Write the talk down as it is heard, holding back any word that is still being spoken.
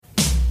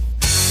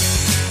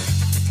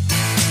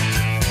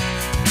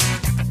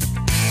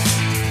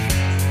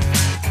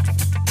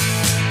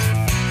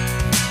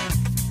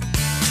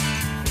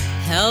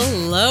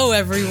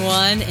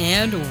everyone,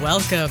 and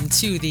welcome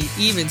to the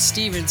Even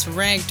Stevens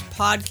Ranked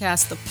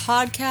podcast, the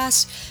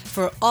podcast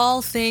for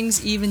all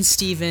things Even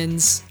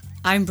Stevens.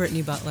 I'm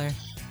Brittany Butler.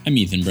 I'm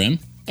Ethan Brim.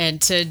 And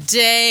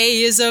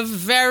today is a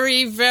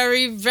very,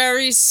 very,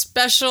 very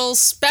special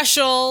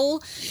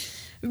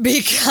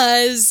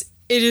because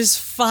it is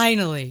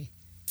finally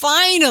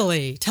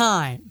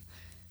time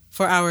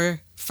for our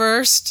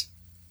first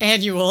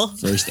annual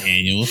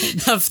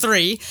of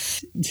 3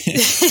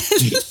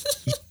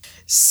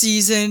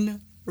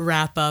 season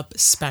wrap-up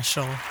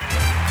special.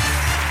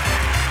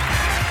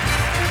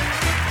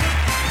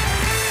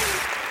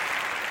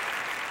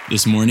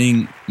 This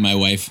morning, my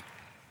wife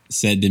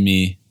said to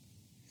me,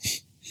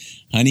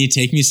 honey,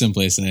 take me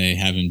someplace I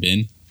haven't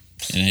been.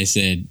 And I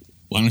said,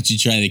 why don't you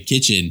try the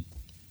kitchen?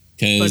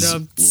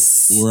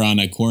 Because we're on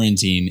a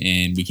quarantine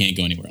and we can't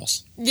go anywhere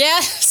else.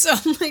 Yes,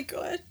 oh my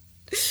God.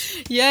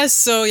 Yes,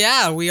 so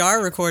yeah, we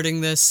are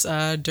recording this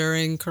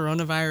during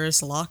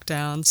coronavirus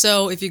lockdown.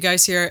 So if you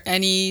guys hear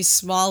any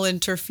small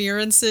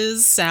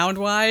interferences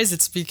sound-wise,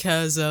 it's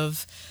because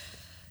of,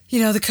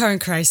 the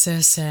current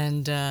crisis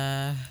and...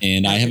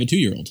 And I have a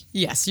 2-year-old.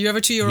 Yes, you have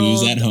a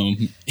 2-year-old. Who's at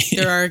home.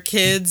 There are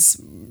kids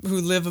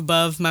who live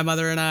above my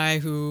mother and I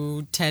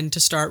who tend to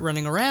start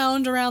running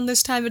around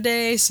this time of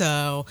day,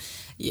 so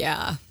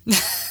yeah.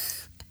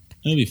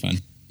 It'll be fun.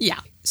 Yeah,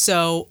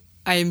 so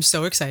I am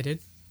so excited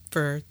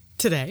for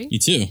today. Me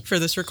too. For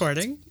this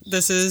recording.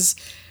 This is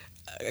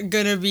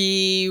going to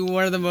be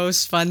one of the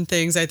most fun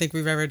things I think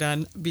we've ever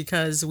done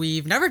because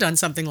we've never done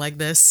something like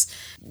this,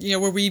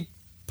 where we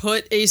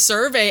put a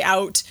survey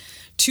out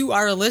to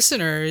our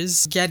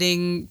listeners,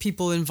 getting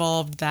people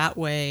involved that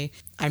way.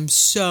 I'm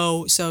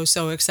so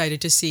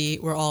excited to see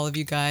where all of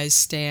you guys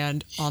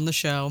stand on the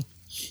show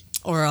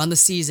or on the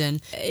season.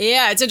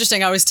 Yeah, it's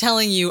interesting. I was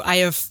telling you, I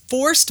have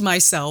forced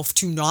myself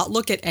to not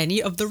look at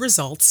any of the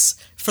results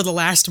for the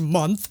last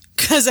month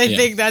because I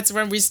think that's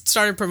when we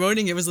started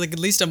promoting. It was like at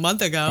least a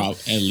month ago.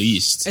 At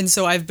least. And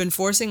so I've been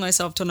forcing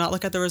myself to not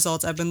look at the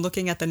results. I've been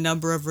looking at the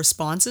number of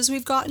responses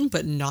we've gotten,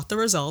 but not the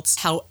results.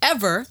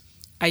 However,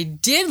 I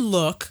did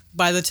look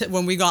by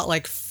when we got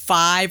like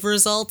 5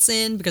 results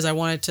in because I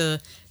wanted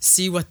to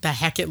see what the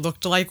heck it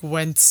looked like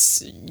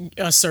once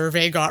a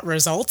survey got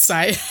results.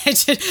 I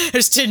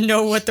just didn't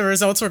know what the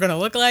results were going to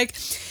look like.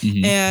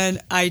 Mm-hmm. And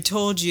I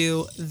told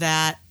you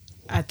that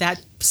at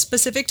that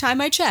specific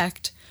time I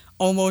checked,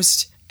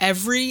 almost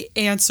every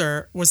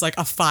answer was like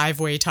a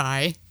 5-way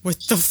tie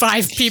with the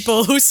 5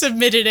 people who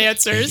submitted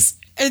answers.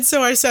 And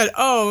so I said,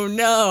 oh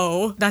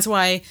no. That's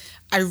why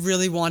I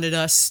really wanted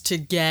us to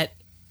get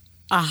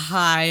a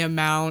high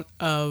amount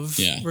of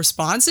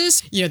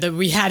responses, that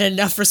we had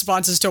enough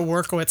responses to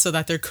work with so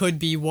that there could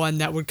be one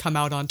that would come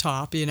out on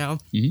top,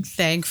 Mm-hmm.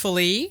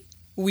 Thankfully,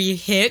 we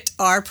hit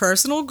our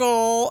personal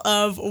goal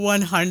of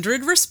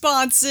 100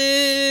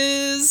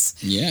 responses.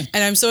 Yeah.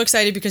 And I'm so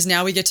excited because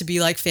now we get to be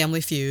like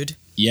Family Feud.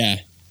 Yeah.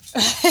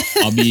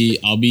 I'll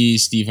be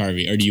Steve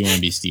Harvey. Or do you want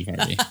to be Steve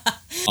Harvey?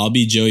 I'll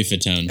be Joey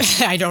Fatone.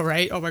 I know,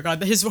 right? Oh my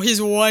God. His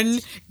one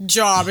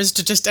job is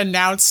to just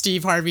announce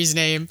Steve Harvey's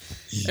name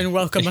and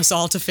welcome us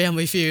all to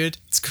Family Feud.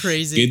 It's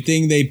crazy. Good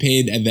thing they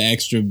paid the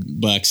extra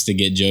bucks to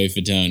get Joey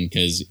Fatone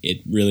because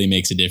it really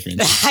makes a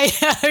difference.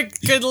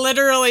 Could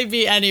literally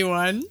be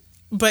anyone.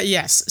 But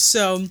yes,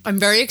 so I'm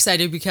very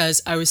excited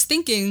because I was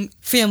thinking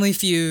Family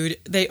Feud,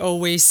 they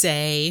always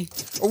say...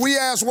 We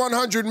asked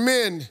 100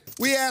 men.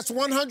 We asked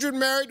 100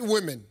 married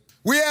women.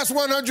 We asked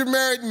 100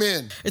 married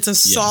men. It's a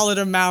solid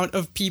amount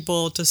of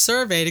people to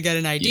survey to get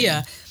an idea.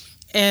 Yeah.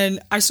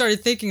 And I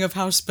started thinking of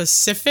how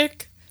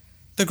specific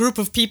the group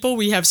of people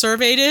we have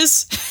surveyed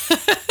is.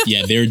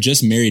 Yeah, they're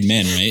just married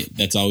men, right?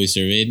 That's all we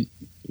surveyed?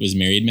 Was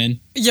married men?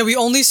 Yeah, we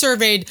only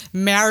surveyed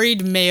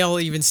married male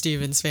Even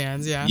Stevens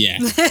fans, yeah. Yeah,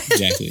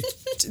 exactly.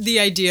 The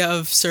idea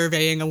of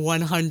surveying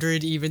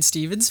 100 Even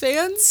Stevens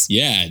fans?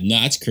 Yeah, no,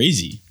 that's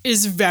crazy.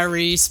 Is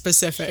very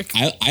specific.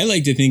 I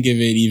like to think of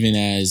it even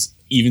as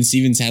Even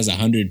Stevens has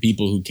 100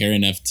 people who care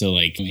enough to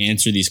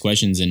answer these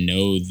questions and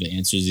know the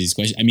answers to these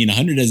questions. I mean,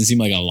 100 doesn't seem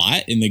like a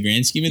lot in the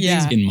grand scheme of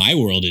things. In my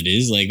world, it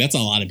is. That's a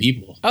lot of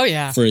people. Oh,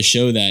 yeah. For a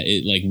show that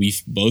we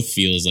both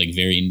feel is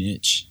very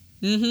niche.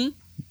 Mm-hmm.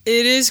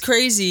 It is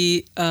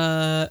crazy.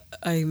 I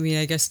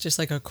guess just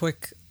a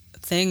quick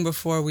thing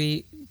before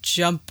we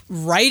jump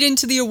right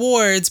into the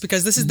awards,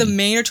 because this is the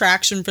main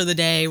attraction for the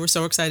day. We're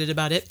so excited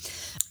about it.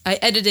 I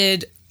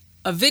edited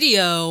a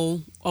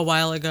video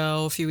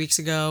a few weeks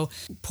ago,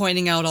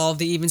 pointing out all of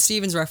the Even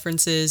Stevens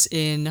references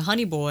in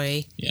Honey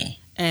Boy. Yeah.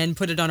 And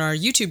put it on our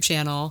YouTube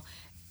channel.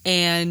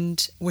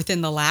 And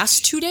within the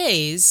last 2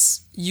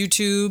 days,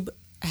 YouTube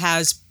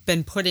has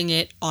been putting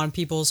it on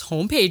people's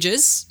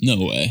homepages. No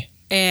way.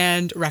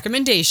 And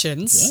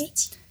recommendations.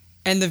 What?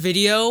 And the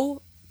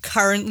video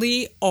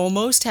currently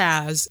almost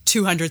has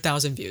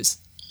 200,000 views.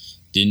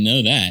 Didn't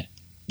know that.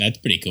 That's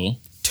pretty cool.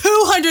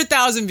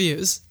 200,000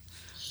 views.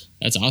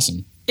 That's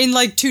awesome. In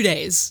 2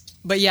 days.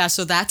 But yeah,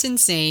 so that's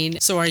insane.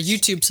 So our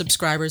YouTube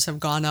subscribers have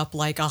gone up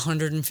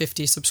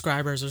 150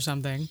 subscribers or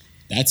something.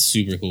 That's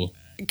super cool.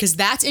 Because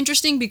that's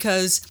interesting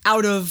because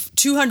out of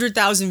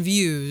 200,000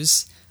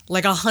 views,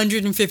 like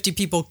 150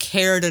 people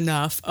cared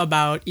enough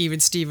about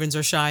Even Stevens or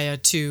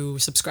Shia to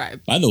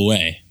subscribe. By the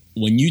way,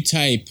 when you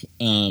type,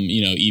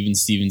 Even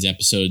Stevens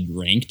episode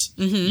ranked,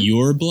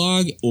 your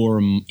blog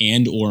or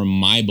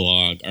my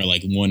blog are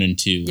like 1 and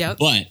 2. Yep.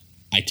 But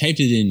I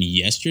typed it in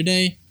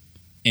yesterday,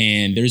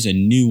 and there's a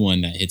new one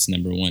that hits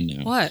number 1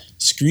 now. What?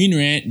 Screen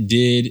Rant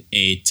did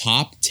a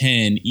top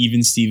 10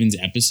 Even Stevens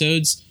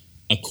episodes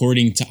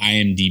according to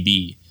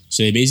IMDb.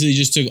 So they basically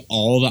just took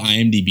all the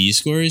IMDb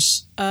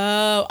scores.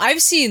 Oh,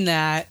 I've seen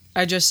that.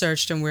 I just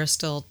searched and we're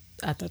still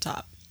at the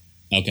top.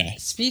 Okay.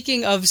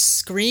 Speaking of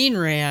Screen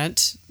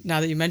Rant, now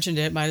that you mentioned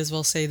it, might as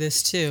well say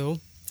this too.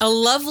 A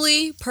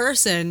lovely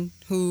person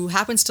who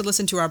happens to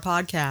listen to our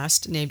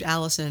podcast, named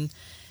Allison,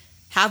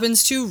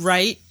 happens to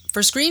write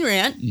for Screen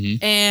Rant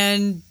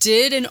and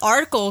did an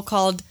article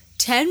called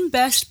 10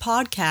 Best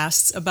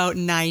Podcasts About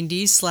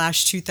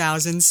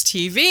 90s/2000s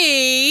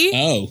TV.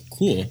 Oh,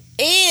 cool.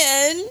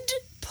 And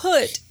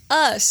put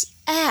us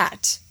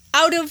at,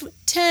 out of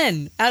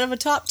a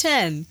top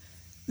 10,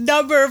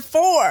 number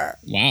 4.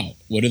 Wow.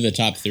 What are the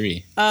top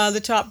 3?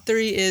 The top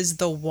 3 is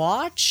The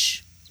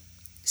Watch,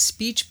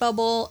 Speech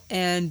Bubble,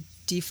 and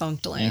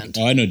Defunct Land.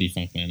 Oh, I know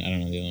Defunct Land. I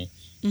don't know the other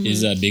one.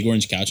 Is Big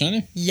Orange Couch on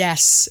there?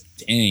 Yes.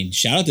 Dang.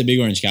 Shout out to Big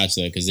Orange Couch,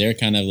 though, because they're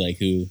kind of like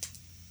who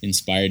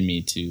inspired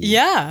me to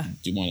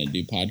want to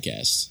do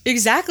podcasts.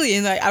 Exactly.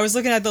 And I was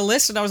looking at the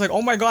list and I was like,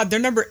 oh my God, they're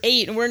number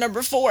 8 and we're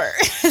number 4.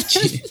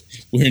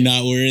 We're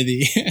not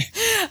worthy.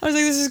 I was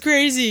like, this is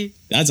crazy.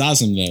 That's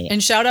awesome, though.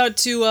 And shout out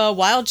to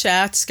Wild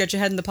Chats, Get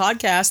Your Head in the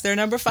Podcast. They're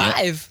number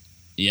 5.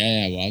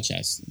 Yeah, Wild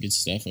Chats. Good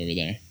stuff over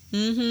there.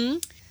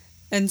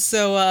 And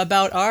so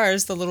about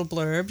ours, the little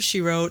blurb,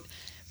 she wrote,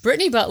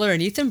 Brittany Butler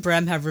and Ethan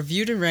Brem have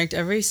reviewed and ranked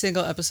every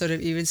single episode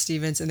of Even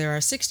Stevens, and there are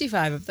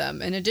 65 of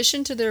them. In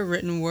addition to their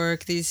written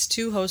work, these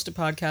two host a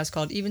podcast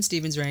called Even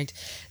Stevens Ranked.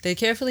 They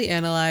carefully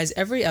analyze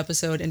every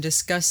episode and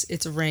discuss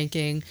its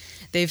ranking.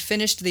 They've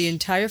finished the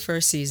entire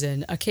first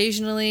season.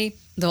 Occasionally,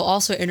 they'll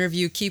also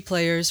interview key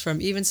players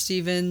from Even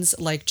Stevens,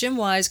 like Jim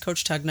Wise,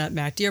 Coach Tugnut,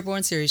 Matt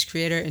Dearborn, series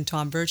creator, and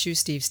Tom Virtue,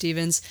 Steve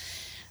Stevens.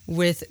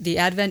 With the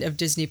advent of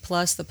Disney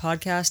Plus, the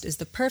podcast is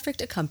the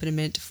perfect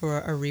accompaniment for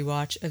a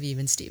rewatch of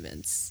Even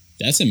Stevens.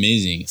 That's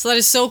amazing. So that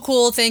is so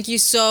cool. Thank you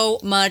so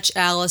much,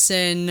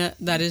 Allison.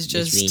 That is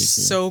just really cool.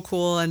 So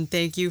cool. And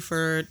thank you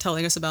for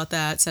telling us about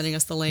that, sending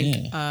us the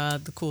link. Yeah.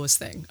 The coolest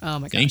thing. Oh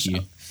my gosh. Thank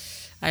you.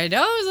 I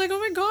know. I was like, oh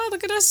my God,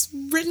 look at us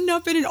written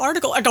up in an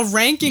article, like a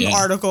ranking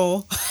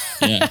article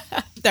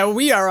that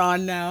we are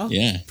on now.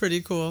 Yeah.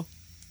 Pretty cool.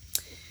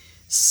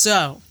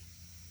 So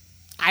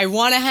I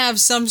want to have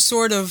some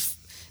sort of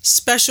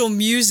special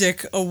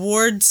music,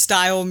 award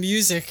style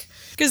music,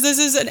 because this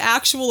is an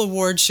actual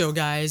award show,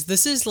 guys.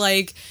 This is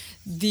like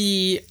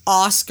the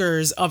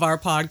Oscars of our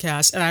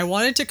podcast, and I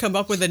wanted to come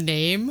up with a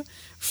name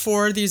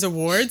for these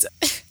awards.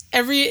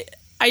 Every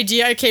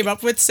idea I came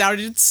up with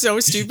sounded so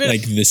stupid.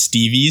 Like the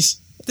Stevies?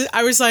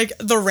 I was like,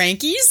 the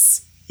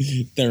Rankies?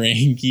 The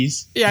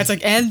Rankies? Yeah, it's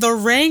like, and the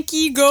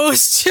Ranky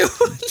goes to...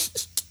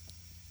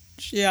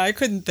 Yeah, I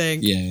couldn't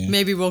think. Yeah.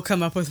 Maybe we'll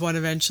come up with one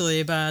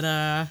eventually,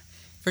 but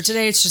for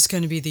today, it's just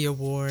going to be the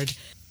award.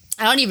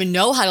 I don't even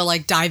know how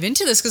to dive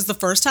into this because the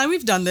first time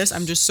we've done this,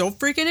 I'm just so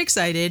freaking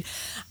excited.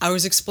 I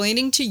was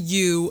explaining to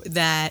you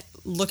that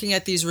looking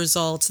at these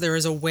results, there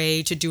is a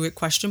way to do it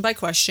question by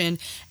question.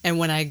 And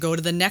when I go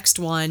to the next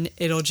one,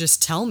 it'll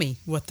just tell me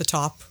what the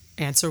top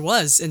answer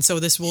was. And so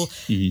this will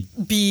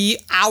be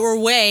our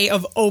way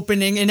of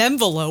opening an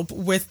envelope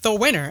with the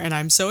winner. And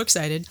I'm so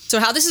excited. So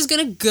how this is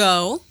going to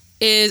go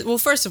is, well,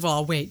 first of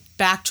all,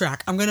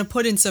 backtrack. I'm going to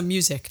put in some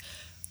music.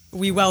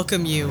 We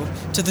welcome you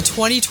to the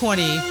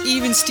 2020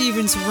 Even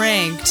Stevens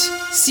Ranked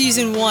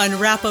Season 1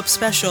 Wrap-Up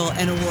Special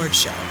and Award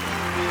Show.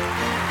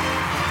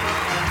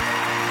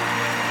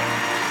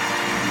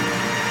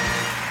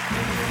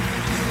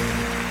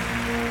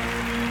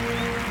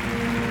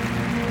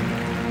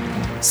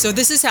 So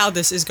this is how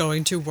this is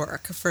going to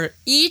work. For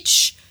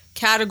each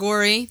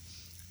category,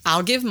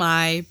 I'll give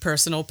my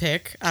personal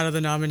pick out of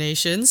the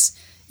nominations.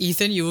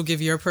 Ethan, you will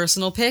give your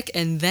personal pick,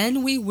 and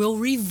then we will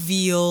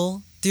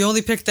reveal the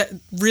only pick that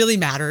really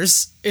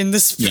matters in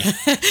this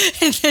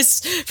in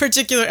this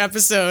particular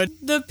episode.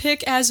 The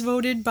pick as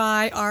voted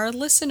by our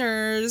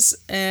listeners,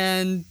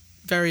 and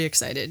very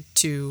excited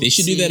to They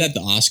should do that at the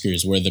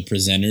Oscars where the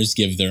presenters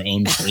give their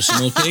own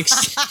personal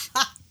picks.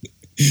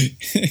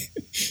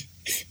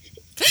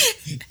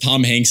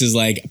 Tom Hanks is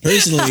like,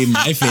 personally,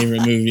 my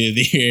favorite movie of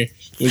the year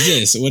was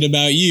this. What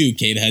about you,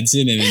 Kate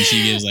Hudson? And then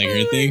she gives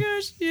her thing.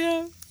 Gosh,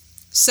 yeah.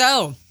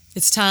 So,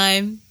 it's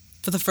time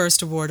for the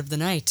first award of the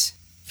night.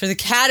 For the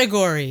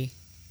category,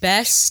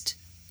 Best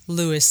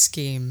Lewis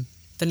Scheme.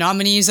 The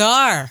nominees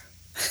are...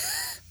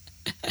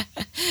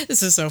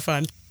 This is so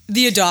fun.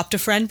 The Adopt a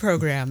Friend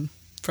program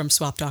from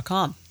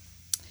Swap.com.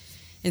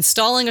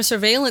 Installing a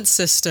surveillance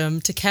system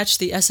to catch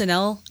the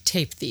SNL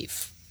tape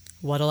thief.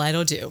 What'll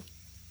Idol do?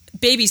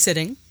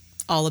 Babysitting,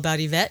 All About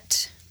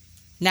Yvette.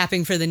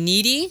 Napping for the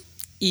Needy,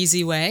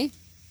 Easy Way.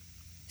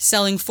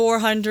 Selling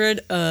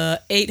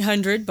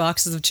 800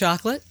 boxes of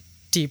chocolate,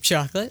 Deep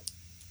Chocolate.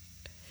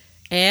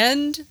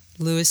 and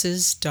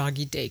Lewis's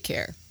doggy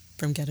daycare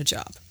from Get a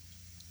Job.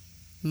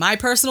 My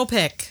personal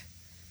pick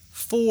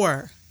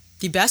for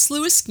the best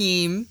Lewis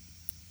scheme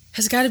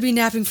has got to be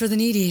Napping for the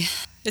Needy.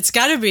 It's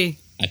got to be.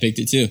 I picked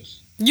it too.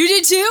 You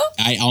did too?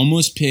 I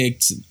almost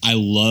picked, I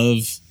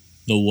love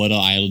the What'll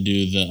I'll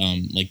Do,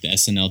 the like the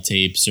SNL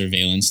tape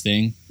surveillance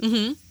thing.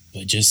 Mm-hmm.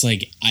 But just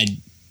like, I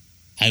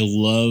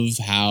love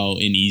how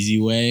in Easy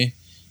Way,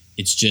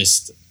 it's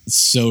just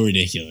so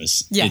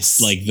ridiculous. Yes.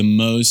 It's like the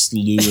most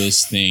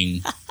Lewis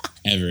thing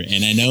ever.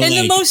 And I know And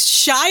like, the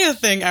most Shia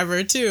thing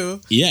ever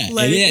too. Yeah,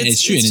 Like, yeah,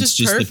 it's true. And it's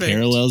just perfect. the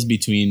parallels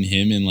between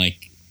him and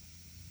like,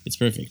 it's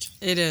perfect.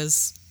 It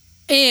is.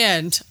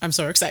 And I'm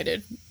so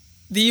excited.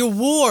 The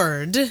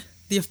award,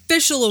 the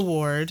official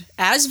award,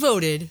 as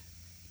voted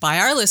by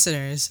our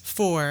listeners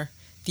for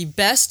the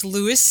best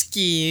Lewis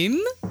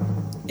scheme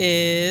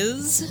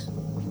is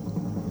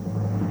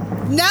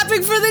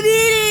Napping for the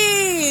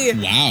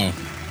Needy! Wow.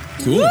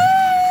 Cool.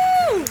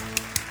 Woo!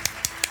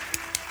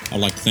 I'd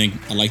like to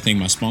thank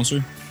my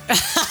sponsor.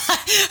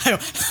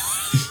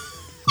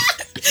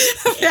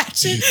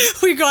 Imagine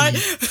we got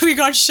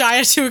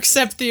Shia to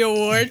accept the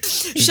award.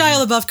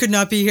 Shia LaBeouf could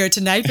not be here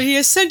tonight, but he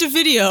has sent a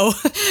video.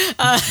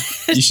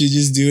 You should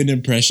just do an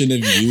impression of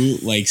you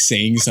like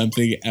saying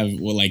something of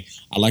well, like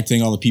I'd like to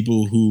thank all the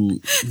people who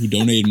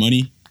donated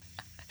money.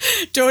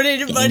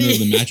 Donated The money owner of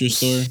the mattress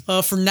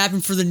store. For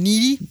Napping for the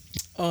Needy.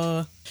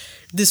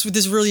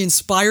 This really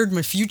inspired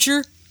my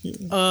future.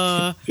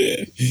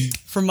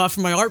 For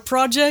my art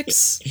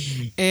projects.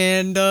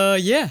 And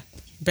yeah.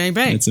 Bang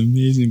bang. That's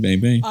amazing. Bang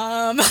bang.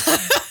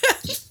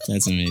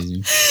 That's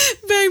amazing.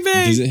 Bang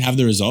bang. Does it have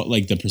the result,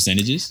 like the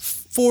percentages?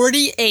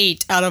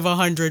 48 out of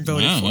 100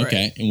 voted for it.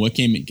 Okay. And what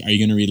came? Are you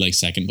going to read like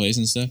second place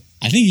and stuff?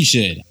 I think you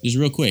should. Just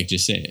real quick,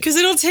 just say it. Because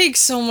it'll take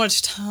so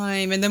much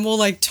time, and then we'll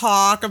like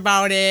talk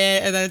about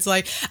it, and then it's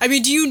like, I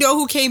mean, do you know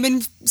who came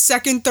in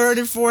second, third,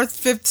 and fourth,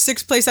 fifth,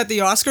 sixth place at the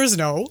Oscars?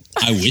 No.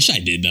 I wish I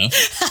did though.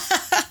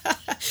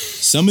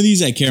 Some of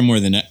these I care more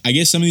than. I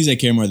guess some of these I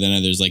care more than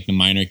others. Like the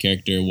minor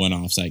character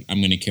one-offs, like I'm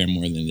going to care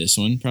more than this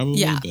one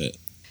probably. Yeah. But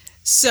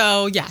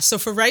So yeah, so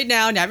for right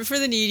now, Napping for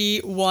the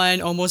Needy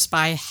won almost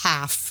by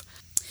half.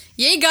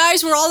 Yay,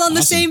 guys, we're all on the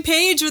Awesome. same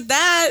page with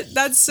that.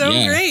 That's so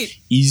Yeah. great.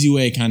 Easy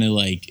Way kind of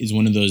like is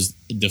one of those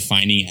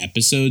defining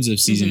episodes of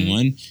season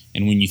one.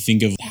 And when you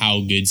think of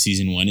how good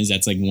season one is,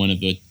 that's like one of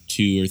the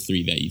 2 or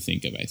 3 that you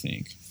think of, I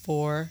think.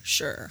 For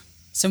sure.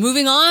 So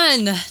moving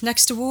on,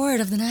 next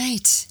award of the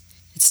night.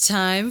 It's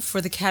time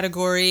for the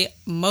category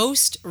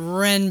Most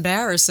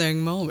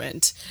Embarrassing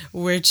Moment,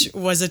 which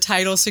was a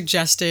title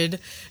suggested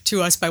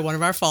to us by one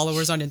of our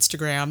followers on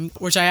Instagram,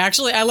 which I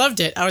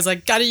loved it. I was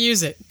like, gotta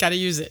use it.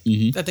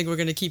 Mm-hmm. I think we're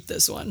going to keep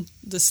this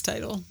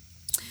title.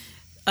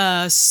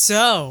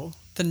 So,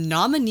 the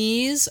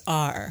nominees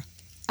are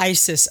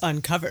ISIS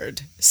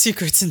Uncovered,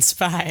 Secrets and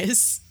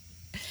Spies,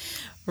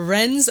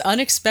 Ren's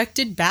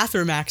Unexpected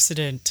Bathroom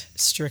Accident,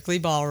 Strictly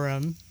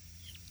Ballroom,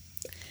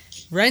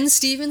 Ren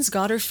Stevens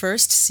got her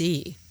first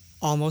C,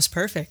 Almost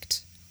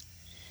Perfect,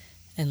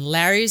 and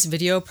Larry's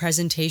Video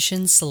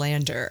Presentation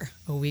Slander,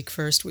 A Week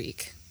First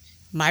Week.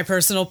 My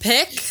personal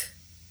pick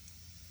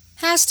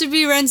has to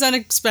be Ren's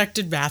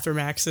Unexpected Bathroom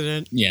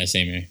Accident. Yeah,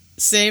 same here.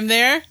 Same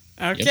there?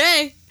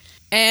 Okay. Yep.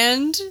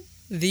 And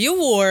the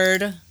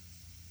award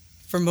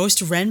for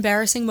Most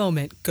Ren-embarrassing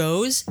Moment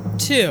goes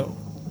to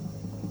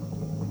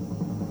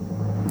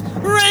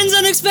Ren's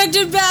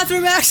Unexpected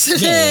Bathroom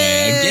Accident! No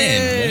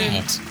way,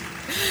 again. Wow.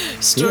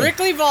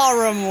 Strictly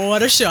Ballroom,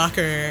 what a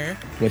shocker.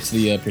 What's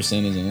the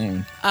percentage on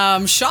that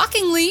one?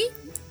 Shockingly,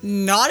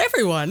 not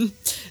everyone.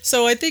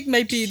 So I think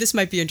this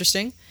might be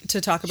interesting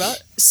to talk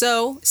about.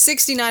 So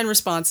 69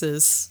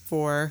 responses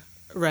for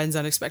Ren's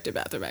Unexpected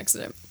Bathroom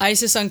Accident.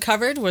 ISIS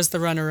Uncovered was the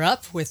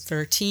runner-up with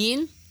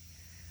 13.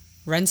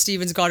 Ren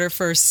Stevens got her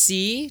first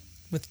C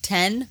with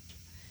 10.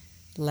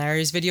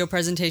 Larry's Video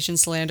Presentation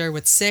Slander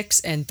with 6.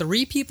 And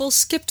 3 people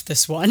skipped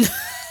this one.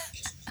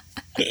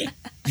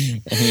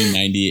 Only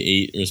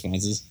 98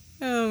 responses.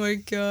 Oh my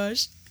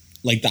gosh.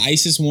 Like the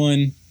ISIS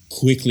one,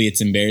 quickly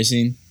it's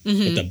embarrassing.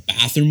 Mm-hmm. But the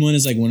bathroom one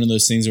is like one of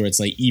those things where it's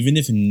like, even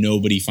if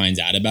nobody finds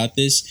out about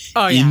this,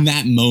 Oh, yeah. in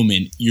that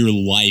moment, your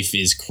life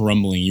is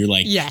crumbling. You're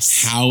like,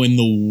 Yes. how in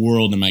the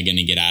world am I going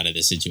to get out of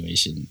this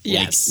situation?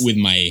 Yes. Like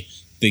with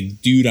the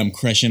dude I'm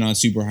crushing on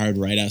super hard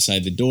right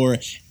outside the door.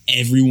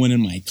 Everyone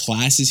in my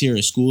classes here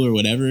or school or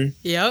whatever.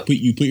 Yep.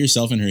 You put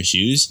yourself in her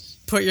shoes.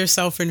 Put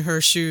yourself in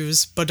her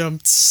shoes.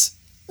 Badumts.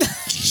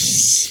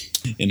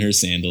 In her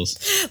sandals.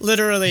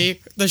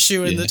 Literally the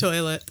shoe in the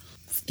toilet.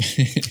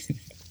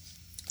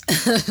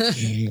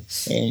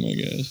 Oh my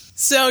gosh.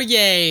 So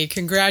yay,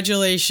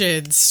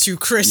 congratulations to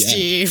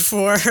Christy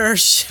for her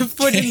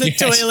foot in the Yes.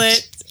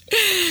 toilet.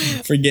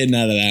 For getting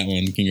out of that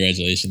one,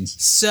 congratulations.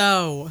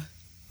 So,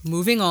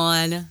 moving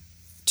on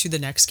to the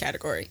next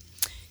category,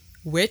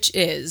 which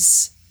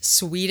is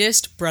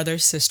Sweetest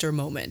Brother-Sister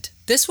Moment.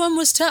 This one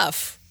was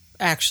tough,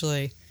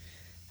 actually.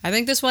 I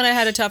think this one I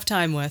had a tough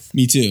time with.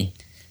 Me too.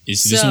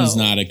 This So- one's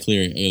not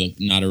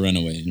a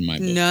runaway in my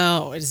book.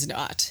 No, it is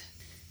not.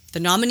 The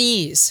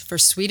nominees for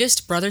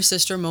Sweetest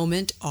Brother-Sister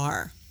Moment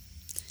are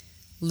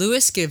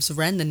Lewis gives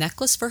Ren the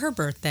necklace for her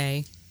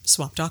birthday,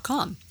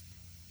 Swap.com.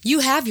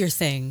 You have your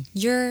thing.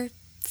 You're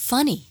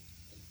funny.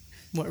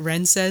 What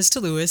Ren says to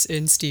Lewis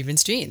in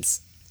Steven's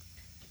Jeans.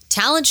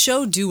 Talent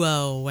show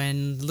duo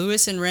when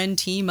Lewis and Ren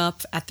team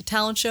up at the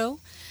talent show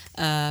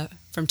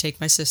from Take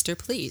My Sister,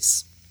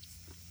 Please.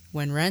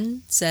 When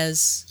Ren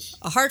says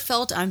a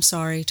heartfelt I'm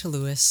sorry to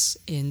Lewis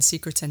in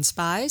Secrets and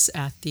Spies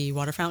at the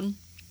water fountain.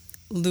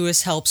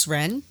 Lewis helps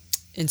Ren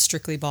in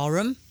Strictly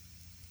Ballroom.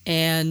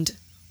 And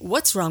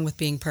What's Wrong with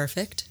Being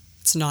Perfect?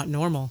 It's Not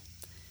Normal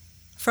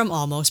from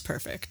Almost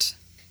Perfect.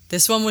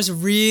 This one was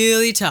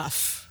really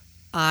tough.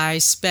 I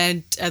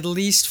spent at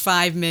least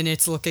 5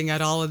 minutes looking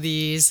at all of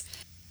these.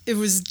 It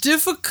was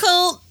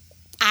difficult.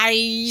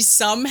 I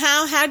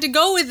somehow had to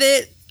go with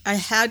it. I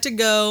had to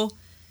go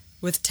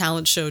with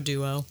talent show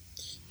duo.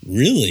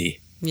 Really?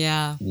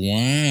 Yeah.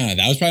 Wow,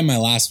 that was probably my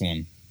last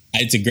one.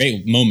 It's a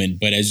great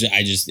moment, but I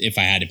just if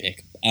I had to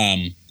pick,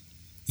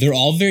 they're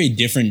all very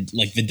different.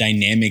 Like the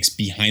dynamics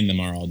behind them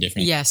are all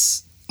different.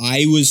 Yes.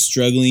 I was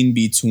struggling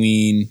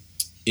between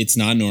It's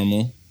Not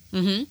Normal,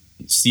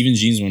 Steven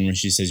Jean's one where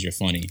she says you're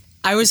funny.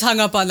 I was hung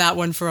up on that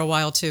one for a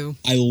while too.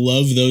 I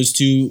love those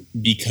two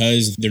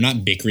because they're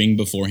not bickering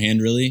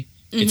beforehand. Really,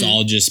 it's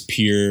all just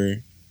pure,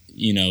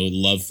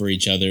 love for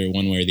each other,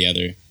 one way or the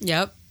other.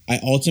 Yep. I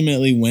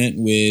ultimately went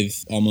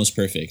with Almost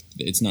Perfect.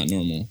 It's Not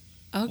Normal.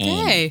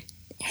 Okay.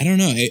 I don't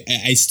know.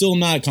 I still am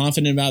not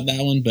confident about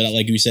that one, but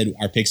like we said,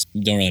 our picks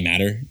don't really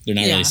matter. They're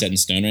not really set in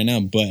stone right now,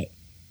 but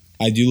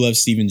I do love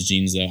Steven's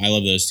Jeans, though. I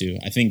love those two.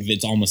 I think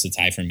it's almost a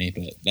tie for me,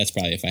 but that's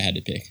probably if I had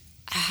to pick.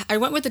 I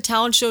went with the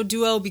talent show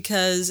duo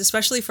because,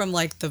 especially from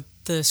like the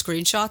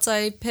screenshots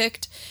I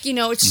picked,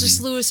 it's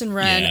just Lewis and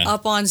Ren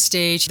up on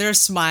stage. They're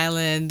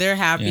smiling. They're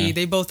happy. Yeah.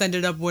 They both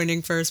ended up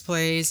winning first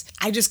place.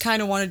 I just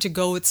kind of wanted to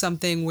go with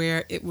something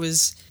where it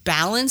was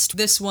balanced.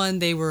 This one,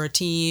 they were a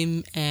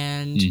team,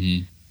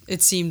 and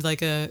it seemed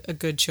like a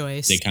good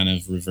choice. They kind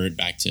of revert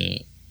back to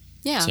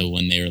Yeah. So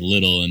when they were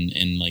little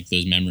and like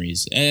those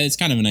memories, it's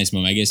kind of a nice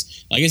moment. I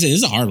guess, like I said, this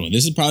is a hard one.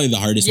 This is probably the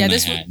hardest one I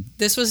had.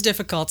 This was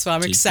difficult, so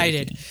I'm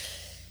excited.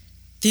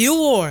 The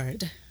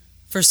award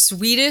for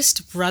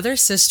Sweetest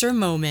Brother-Sister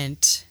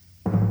Moment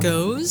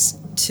goes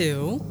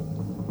to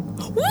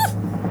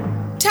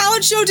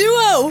Talent Show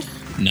Duo.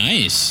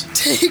 Nice.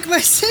 Take My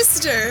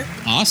Sister.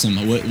 Awesome.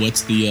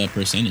 What's the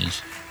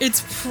percentage?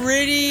 It's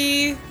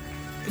pretty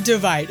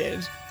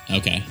divided.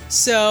 Okay.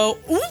 So,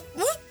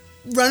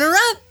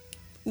 runner-up.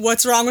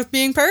 What's Wrong with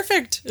Being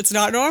Perfect? It's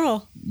Not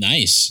Normal.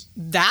 Nice.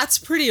 That's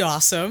pretty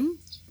awesome.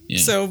 Yeah.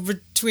 So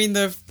between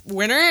the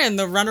winner and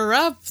the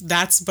runner-up,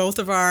 that's both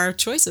of our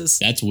choices.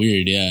 That's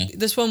weird, yeah.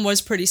 This one was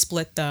pretty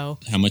split, though.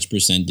 How much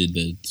percent did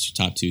the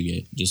top two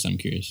get? Just I'm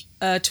curious.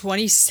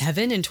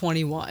 27 and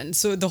 21.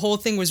 So the whole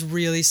thing was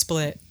really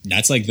split.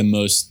 That's like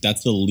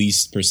that's the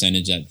least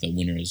percentage that the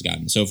winner has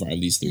gotten so far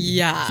of these three.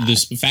 Yeah.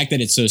 The fact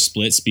that it's so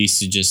split speaks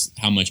to just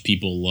how much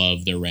people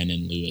love the Ren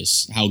and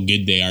Lewis, how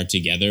good they are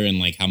together, and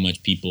like how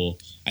much people,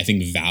 I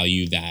think,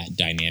 value that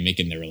dynamic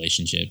in their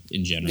relationship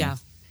in general. Yeah.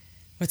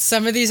 With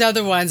some of these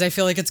other ones, I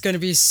feel like it's going to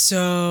be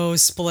so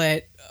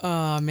split.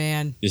 Oh,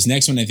 man. This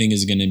next one, I think,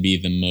 is going to be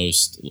the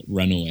most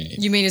runaway.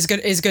 You mean is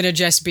going to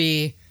just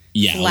be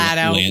flat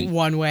out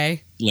one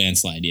way?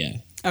 Landslide, yeah.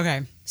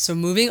 Okay. So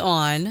moving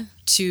on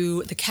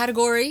to the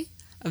category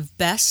of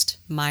Best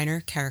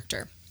Minor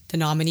Character. The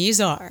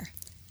nominees are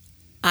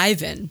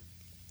Ivan,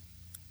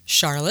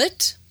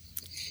 Charlotte,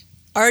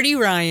 Artie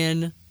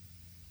Ryan,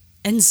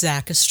 and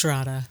Zach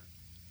Estrada.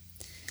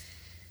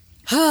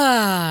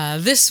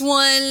 This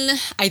one,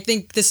 I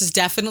think this is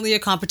definitely a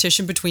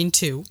competition between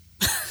two.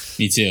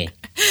 Me too.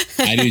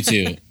 I do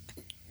too.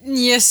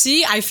 Yeah,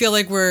 see, I feel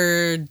like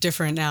we're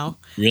different now.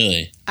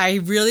 Really? I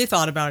really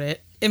thought about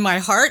it. In my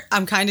heart,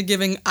 I'm kind of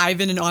giving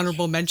Ivan an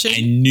honorable mention.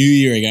 I knew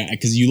you were going to,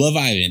 because you love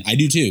Ivan. I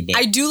do too. But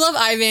I do love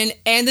Ivan,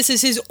 and this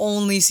is his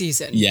only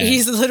season. Yeah.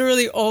 He's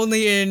literally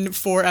only in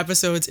 4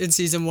 episodes in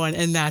season 1,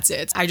 and that's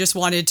it. I just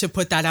wanted to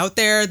put that out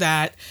there,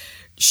 that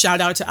shout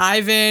out to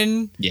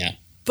Ivan. Yeah.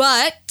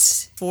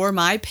 But for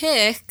my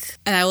pick,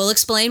 and I will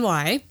explain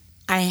why,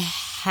 I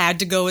had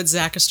to go with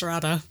Zach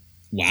Estrada.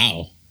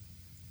 Wow.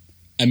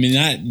 I mean,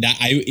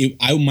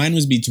 mine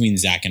was between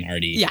Zach and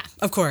Artie. Yeah,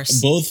 of course.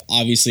 Both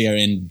obviously are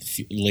in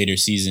later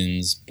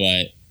seasons,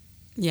 but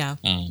yeah.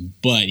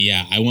 But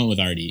yeah, I went with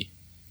Artie.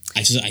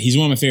 He's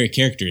one of my favorite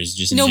characters.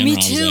 Just in general. Me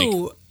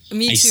too.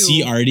 I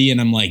see Artie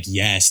and I'm like,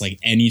 yes, like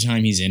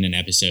anytime he's in an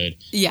episode.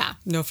 Yeah,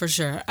 no, for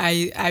sure.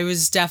 I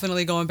was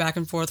definitely going back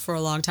and forth for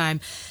a long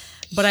time.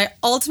 But I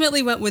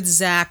ultimately went with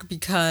Zach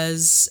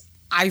because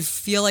I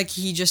feel like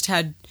he just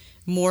had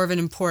more of an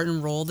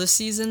important role this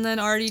season than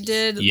Artie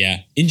did.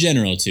 Yeah, in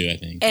general too, I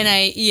think. And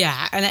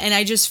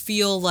I just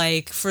feel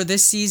like for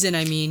this season,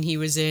 I mean, he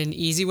was in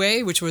Easy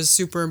Way, which was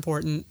super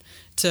important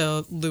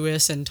to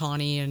Lewis and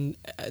Tawny and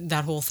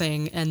that whole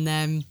thing. And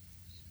then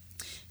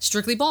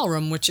Strictly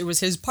Ballroom, which it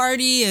was his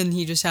party and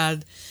he just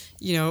had,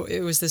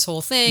 it was this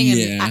whole thing.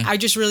 And I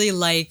just really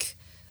like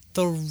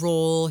the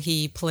role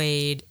he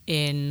played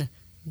in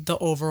the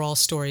overall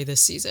story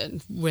this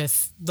season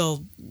with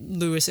the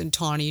Lewis and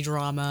Tawny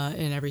drama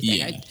and everything.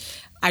 Yeah.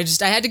 I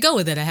had to go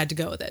with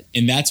it.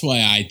 And that's why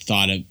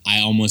I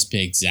almost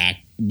picked Zach.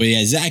 But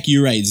yeah, Zach,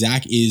 you're right.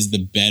 Zach is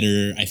the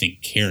better, I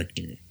think,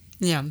 character.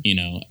 Yeah. You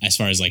know, as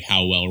far as like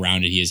how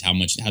well-rounded he is, how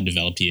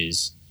developed he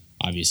is,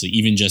 obviously,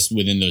 even just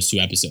within those 2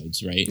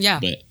 episodes, right? Yeah.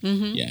 But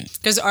yeah.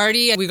 Because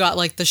Artie, we got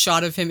like the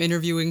shot of him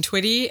interviewing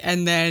Twitty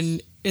and then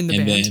in the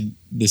And band. then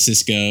the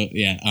Cisco,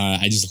 yeah,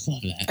 I just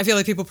love that. I feel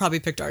like people probably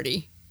picked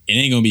Artie. It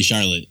ain't gonna be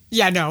Charlotte.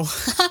 Yeah, no.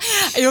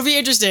 It'll be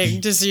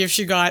interesting to see if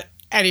she got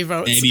any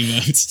votes. Any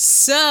votes.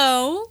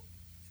 So,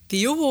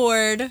 the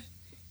award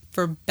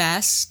for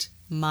Best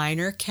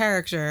Minor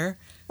Character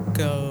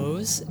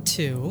goes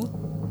to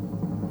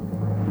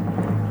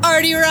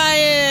Artie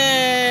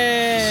Ryan!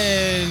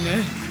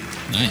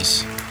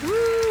 Nice.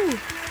 Woo!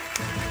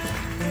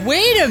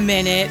 Wait a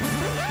minute.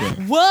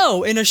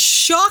 Whoa, in a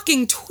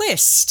shocking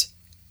twist.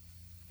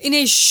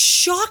 Wait,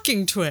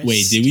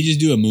 did we just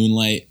do a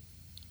Moonlight?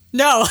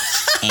 No.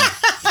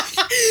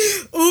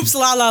 Oops,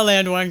 La La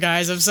Land one,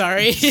 guys. I'm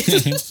sorry.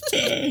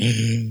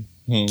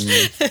 Oh,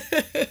 man.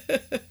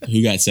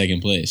 Who got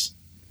second place?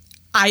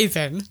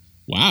 Ivan.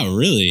 Wow,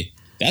 really?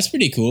 That's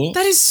pretty cool.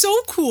 That is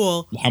so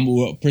cool.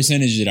 What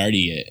percentage did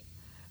Artie get?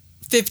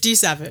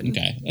 57.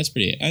 Okay, that's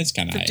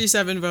kind of high.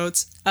 57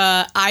 votes.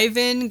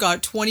 Ivan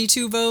got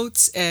 22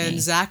 votes, and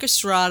Zach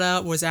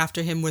Estrada was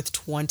after him with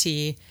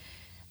 20,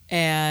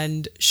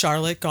 and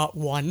Charlotte got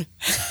 1.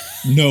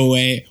 No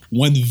way.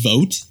 1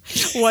 vote?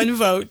 1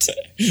 vote.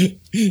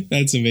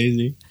 That's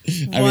amazing.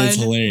 I mean, it's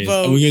hilarious.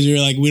 Vote. Because we were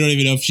like, we don't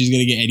even know if she's going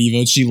to get any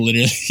votes. She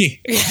literally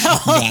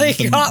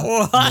got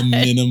 1. the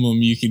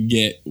minimum you could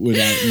get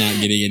without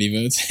not getting any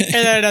votes. And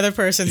then another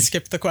person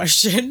skipped the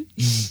question.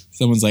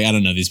 Someone's like, I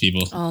don't know these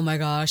people. Oh my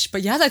gosh.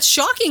 But yeah, that's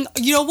shocking.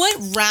 You know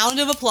what? Round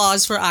of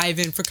applause for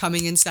Ivan for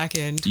coming in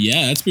second.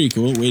 Yeah, that's pretty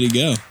cool. Way to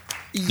go.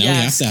 Now we have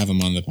Yes. to have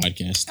him on the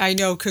podcast. I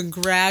know.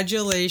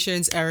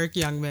 Congratulations, Eric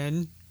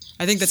Youngman.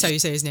 I think that's how you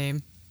say his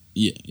name.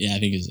 Yeah, I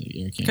think it's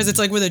Eric. Because it's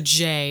like with a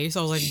J. So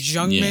I was like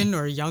Jungman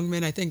or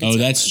Youngman. I think it's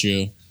that's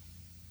Youngman. true.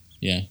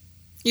 Yeah.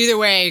 Either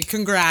way,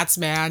 congrats,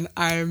 man.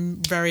 I'm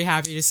very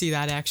happy to see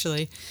that,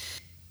 actually.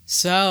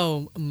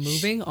 So,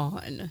 moving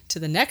on to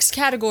the next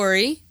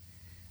category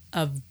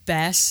of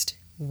Best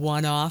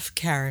One-Off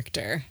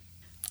Character.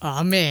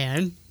 Aw,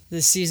 man.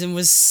 This season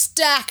was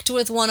stacked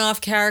with one-off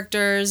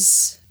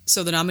characters.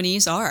 So the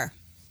nominees are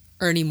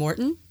Ernie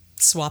Morton,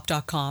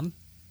 Swap.com,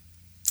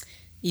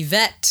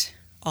 Yvette,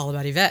 All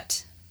About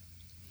Yvette,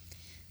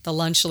 The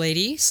Lunch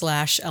Lady /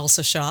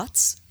 Elsa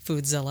Shots,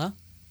 Foodzilla,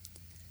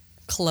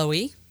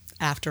 Chloe,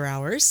 After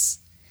Hours,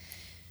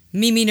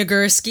 Mimi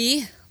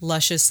Nagurski,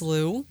 Luscious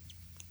Lou,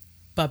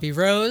 Bubby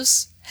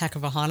Rose, Heck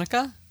of a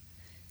Hanukkah,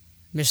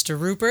 Mr.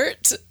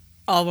 Rupert,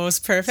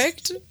 Almost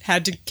Perfect,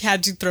 had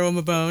to throw him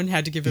a bone,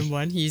 had to give him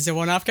one. He's a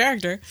one-off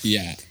character.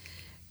 Yeah.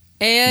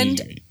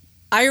 And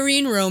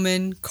Irene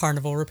Roman,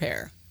 Carnival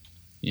Repair.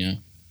 Yeah.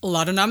 A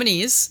lot of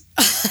nominees.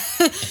 I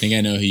think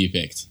I know who you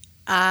picked.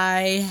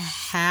 I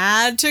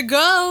had to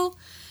go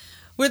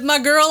with my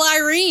girl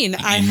Irene.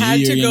 I had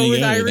to go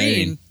with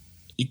Irene.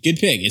 Good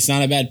pick. It's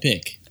not a bad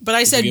pick. But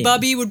I said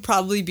Bubby would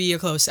probably be a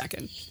close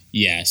second.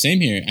 Yeah,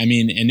 same here. I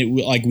mean, and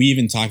like we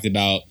even talked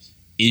about,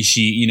 is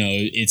she,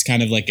 it's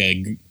kind of like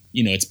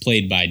it's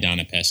played by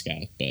Donna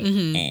Pescow. But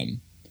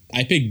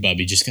I picked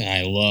Bubby just because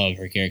I love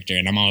her character.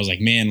 And I'm always like,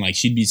 man, like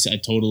she'd be a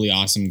totally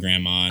awesome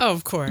grandma. Oh,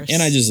 of course.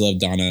 And I just love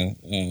Donna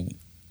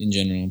in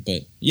general.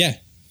 But yeah,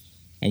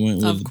 I went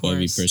with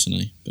Bubby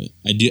personally. But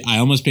I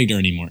almost picked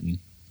Ernie Morton.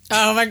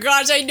 Oh my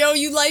gosh, I know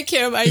you like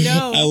him. I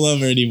know. I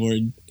love Ernie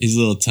Morton. His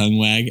little tongue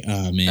wag.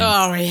 Oh, man.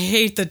 Oh, I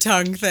hate the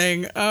tongue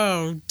thing.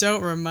 Oh,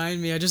 don't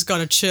remind me. I just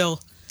gotta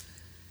chill.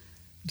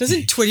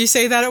 Doesn't Twitty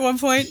say that at one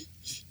point?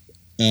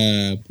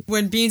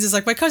 When Beans is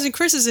like, my cousin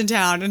Chris is in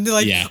town. And they're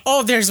like,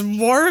 oh, there's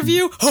more of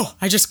you? Oh,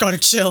 I just gotta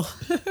chill.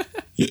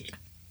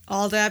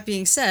 All that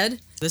being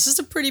said, this is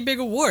a pretty big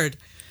award.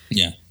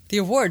 Yeah. The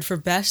award for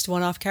Best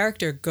One-Off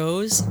Character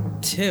goes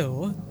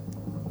to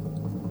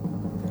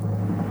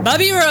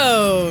Bubby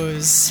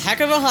Rose, Heck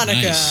of a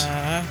Hanukkah.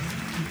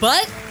 Nice.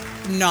 But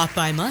not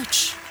by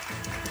much.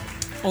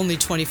 Only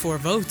 24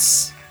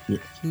 votes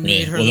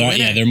made her the winner.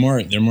 Yeah, there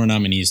are more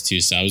nominees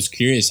too. So I was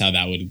curious how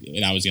that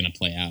was going to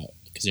play out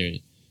because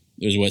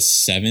there's what,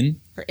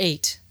 7 or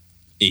 8.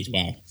 8.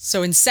 Wow.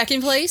 So in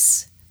second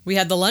place, we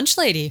had the Lunch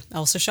Lady,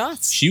 Elsa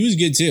Shots. She was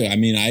good too. I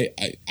mean,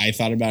 I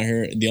thought about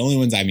her. The only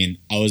ones, I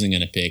wasn't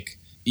going to pick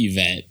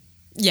Yvette.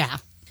 Yeah.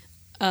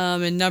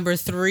 And number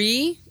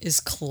 3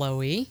 is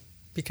Chloe.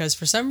 Because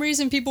for some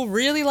reason, people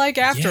really like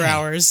After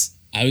Hours.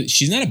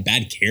 She's not a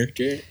bad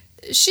character.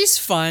 She's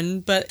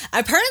fun, but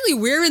apparently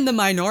we're in the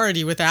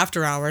minority with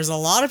After Hours. A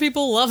lot of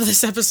people love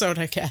this episode,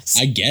 I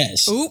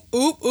guess. Oop,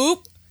 oop,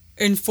 oop.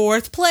 In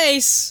 4th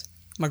place,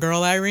 my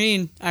girl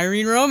Irene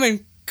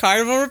Roman,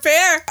 Carnival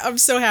Repair. I'm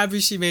so happy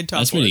she made top 4.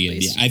 That's pretty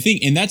good. Yeah, I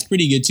think, and that's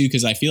pretty good too,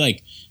 because I feel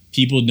like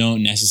people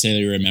don't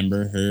necessarily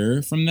remember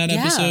her from that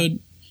episode.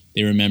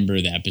 They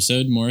remember the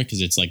episode more because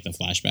it's like the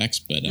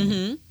flashbacks, but...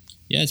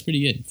 Yeah, it's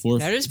pretty good. Four.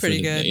 That is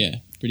pretty good. Yeah,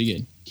 pretty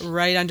good.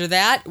 Right under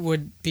that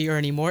would be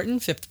Ernie Morton,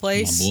 5th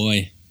place. My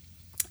boy.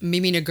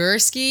 Mimi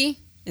Nagurski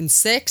in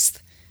 6th.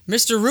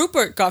 Mr.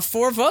 Rupert got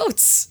 4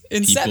 votes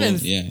in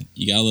 7th. Yeah,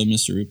 you gotta love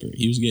Mr. Rupert.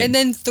 He was good. And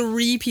then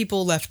 3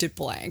 people left it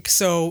blank.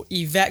 So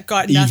Yvette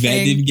got nothing.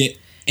 Yvette didn't get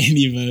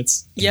any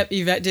votes. Yep,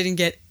 Yvette didn't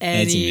get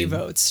any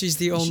votes. She's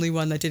the only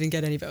one that didn't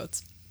get any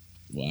votes.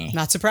 Wow.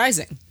 Not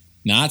surprising.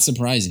 Not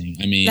surprising.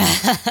 I mean...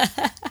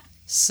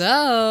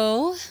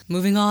 So,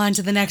 moving on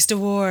to the next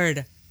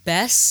award.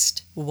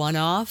 Best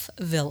One-Off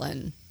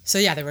Villain. So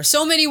yeah, there were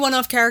so many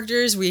one-off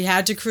characters, we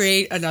had to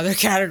create another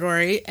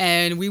category,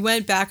 and we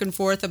went back and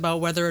forth about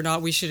whether or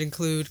not we should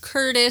include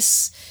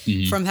Curtis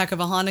from Heck of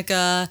a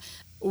Hanukkah.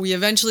 We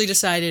eventually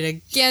decided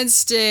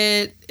against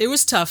it. It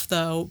was tough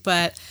though,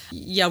 but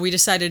yeah, we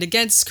decided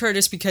against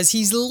Curtis because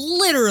he's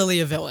literally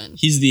a villain.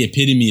 He's the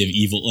epitome of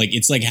evil. Like,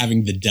 it's like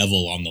having the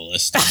devil on the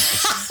list.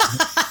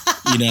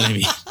 You know what I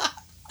mean?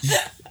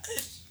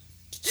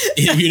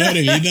 You know what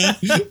I mean,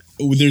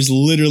 though? There's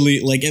literally,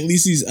 like, at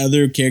least these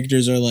other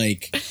characters are,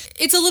 like...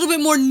 It's a little bit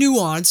more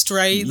nuanced,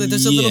 right? Like,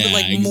 there's a little bit,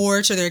 like,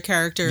 more to their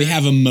character. They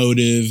have a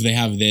motive, they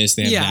have this,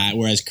 they have that,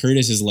 whereas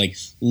Curtis is, like,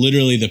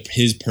 literally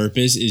his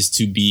purpose is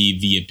to be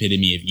the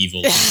epitome of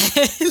evil.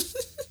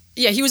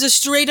 Yeah, he was a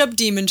straight-up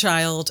demon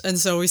child, and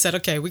so we said,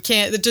 okay, we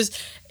can't,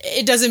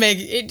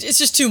 it's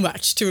just too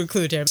much to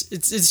include him.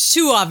 It's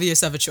too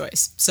obvious of a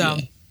choice, so...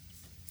 Yeah.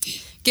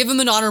 Give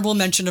him an honorable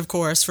mention, of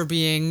course, for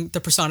being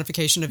the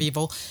personification of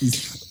evil.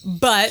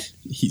 But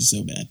he's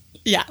so bad.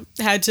 Yeah,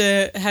 had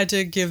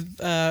to give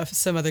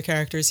some other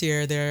characters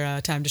here their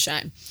time to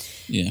shine.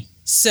 Yeah.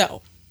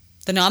 So,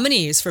 the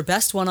nominees for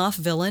Best One-Off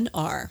Villain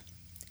are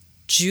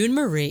June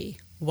Marie,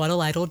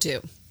 What'll Idol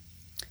Do?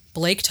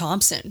 Blake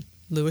Thompson,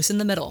 Lewis in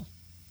the Middle.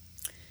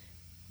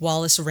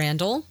 Wallace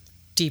Randall,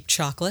 Deep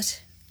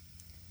Chocolate.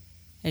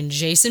 And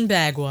Jason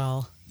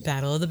Bagwell,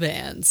 Battle of the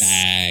Bands.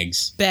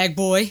 Bags. Bag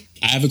boy.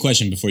 I have a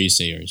question before you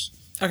say yours.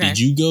 Okay. Did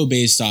you go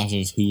based off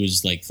of who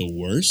was, like, the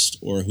worst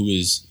or who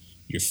was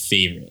your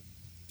favorite?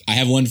 I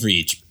have one for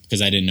each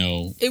because I didn't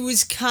know. It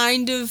was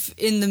kind of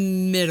in the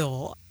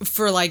middle.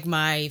 For, like,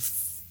 my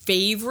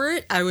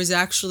favorite, I was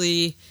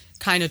actually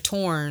kind of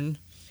torn.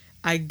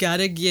 I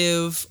gotta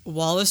give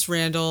Wallace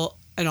Randall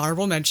an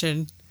honorable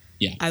mention.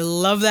 Yeah. I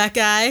love that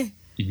guy.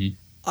 Mm-hmm.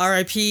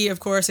 R.I.P., of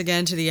course,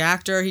 again, to the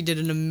actor. He did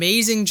an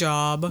amazing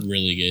job.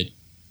 Really good.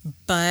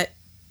 But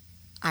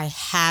I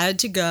had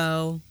to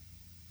go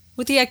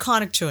with the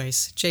iconic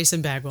choice,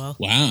 Jason Bagwell.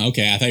 Wow,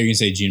 okay. I thought you were going to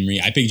say June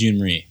Marie. I picked June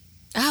Marie.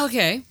 Oh,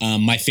 okay.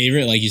 My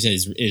favorite, like you said,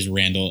 is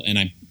Randall.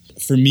 And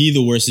for me,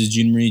 the worst is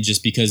June Marie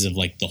just because of,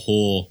 like, the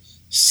whole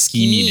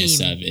scheminess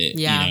of it.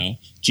 Yeah. You know?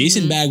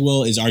 Jason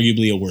Bagwell is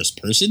arguably a worse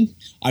person.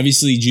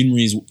 Obviously, June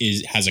Marie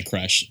has a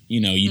crush. You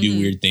know, you do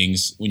weird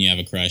things when you have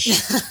a crush.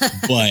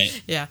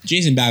 But yeah.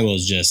 Jason Bagwell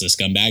is just a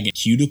scumbag.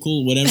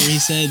 Cuticle, whatever he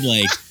said,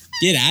 like...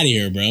 Get out of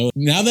here, bro.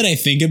 Now that I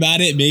think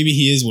about it, maybe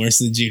he is worse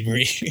than June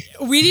Marie.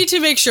 We need to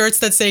make shirts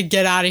that say,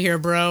 get out of here,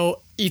 bro,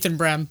 Ethan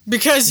Brem.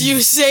 Because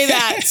you say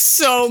that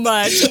so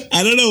much.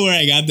 I don't know where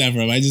I got that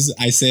from. I've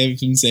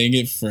been saying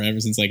it forever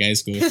since, like, high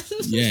school.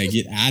 Yeah,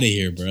 get out of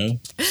here, bro.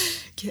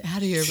 Get out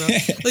of here, bro.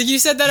 Like, you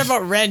said that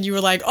about Ren. You were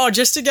like, oh,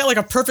 just to get, like,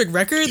 a perfect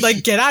record?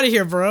 Like, get out of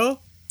here, bro.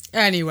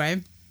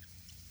 Anyway.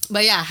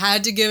 But yeah,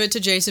 had to give it to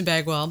Jason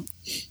Bagwell.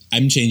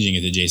 I'm changing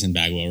it to Jason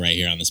Bagwell right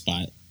here on the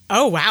spot.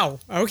 Oh, wow.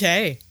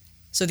 Okay.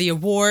 So the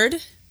award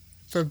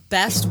for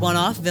Best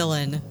One-Off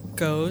Villain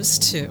goes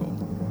to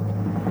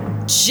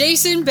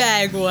Jason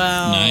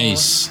Bagwell.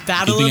 Nice.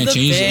 Battle of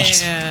the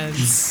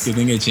Bands. Good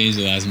thing I changed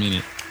the last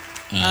minute.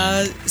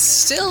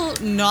 Still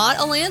not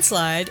a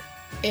landslide.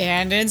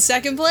 And in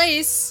second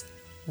place,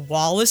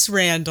 Wallace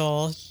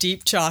Randall,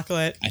 Deep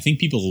Chocolate. I think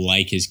people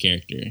like his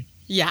character.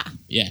 Yeah.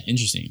 Yeah,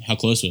 interesting. How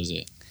close was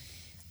it?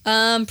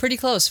 Pretty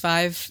close.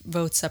 5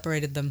 votes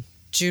separated them.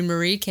 June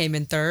Marie came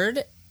in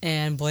third,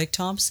 and Blake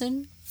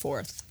Thompson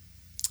fourth.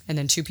 And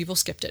then 2 people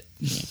skipped it.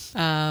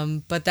 Yeah.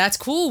 But that's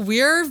cool.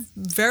 We're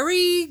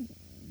very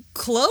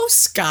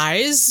close,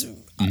 guys.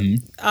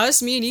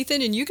 Us, me, and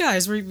Ethan, and you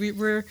guys.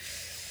 We're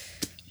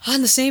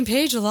on the same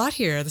page a lot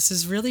here. This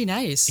is really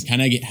nice. It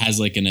kind of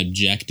has like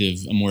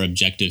a more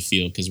objective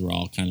feel because we're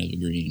all kind of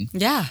agreeing.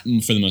 Yeah.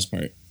 For the most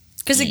part.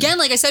 Because again,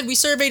 like I said, we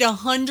surveyed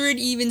 100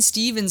 Even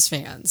Stevens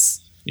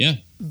fans. Yeah.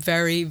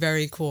 Very,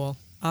 very cool.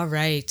 All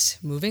right,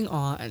 moving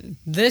on.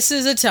 This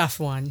is a tough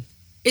one.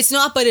 It's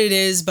not, but it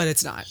is, but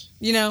it's not.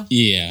 You know?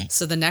 Yeah.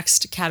 So the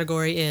next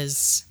category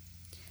is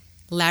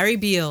Larry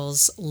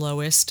Beal's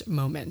lowest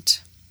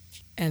moment.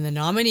 And the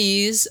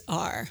nominees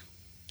are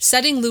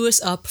setting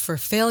Lewis up for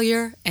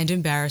failure and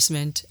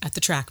embarrassment at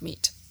the track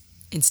meet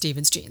in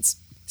Stevens Jeans.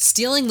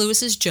 Stealing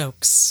Lewis's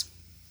jokes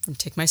from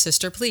Take My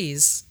Sister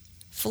Please.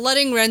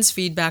 Flooding Ren's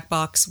feedback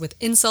box with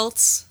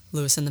insults,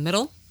 Lewis in the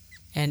Middle.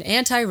 And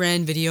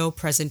anti-Ren video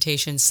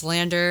presentation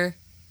slander,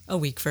 A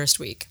Week First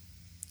Week.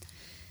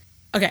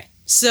 Okay,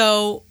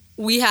 so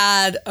we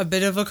had a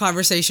bit of a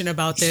conversation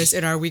about this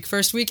in our Week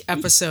First Week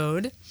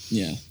episode.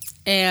 Yeah.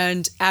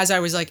 And as I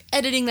was like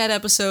editing that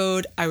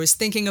episode, I was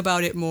thinking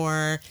about it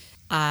more.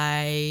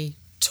 I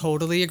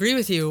totally agree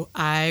with you.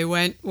 I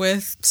went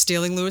with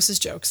stealing Lewis's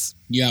jokes.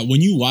 Yeah,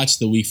 when you watch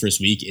the week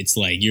first week, it's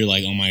like you're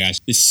like, oh my gosh,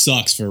 this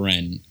sucks for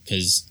Ren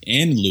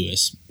and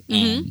Lewis.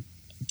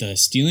 The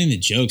stealing the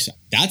jokes,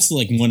 that's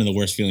like one of the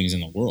worst feelings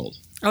in the world.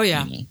 Oh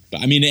yeah. You know?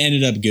 But I mean, it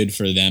ended up good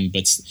for them.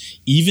 But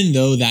even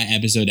though that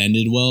episode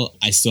ended well,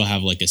 I still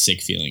have like a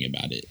sick feeling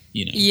about it.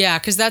 You know? Yeah,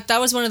 because that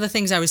was one of the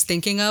things I was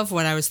thinking of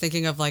when I was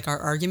thinking of like our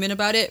argument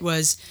about it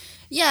was,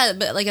 yeah,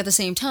 but like at the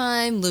same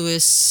time,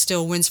 Lewis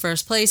still wins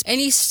first place, and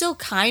he still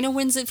kind of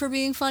wins it for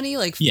being funny,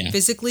 like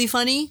physically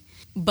funny,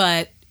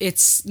 but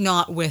it's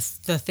not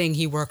with the thing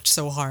he worked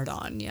so hard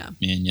on. Yeah.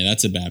 Man, yeah,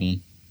 that's a bad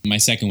one. My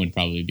second would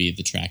probably be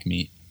the track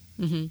meet.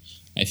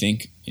 I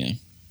think, yeah.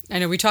 I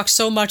know we talk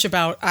so much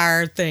about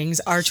our things.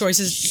 Our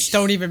choices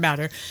don't even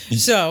matter.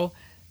 So,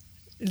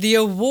 the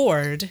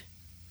award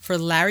for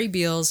Larry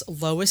Beal's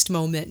lowest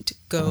moment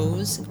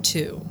goes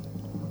to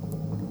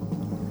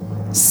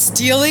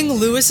stealing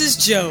Lewis's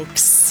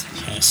jokes.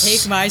 Yes.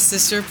 Take My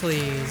Sister,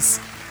 Please.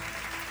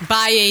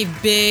 By a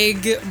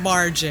big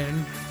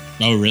margin.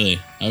 Oh, really?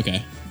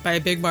 Okay. By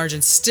a big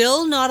margin.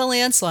 Still not a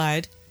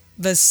landslide.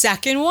 The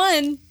second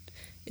one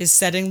is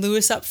setting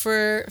Lewis up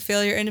for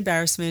failure and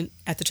embarrassment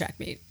at the track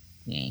meet.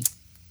 Yeah.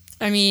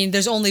 I mean,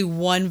 there's only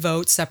one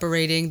vote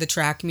separating the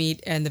track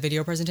meet and the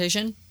video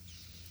presentation.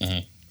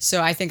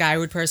 So I think I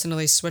would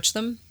personally switch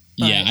them.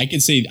 Yeah, I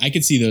could see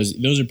those.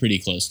 Those are pretty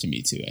close to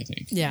me too, I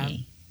think. Yeah.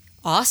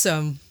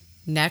 Awesome.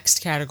 Next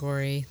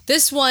category.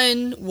 This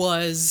one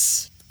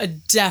was a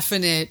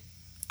definite,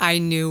 I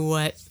knew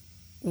what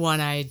one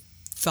I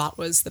thought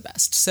was the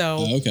best.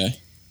 So okay.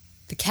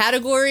 The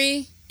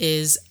category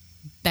is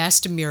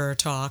Best Mirror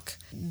Talk.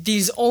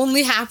 These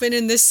only happen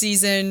in this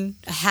season.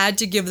 I had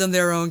to give them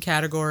their own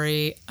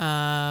category.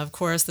 Of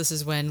course, this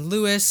is when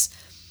Lewis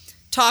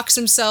talks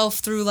himself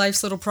through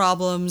life's little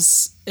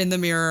problems in the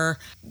mirror.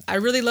 I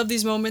really love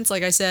these moments.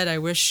 Like I said, I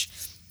wish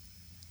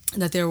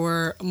that there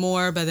were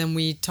more, but then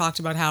we talked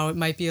about how it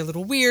might be a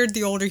little weird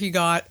the older he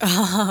got.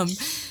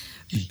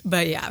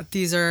 But yeah,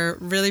 these are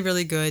really,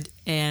 really good,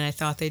 and I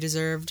thought they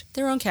deserved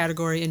their own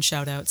category and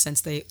shout out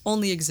since they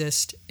only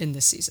exist in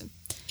this season.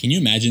 Can you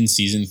imagine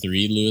season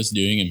 3 Lewis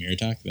doing a mirror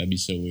talk? That'd be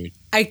so weird.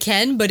 I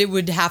can, but it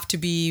would have to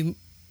be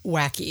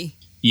wacky.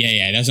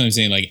 Yeah, that's what I'm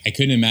saying. Like, I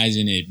couldn't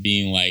imagine it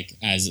being like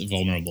as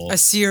vulnerable. A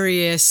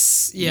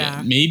serious,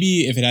 yeah.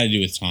 Maybe if it had to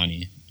do with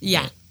Tawny.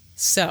 Yeah. But.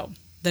 So,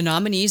 the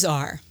nominees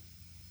are,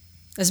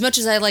 as much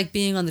as I like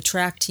being on the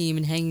track team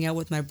and hanging out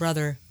with my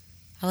brother,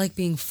 I like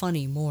being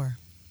funny more.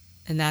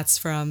 And that's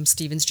from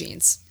Steven's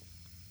Jeans.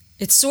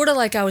 It's sort of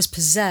like I was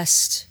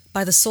possessed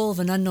by the soul of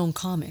an unknown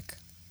comic.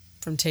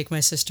 From Take My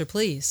Sister,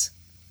 Please.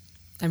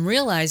 I'm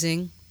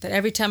realizing that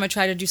every time I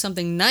try to do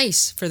something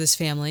nice for this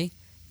family,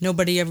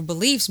 nobody ever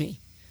believes me.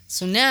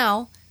 So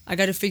now, I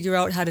gotta figure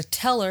out how to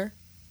tell her,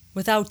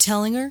 without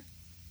telling her,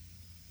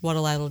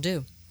 what'll I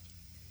do.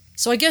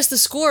 So I guess the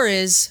score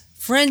is,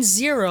 Friends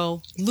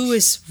 0,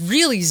 Lewis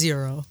really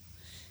 0.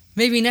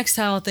 Maybe next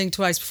time I'll think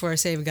twice before I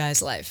save a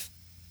guy's life.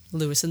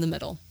 Lewis in the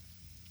middle.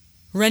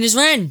 Ren is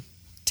Ren.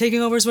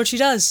 Taking over is what she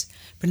does.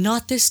 But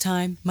not this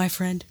time, my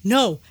friend.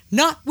 No,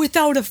 not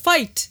without a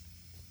fight.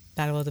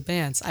 Battle of the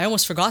Bands. I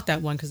almost forgot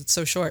that one because it's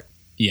so short.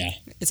 Yeah.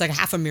 It's like a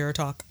half a mirror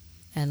talk.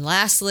 And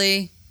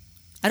lastly,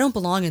 I don't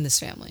belong in this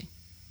family.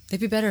 They'd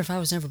be better if I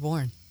was never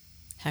born.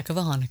 Heck of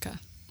a Hanukkah.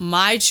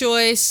 My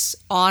choice,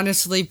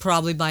 honestly,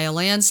 probably by a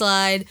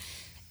landslide,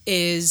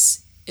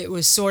 is it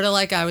was sort of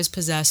like I was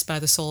possessed by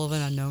the soul of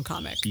an unknown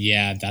comic.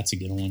 Yeah, that's a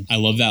good one. I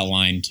love that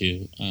line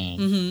too.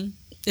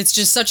 It's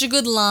just such a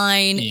good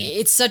line. Yeah.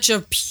 It's such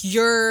a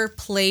pure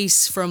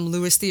place from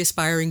Lewis the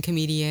Aspiring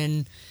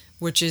Comedian,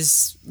 which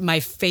is my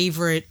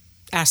favorite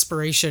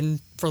aspiration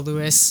for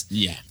Lewis.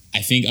 Yeah.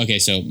 I think, okay,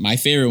 so my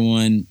favorite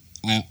one,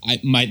 I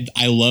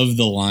love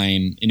the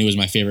line, and it was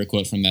my favorite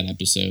quote from that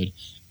episode.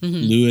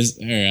 Lewis,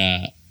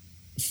 or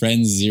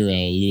Friends 0,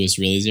 Lewis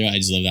really 0. I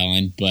just love that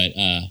line. But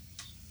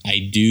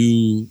I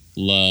do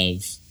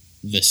love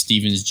the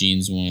Steven's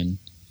Jeans one,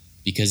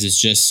 because it's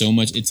just so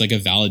much, it's like a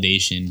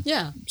validation.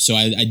 Yeah. So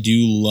I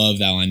do love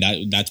that line.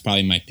 That's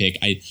probably my pick.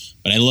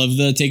 But I love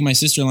the Take My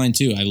Sister line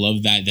too. I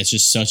love that. That's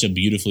just such a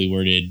beautifully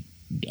worded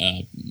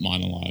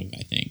monologue,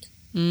 I think.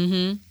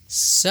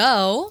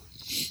 So,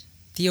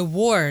 the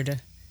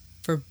award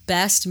for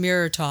Best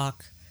Mirror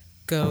Talk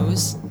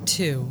goes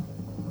to...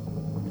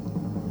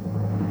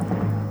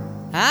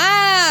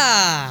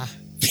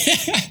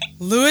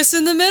 Lewis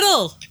in the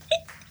middle.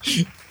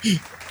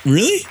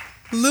 Really?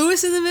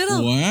 Lewis in the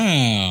middle.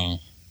 Wow,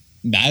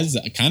 that's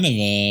kind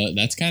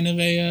of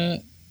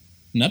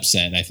an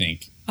upset, I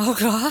think. Oh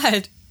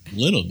God. A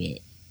little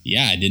bit.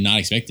 Yeah, I did not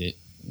expect it.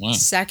 Wow.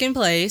 Second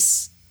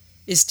place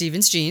is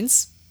Steven's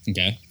Jeans.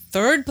 Okay.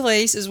 Third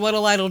place is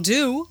What'll Idol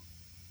Do,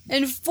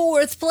 and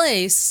fourth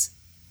place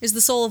is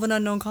The Soul of an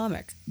Unknown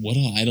Comic.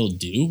 What'll Idol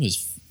Do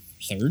was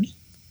third?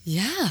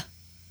 Yeah.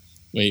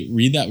 Wait,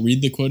 read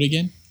the quote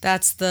again.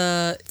 That's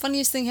the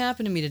funniest thing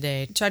happened to me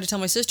today. I tried to tell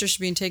my sister she's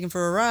being taken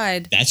for a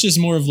ride. That's just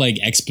more of like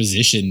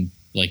exposition,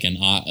 like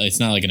it's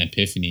not like an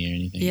epiphany or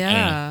anything.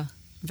 Yeah.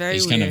 Very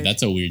It's weird.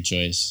 that's a weird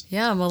choice.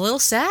 Yeah, I'm a little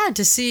sad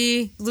to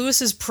see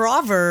Lewis's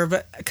proverb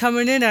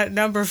coming in at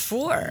number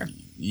 4.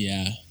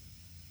 Yeah.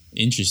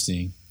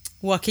 Interesting.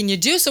 What can you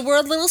do? So we're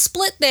a little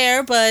split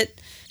there, but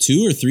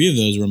 2 or 3 of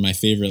those were my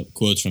favorite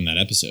quotes from that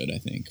episode, I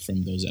think,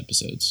 from those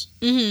episodes.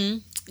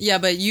 yeah,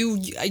 but you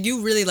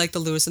really like the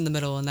Lewis in the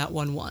middle and that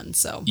won.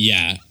 So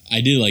Yeah,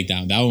 I did like that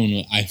one. That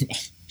one,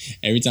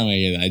 every time I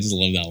hear that, I just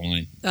love that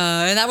line.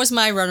 and that was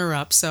my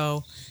runner-up.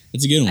 So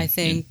That's a good one. I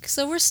think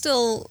so. We're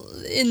still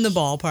in the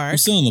ballpark. We're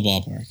still in the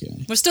ballpark,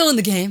 yeah. We're still in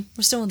the game.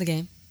 We're still in the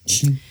game.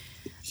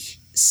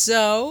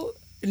 So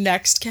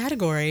next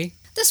category.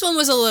 This one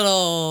was a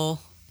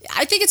little.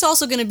 I think it's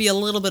also going to be a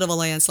little bit of a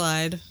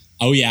landslide.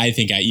 Oh, yeah,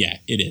 yeah,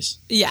 it is.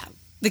 Yeah.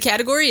 The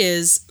category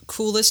is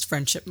coolest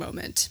friendship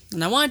moment.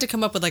 And I wanted to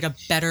come up with like a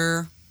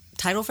better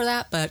title for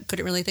that, but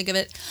couldn't really think of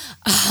it.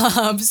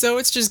 So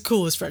it's just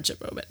coolest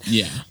friendship moment.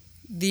 Yeah.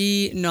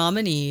 The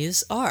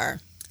nominees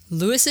are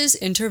Lewis's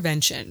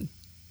intervention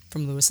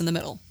from Lewis in the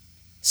Middle,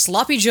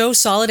 Sloppy Joe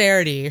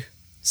solidarity,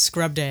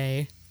 Scrub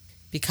Day,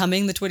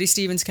 Becoming the Twitty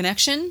Stevens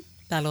Connection,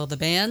 Battle of the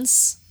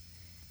Bands,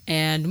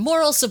 and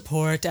moral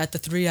support at the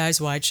Three Eyes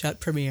Wide Shut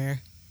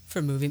premiere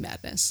for Movie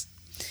Madness.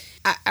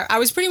 I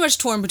was pretty much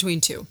torn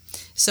between 2.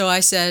 So I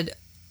said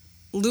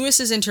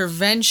Lewis's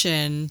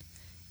intervention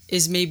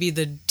is maybe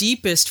the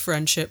deepest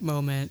friendship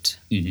moment.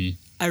 Mm-hmm.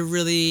 I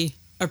really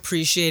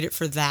appreciate it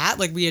for that.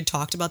 Like, we had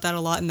talked about that a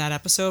lot in that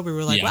episode. We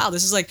were like, Yeah. wow,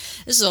 this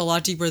is a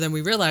lot deeper than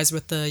we realized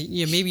with the,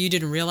 maybe you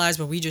didn't realize,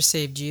 but we just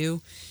saved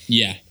you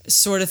Yeah.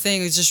 sort of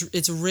thing.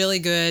 It's really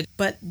good.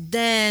 But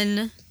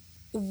then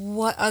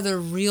what other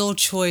real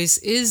choice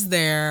is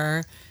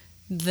there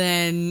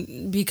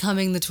than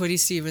Becoming the Twitty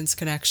Stevens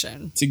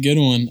Connection? It's a good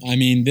one. I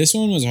mean, this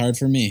one was hard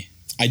for me.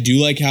 I do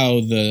like how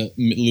the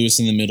Lewis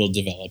in the Middle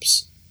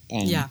develops.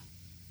 Yeah.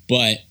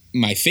 But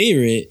my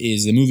favorite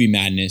is the Movie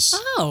Madness.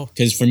 Oh.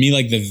 Because for me,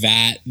 like, the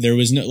VAT, there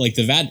was no, like,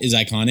 the VAT is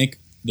iconic,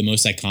 the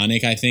most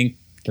iconic, I think,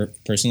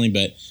 personally,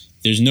 but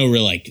there's no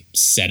real, like,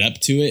 setup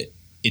to it.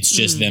 It's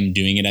just them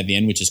doing it at the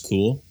end, which is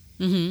cool.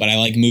 Mm-hmm. But I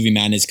like Movie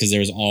Madness because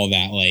there's all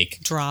that, like,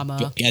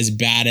 Drama. as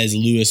bad as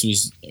Lewis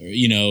was,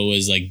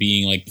 was like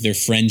being like their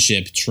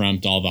friendship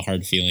trumped all the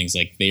hard feelings.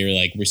 Like, they were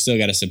like, we're still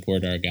got to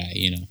support our guy,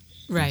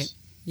 Right.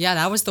 Yeah,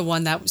 that was the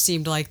one that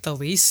seemed like the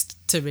least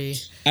to me.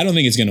 I don't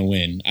think it's going to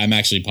win. I'm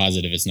actually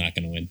positive it's not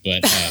going to win.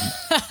 But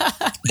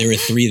there were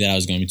 3 that I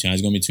was going between. I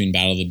was going between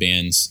Battle of the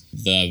Bands,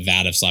 the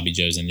VAT of Sloppy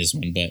Joe's, and this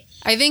one. But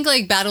I think,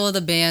 like, Battle of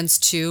the Bands,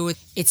 too,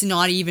 it's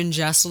not even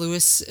just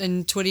Lewis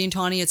and Twitty and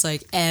Tawny. It's,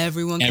 like,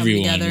 everyone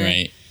coming together.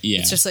 Right? Yeah.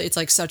 It's just, like, it's,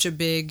 like, such a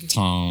big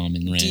Tom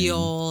and Ren.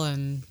 deal.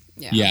 And,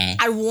 Yeah.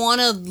 I want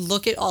to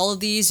look at all of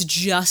these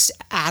just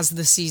as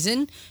the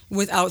season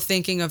without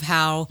thinking of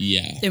how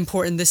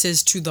important this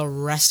is to the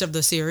rest of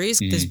the series.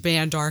 This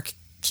band arc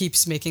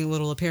keeps making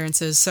little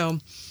appearances. So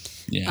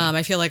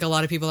I feel like a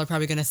lot of people are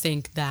probably going to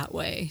think that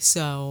way.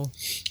 So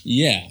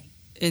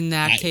in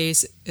that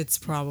case, it's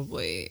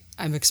probably,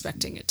 I'm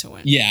expecting it to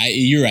win. Yeah,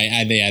 you're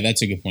right.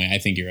 That's a good point. I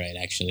think you're right,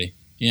 actually.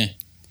 Yeah.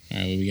 All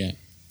right, what we got?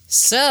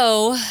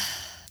 So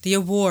the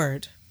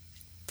award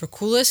for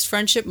coolest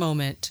friendship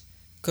moment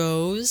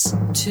goes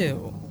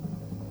to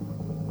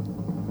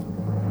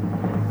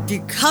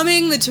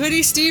Becoming the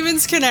Twitty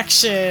Stevens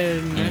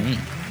Connection. All right.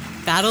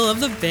 Battle of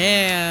the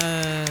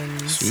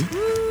Bands. Sweet.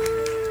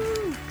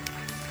 Woo!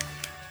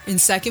 In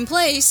second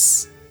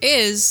place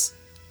is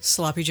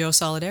Sloppy Joe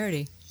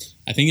Solidarity.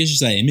 I think it's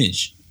just that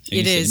image.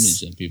 It is.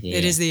 The image that people,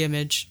 It is the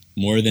image.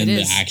 more than It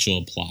the is.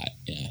 actual plot.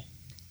 Yeah.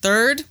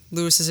 Third,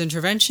 Lewis's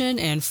intervention.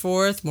 And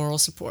fourth, moral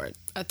support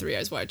at Three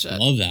Eyes Wide I Shut.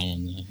 love that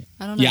one, though.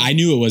 I don't know. Yeah, I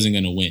knew it wasn't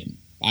going to win.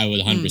 I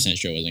was 100%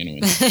 sure it wasn't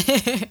going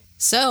to win.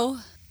 So,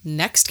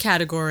 next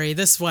category.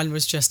 This one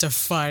was just a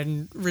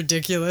fun,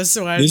 ridiculous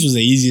one. This was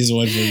the easiest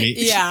one for me.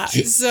 Yeah,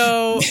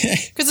 so,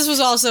 because this was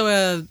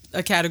also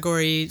a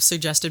category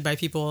suggested by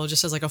people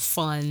just as like a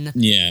fun,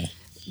 Yeah.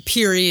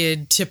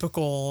 period,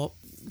 typical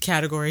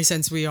category,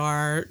 since we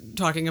are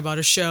talking about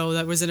a show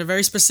that was in a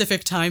very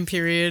specific time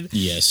period.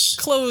 Yes.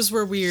 Clothes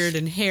were weird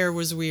and hair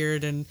was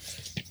weird and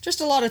just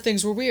a lot of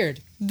things were weird.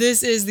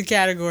 This is the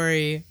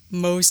category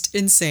most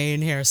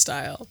insane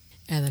hairstyle.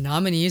 And the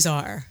nominees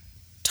are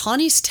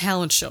Tawny's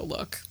talent show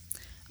look.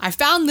 I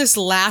found this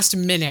last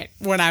minute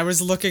when I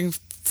was looking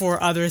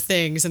for other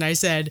things and I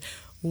said,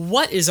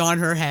 what is on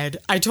her head?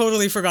 I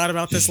totally forgot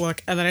about this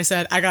look. And then I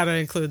said, I gotta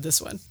include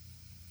this one.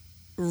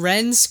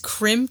 Ren's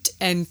crimped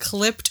and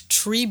clipped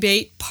tree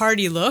bait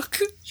party look.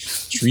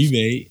 Tree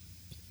bait.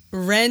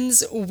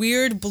 Ren's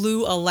weird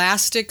blue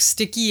elastic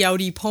sticky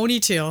outy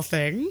ponytail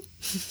thing.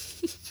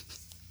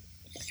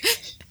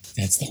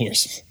 That's the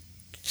worst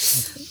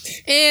one.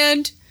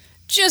 And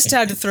just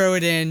had to throw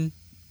it in,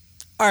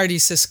 Artie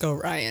Cisco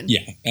Ryan.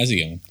 Yeah, that's a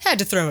good one. Had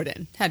to throw it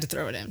in.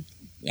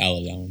 I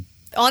love that one.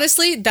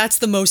 Honestly, that's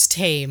the most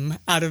tame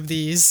out of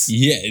these.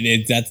 Yeah,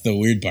 that's the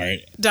weird part.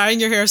 Dyeing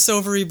your hair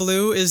silvery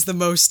blue is the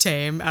most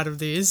tame out of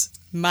these.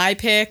 My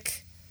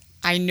pick,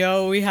 I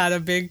know we had a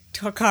big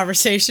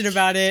conversation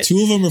about it.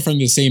 2 of them are from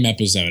the same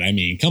episode. I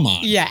mean, come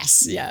on.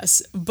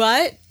 Yes.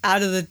 But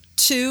out of the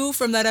 2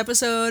 from that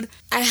episode,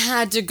 I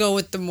had to go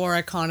with the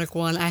more iconic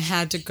one. I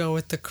had to go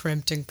with the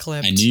crimped and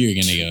clipped. I knew you were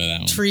going to go with that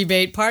one. Tree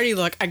bait party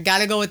look. I got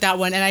to go with that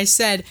one. And I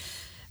said,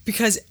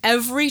 because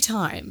every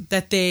time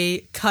that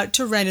they cut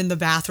to Ren in the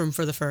bathroom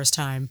for the first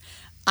time,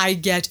 I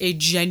get a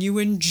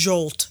genuine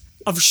jolt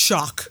of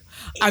shock.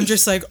 I'm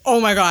just like, oh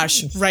my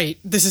gosh, right,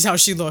 this is how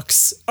she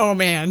looks. Oh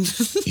man.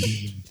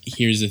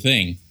 Here's the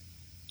thing.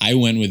 I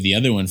went with the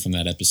other one from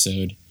that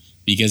episode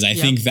because I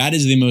think that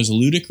is the most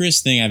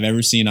ludicrous thing I've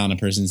ever seen on a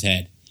person's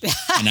head.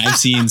 And I've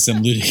seen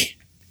some ludicrous...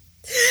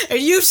 And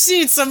you've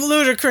seen some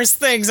ludicrous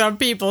things on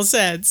people's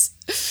heads.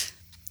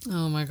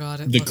 Oh my God.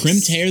 The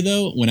crimped hair,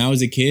 though, when I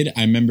was a kid,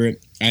 I remember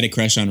I had a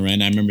crush on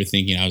Ren. I remember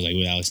thinking, I was like,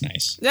 "Ooh, that looks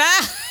nice."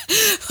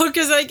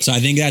 Because so I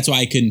think that's why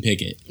I couldn't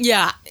pick it.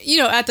 Yeah.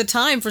 At the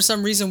time, for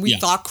some reason, we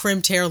thought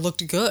crimped hair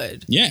looked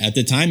good. Yeah, at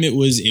the time, it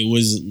was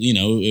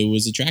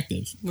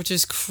attractive. Which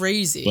is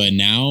crazy. But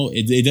now,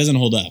 it doesn't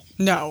hold up.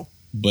 No.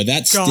 But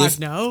that stiff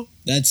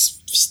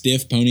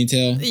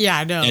ponytail.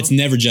 Yeah, no. It's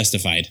never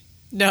justified.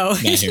 No.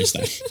 That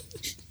hairstyle.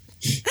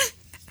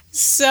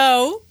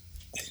 So,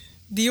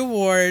 the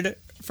award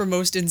for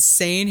most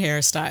insane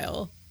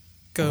hairstyle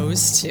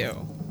goes to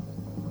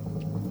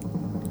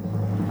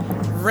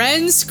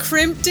Ren's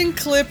crimped and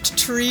clipped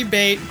tree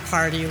bait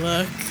party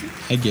look.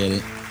 I get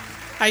it.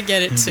 I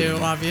get it too.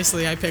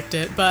 Obviously, I picked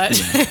it, but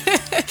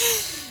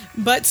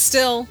but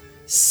still,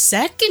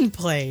 second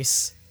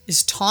place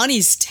is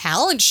Tawny's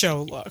talent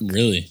show look.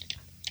 Really?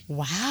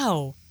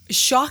 Wow.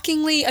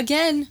 Shockingly,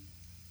 again,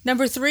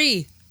 number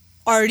 3,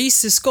 Artie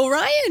Siskel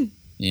Ryan.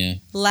 Yeah.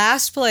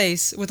 Last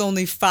place with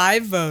only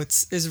 5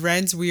 votes is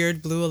Ren's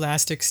weird blue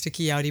elastic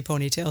sticky outy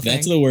ponytail thing.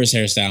 That's the worst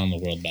hairstyle in the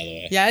world, by the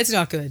way. Yeah, it's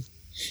not good.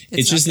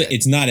 It's just that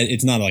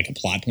it's not like a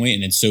plot point,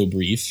 and it's so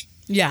brief.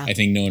 Yeah. I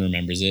think no one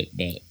remembers it,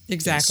 but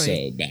exactly.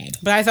 It's so bad.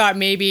 But I thought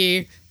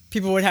maybe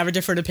people would have a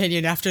different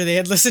opinion after they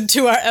had listened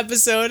to our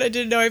episode. I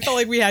didn't know. I felt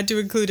like we had to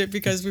include it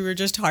because we were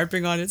just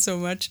harping on it so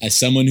much. As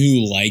someone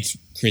who liked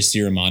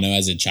Christy Romano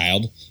as a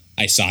child,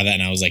 I saw that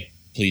and I was like,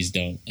 please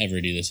don't ever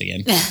do this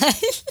again.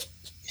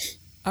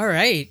 All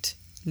right.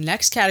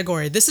 Next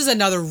category. This is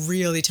another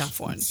really tough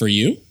one. For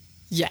you?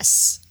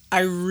 Yes.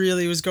 I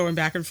really was going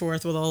back and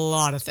forth with a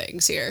lot of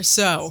things here.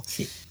 So,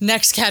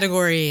 next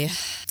category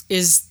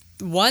is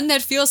one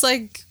that feels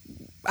like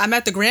I'm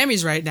at the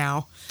Grammys right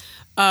now.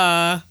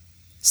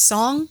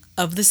 Song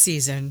of the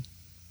Season.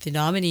 The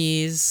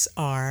nominees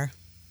are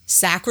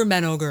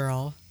Sacramento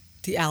Girl,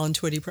 The Alan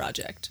Twitty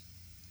Project.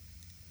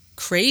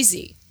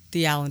 Crazy,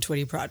 The Alan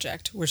Twitty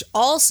Project, which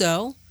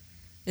also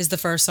is the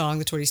first song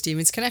the Twitty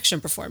Stevens Connection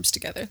performs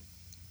together.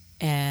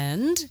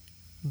 And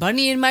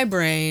Bunny in My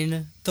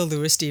Brain, The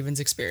Louis Stevens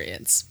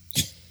Experience.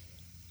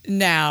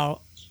 Now,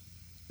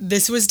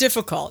 this was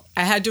difficult.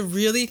 I had to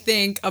really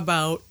think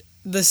about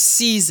the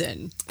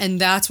season,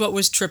 and that's what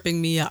was tripping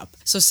me up.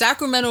 So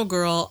Sacramento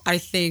Girl, I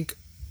think,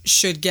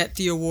 should get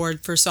the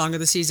award for Song of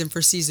the Season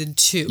for season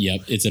 2.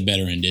 Yep, it's a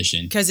better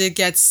rendition. Because it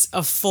gets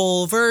a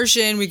full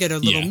version. We get a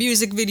little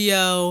music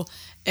video.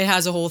 It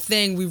has a whole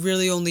thing. We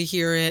really only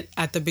hear it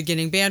at the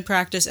beginning band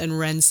practice and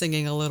Ren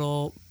singing a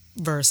little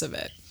verse of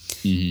it.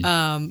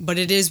 Mm-hmm. But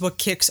it is what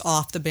kicks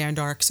off the band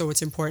arc, so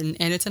it's important.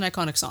 And it's an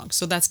iconic song,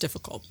 so that's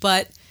difficult.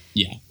 But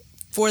yeah,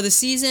 for the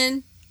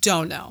season,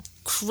 don't know.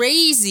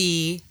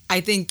 Crazy,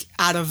 I think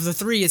out of the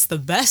 3, it's the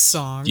best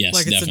song. Yes,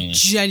 like, it's definitely a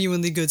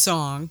genuinely good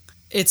song.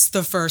 It's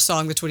the first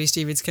song the Twitty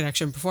Stevens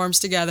Connection performs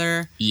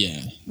together.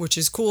 Yeah. Which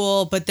is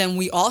cool. But then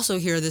we also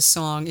hear this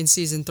song in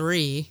season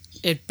 3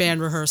 at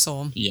band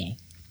rehearsal. Yeah.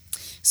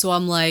 So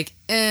I'm like,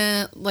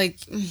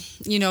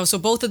 so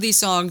both of these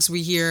songs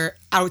we hear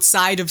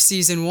outside of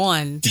season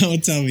 1.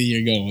 Don't tell me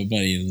you're going with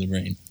Bunny in the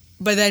Brain.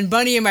 But then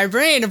Bunny in My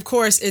Brain, of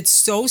course, it's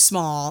so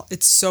small.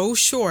 It's so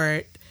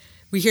short.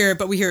 We hear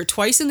it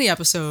twice in the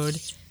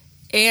episode.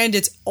 And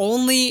it's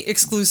only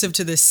exclusive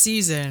to this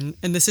season.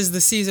 And this is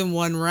the season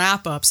 1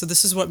 wrap up. So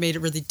this is what made it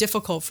really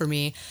difficult for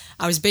me.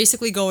 I was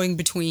basically going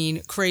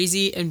between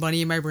Crazy and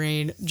Bunny in My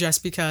Brain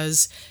just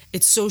because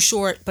it's so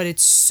short, but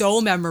it's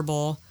so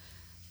memorable.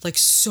 Like,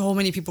 so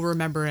many people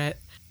remember it.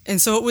 And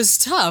so it was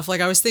tough.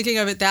 Like, I was thinking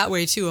of it that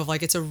way, too, of,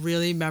 like, it's a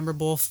really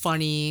memorable,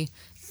 funny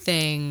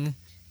thing.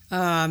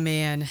 Oh,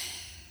 man.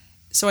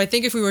 So I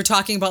think if we were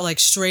talking about, like,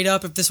 straight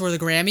up, if this were the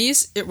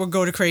Grammys, it would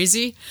go to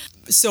Crazy.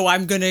 So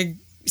I'm going to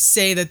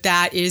say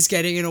that is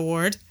getting an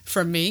award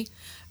from me.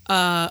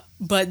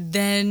 But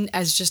then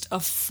as just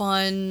a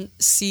fun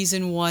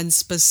season 1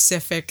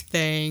 specific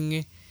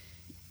thing,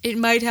 it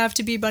might have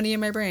to be Bunny in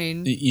My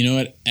Brain. You know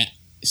what?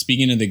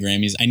 Speaking of the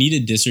Grammys, I need a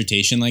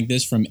dissertation like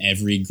this from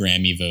every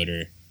Grammy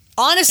voter.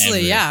 Honestly,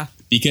 ever. yeah.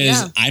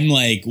 Because I'm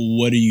like,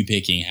 what are you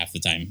picking half the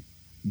time?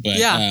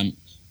 But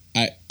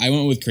I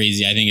went with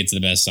Crazy. I think it's the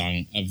best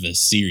song of the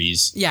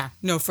series. Yeah,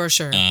 no, for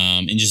sure.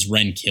 And just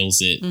Ren kills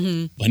it.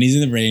 Mm-hmm. Bunny's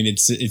in the Brain,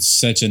 it's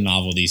such a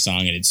novelty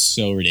song, and it's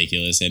so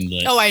ridiculous. And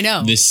I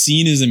know. The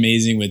scene is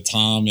amazing with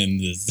Tom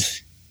and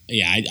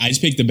I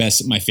just picked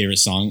my favorite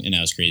song, and that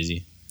was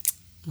Crazy.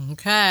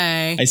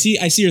 Okay. I see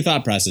your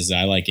thought process, though.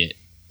 I like it.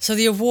 So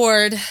the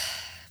award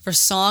for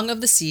Song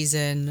of the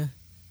Season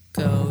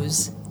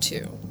goes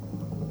to...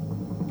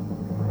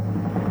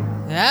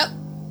 Yep.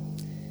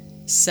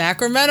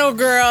 Sacramento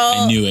Girl.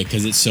 I knew it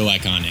because it's so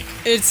iconic.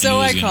 It's so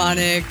I knew it was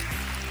gonna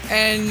iconic.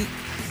 And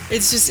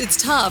it's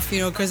tough,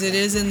 because it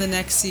is in the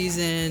next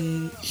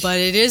season, but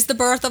it is the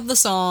birth of the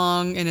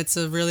song, and it's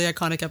a really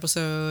iconic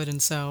episode,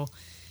 and so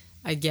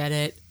I get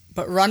it.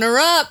 But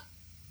runner-up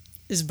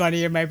is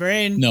Bunny in My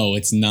Brain. No,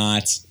 it's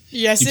not.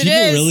 Yes, Do it people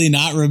is. really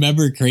not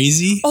remember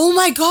Crazy? Oh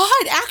my God!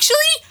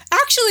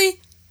 Actually,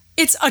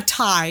 it's a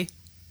tie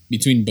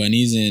Between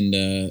Bunnies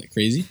and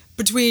Crazy?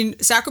 between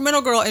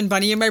Sacramento Girl and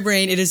Bunny in My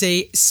Brain. It is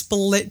a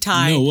split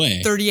tie. No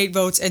way. 38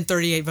 votes and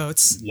 38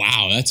 votes.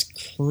 Wow, that's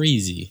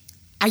crazy.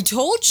 I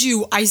told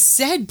you. I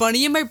said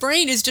Bunny in My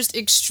Brain is just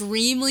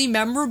extremely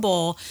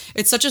memorable.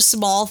 It's such a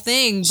small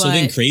thing, but So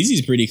then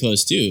Crazy's pretty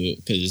close too,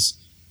 because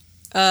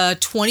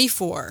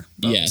 24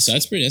 votes. yeah, so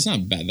that's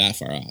not bad, that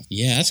far off.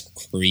 Yeah, that's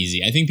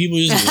crazy. I think people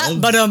just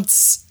love. But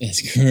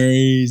That's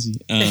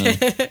crazy.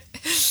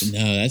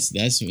 No,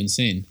 that's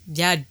insane.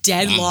 yeah,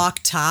 deadlock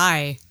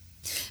tie.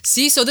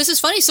 See, so this is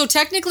funny. So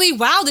technically,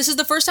 wow, this is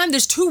the first time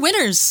there's 2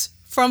 winners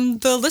from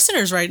the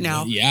listeners right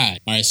now. Yeah.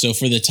 All right. So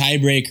for the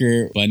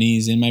tiebreaker,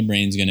 Bunny's in My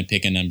Brain's gonna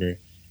pick a number,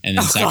 and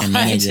then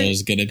Sacramento God.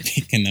 Girl's gonna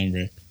pick a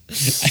number.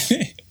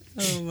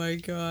 Oh my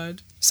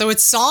God. So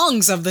it's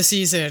songs of the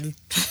season.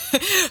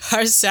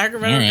 Our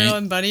Sacramento All right. Girl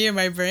and Bunny in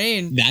My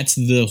Brain. That's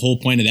the whole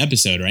point of the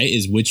episode, right?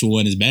 Is which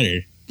one is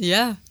better?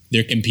 Yeah.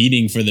 They're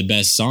competing for the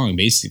best song,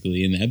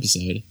 basically, in the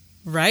episode.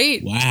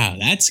 Right. Wow,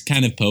 that's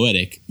kind of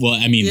poetic. Well,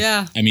 I mean,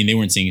 Yeah. they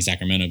weren't singing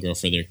Sacramento Girl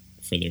for their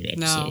episode.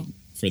 No.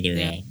 For their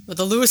Yeah. But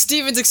the Lewis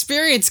Stevens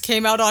Experience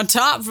came out on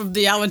top from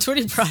the Alan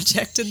Twitty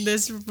Project in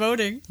this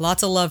voting.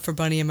 Lots of love for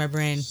Bunny in My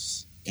Brain.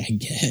 I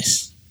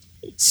guess.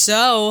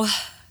 So,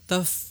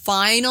 the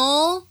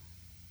final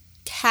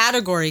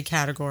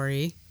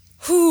category.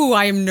 Whew,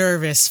 I am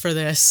nervous for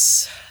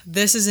this.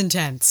 This is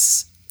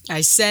intense.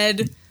 I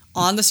said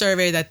on the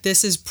survey that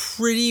this is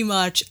pretty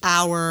much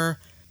our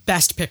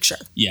best picture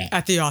Yeah.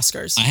 at the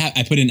Oscars.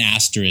 I put an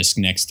asterisk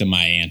next to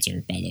my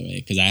answer, by the way,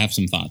 because I have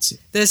some thoughts.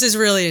 This is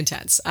really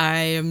intense. I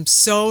am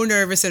so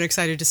nervous and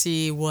excited to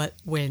see what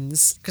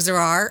wins because there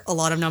are a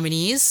lot of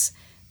nominees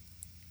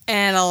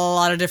and a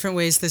lot of different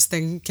ways this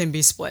thing can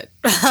be split.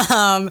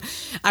 I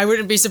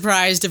wouldn't be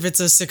surprised if it's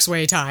a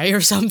 6-way tie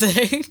or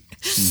something.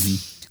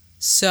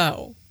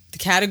 So, the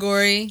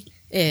category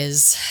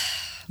is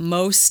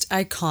most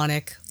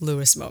iconic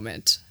Lewis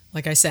moment.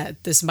 Like I said,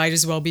 this might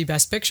as well be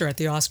Best Picture at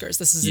the Oscars.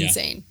 This is Yeah.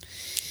 insane.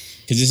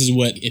 Because this is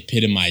what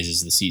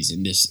epitomizes the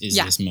season. This is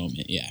Yeah. this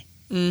moment. Yeah.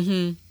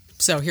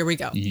 So here we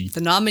go.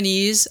 The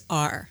nominees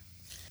are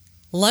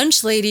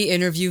Lunch Lady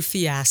Interview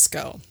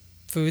Fiasco,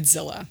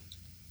 Foodzilla.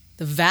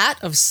 The Vat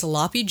of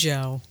Sloppy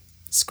Joe,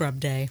 Scrub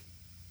Day.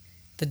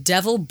 The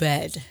Devil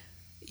Bed,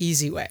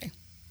 Easy Way.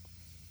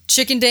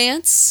 Chicken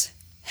Dance,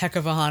 Heck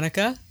of a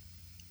Hanukkah.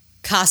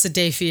 Casa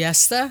de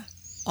Fiesta,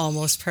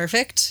 Almost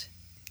Perfect.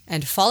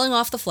 And Falling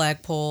Off the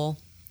Flagpole,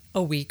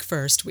 A Week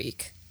First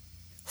Week.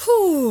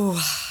 Whew.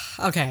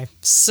 Okay,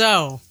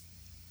 so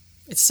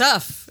it's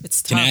tough.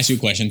 It's tough. Can I ask you a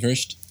question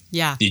first?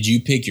 Yeah. Did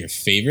you pick your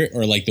favorite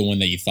or like the one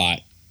that you thought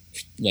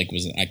like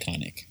was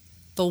iconic?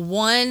 The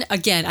one,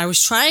 again, I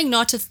was trying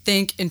not to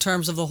think in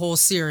terms of the whole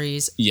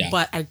series, Yeah.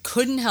 but I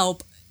couldn't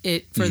help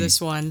it for this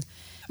one.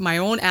 My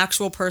own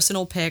actual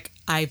personal pick,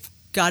 I've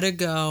got to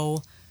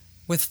go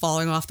with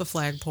Falling Off the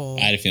Flagpole.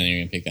 I had a feeling you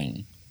were gonna pick that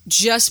one.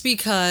 Just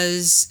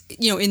because,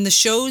 in the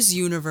show's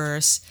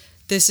universe,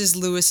 this is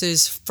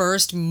Lewis's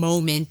first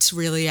moment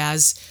really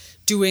as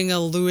doing a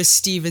Lewis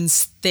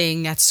Stevens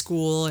thing at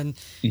school and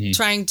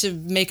trying to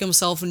make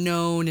himself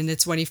known. And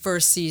it's when he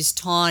first sees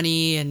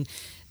Tawny and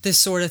this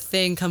sort of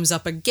thing comes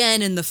up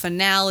again in the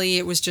finale.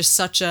 It was just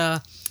such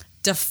a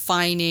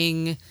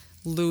defining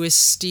Lewis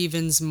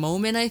Stevens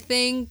moment, I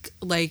think,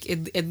 like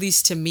at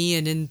least to me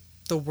and in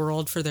the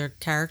world for their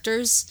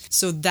characters.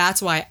 So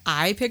that's why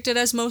I picked it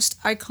as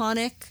most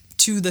iconic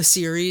to the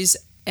series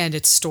and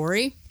its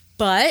story.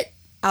 But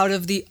out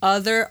of the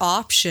other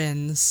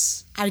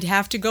options, I'd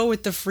have to go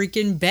with the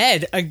freaking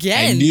bed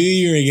again. I knew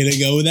you were gonna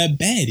go with that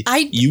bed.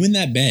 You in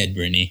that bed,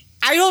 Brittany.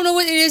 I don't know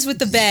what it is with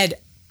the bed.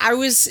 It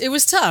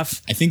was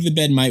tough. I think the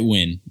bed might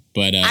win,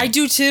 but I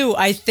do too.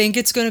 I think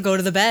it's going to go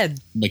to the bed.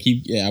 But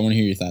I want to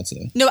hear your thoughts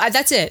though. No,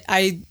 that's it.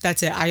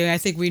 That's it. I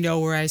think we know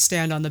where I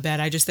stand on the bed.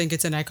 I just think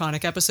it's an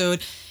iconic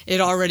episode. It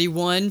already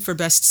won for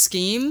best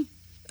scheme,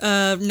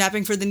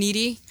 Napping for the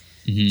Needy.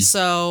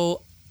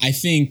 So I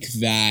think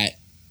that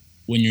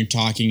when you're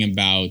talking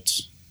about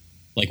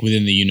like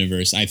within the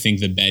universe, I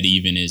think the bed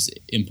even is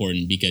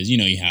important because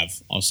you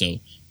have also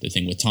the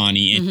thing with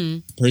Tawny.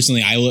 And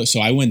personally,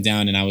 I went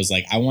down and I was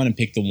like, I want to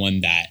pick the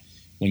one that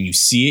when you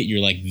see it, you're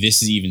like,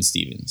 this is even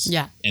Stevens.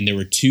 Yeah. And there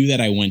were 2 that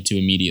I went to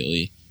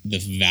immediately: the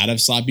Vat of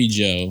Sloppy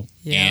Joe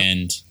Yeah.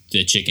 and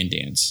the Chicken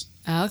Dance.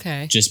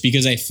 okay. Just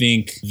because I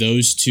think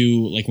those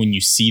 2, like when you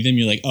see them,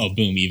 you're like, oh,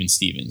 boom, even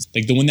Stevens.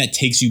 Like the one that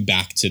takes you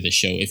back to the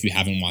show if you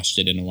haven't watched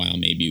it in a while,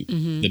 maybe.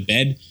 The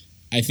bed,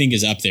 I think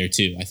is up there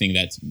too. I think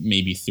that's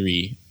maybe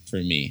 3 for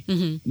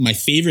me. My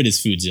favorite is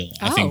Foodzilla.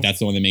 I think that's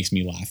the one that makes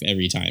me laugh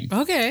every time.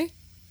 Okay.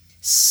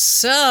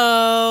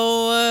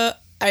 So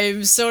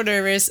I'm so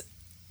nervous.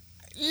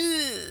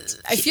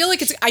 I feel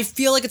like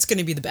it's going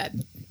to be the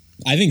bed.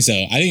 I think so.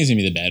 I think it's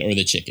gonna be the bed or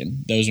the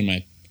chicken.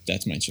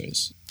 That's my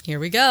choice. Here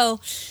we go.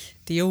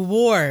 The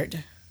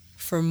award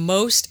for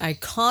most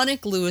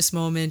iconic Lewis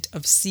moment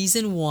of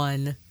season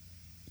 1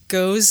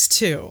 goes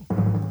to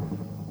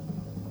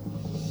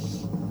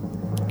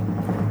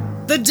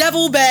the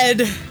devil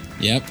bed.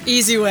 Yep.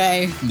 Easy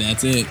way.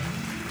 That's it.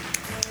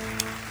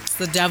 It's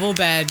the devil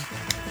bed.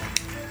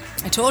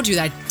 I told you,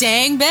 that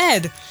dang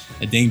bed.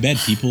 A dang bed.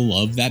 People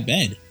love that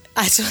bed.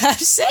 That's what I'm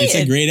saying. It's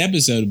a great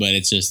episode, but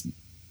it's just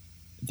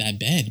that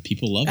bed.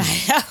 People love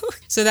it.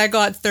 So that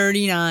got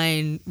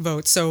 39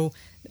 votes. So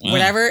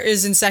whatever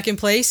is in second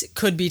place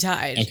could be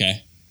tied.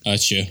 Okay. Oh,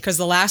 that's true. Because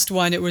the last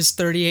one, it was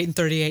 38 and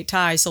 38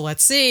 tie. So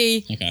let's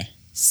see. Okay.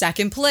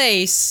 Second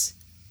place.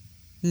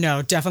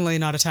 No, definitely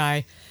not a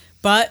tie.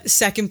 But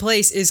second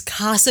place is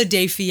Casa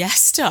de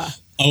Fiesta.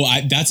 Oh,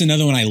 that's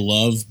another one I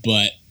love,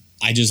 but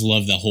I just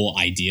love the whole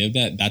idea of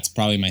that. That's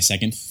probably my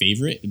second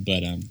favorite,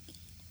 but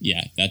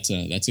yeah, that's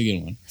a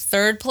good one.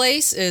 Third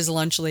place is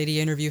Lunch Lady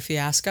Interview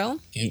Fiasco.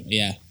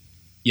 Yeah.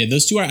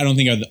 Those two I don't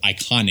think are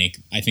iconic.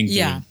 I think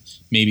they're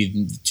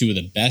maybe 2 of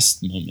the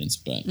best moments,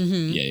 but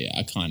yeah,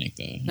 iconic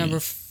though. Number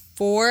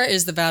 4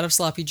 is the Vat of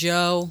Sloppy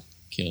Joe.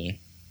 Killer.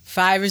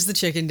 5 is the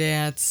chicken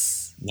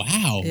dance.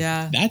 Wow.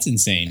 Yeah. That's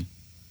insane.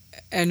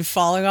 And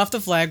falling off the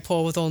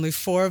flagpole with only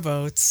 4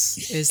 votes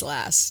is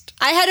last.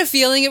 I had a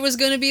feeling it was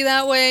going to be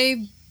that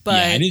way, but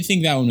yeah, I didn't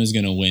think that one was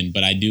going to win,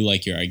 but I do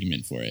like your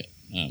argument for it.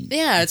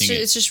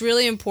 It's just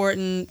really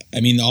important.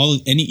 I mean,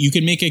 you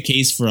can make a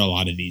case for a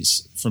lot of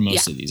these, for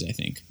most of these, I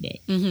think. But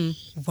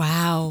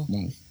Wow.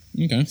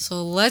 Okay.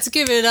 So let's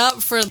give it up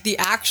for the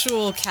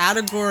actual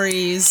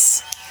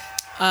categories.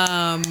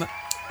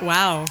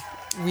 Wow,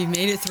 we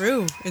made it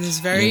through. It is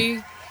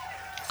very.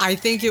 I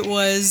think it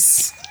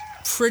was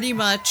pretty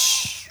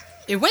much.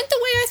 It went the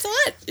way I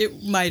thought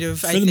it might have.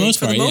 For the most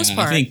part,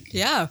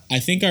 I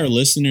think our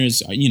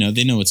listeners,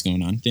 they know what's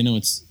going on. They know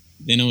it's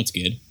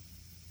good.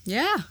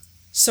 Yeah.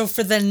 So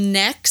for the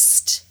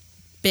next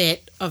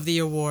bit of the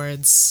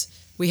awards,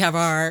 we have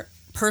our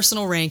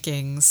personal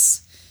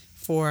rankings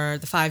for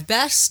the 5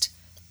 best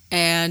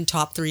and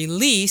top 3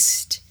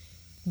 least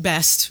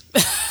best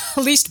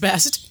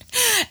episodes.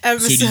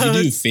 So did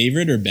you do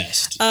favorite or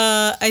best?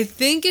 I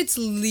think it's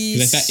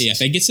least. I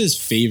think it says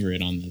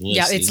favorite on the list.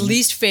 Yeah, it's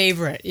least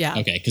favorite. Yeah.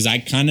 Okay, because I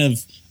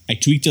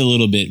tweaked it a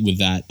little bit with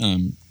that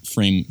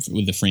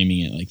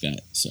framing it like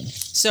that.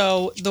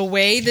 So the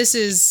way this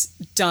is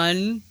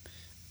done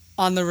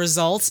on the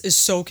results is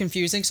so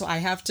confusing. So I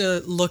have to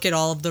look at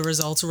all of the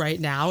results right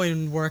now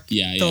and work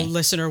the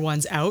listener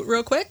ones out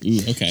real quick.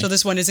 Ooh, okay. So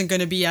this one isn't going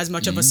to be as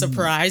much of a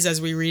surprise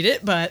as we read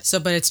it, but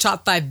it's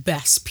top 5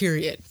 best,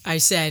 period. I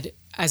said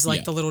as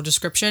the little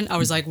description, I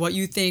was like, what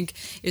you think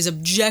is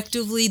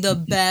objectively the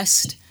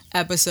best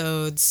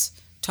episodes,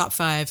 top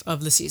 5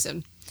 of the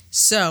season.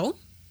 So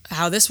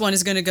how this one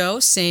is going to go,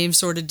 same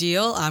sort of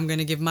deal. I'm going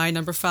to give my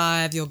number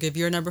 5, you'll give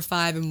your number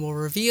 5, and we'll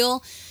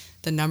reveal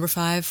the number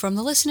 5 from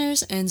the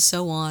listeners, and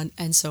so on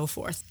and so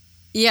forth.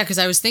 Yeah, because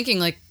I was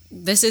thinking,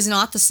 this is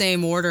not the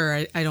same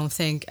order, I don't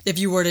think. If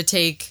you were to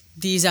take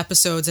these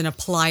episodes and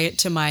apply it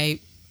to my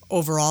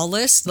overall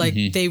list,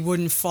 they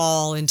wouldn't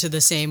fall into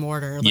the same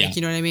order. You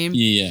know what I mean?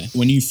 Yeah.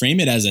 When you frame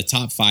it as a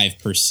top 5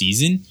 per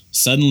season,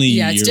 suddenly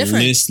your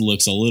list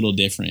looks a little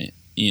different.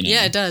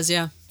 Yeah, it does,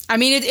 yeah. I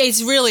mean,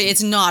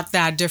 it's not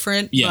that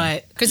different,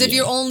 but because if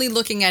you're only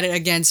looking at it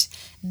against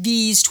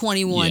these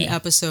 21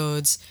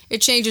 episodes,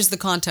 it changes the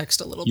context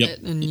a little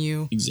bit, and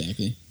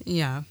exactly.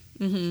 Yeah.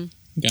 Mm-hmm.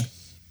 Okay.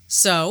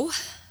 So,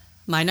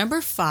 my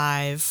number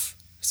 5.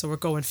 So we're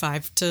going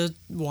 5 to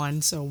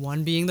 1. So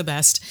 1 being the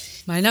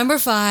best. My number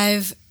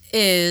 5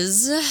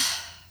 is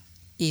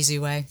Easy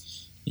Way.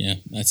 Yeah,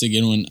 that's a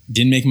good one.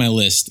 Didn't make my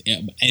list,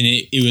 and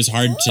it was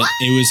hard to.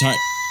 It was hard.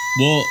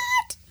 Well.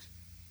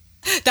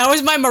 That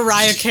was my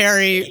Mariah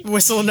Carey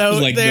whistle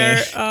note there.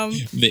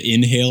 The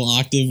inhale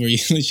octave where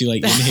she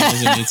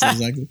inhales and hits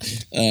those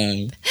octaves.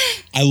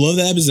 I love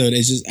that episode.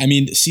 It's just,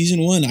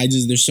 season 1,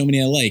 there's so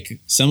many I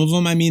like. Some of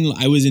them, I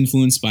was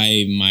influenced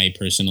by my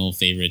personal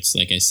favorites,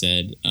 like I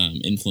said,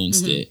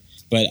 influenced it.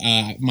 But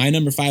my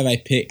number 5,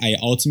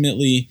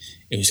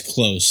 it was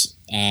close.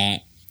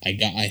 I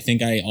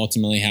think I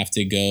ultimately have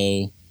to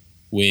go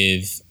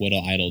with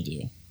What'll Idol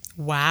Do.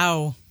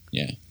 Wow.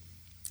 Yeah.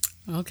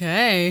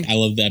 Okay. I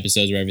love the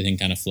episodes where everything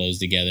kind of flows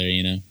together,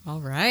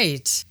 All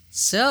right.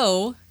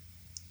 So,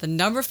 the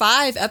number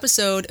 5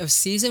 episode of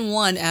season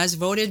 1, as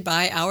voted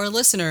by our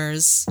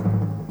listeners,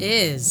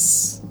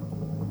 is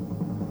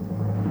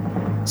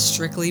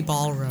Strictly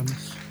Ballroom.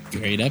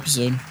 Great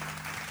episode.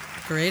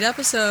 Great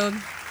episode.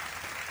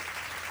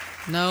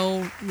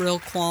 No real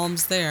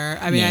qualms there.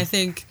 I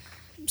think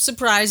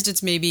surprised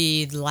it's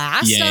maybe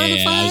last out of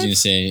the 5. I was going to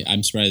say,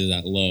 I'm surprised it's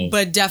that low.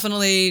 But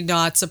definitely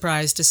not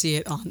surprised to see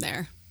it on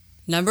there.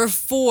 Number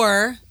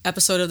 4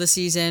 episode of the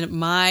season,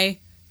 my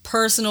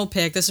personal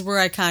pick. This is where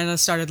I kind of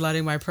started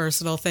letting my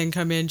personal thing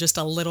come in just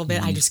a little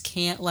bit. I just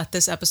can't let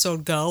this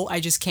episode go. I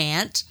just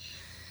can't.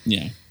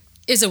 Yeah.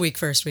 Is A Week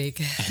First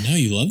Week. I know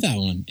you love that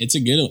one. It's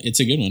a good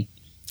one.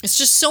 It's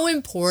just so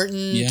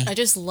important. Yeah. I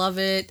just love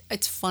it.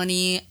 It's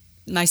funny.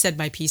 And I said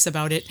my piece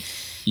about it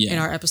in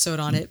our episode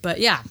on it.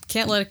 But yeah,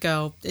 can't let it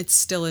go. It's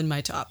still in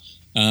my top.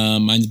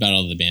 Mine's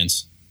Battle of the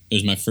Bands. It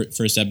was my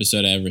first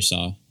episode I ever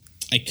saw.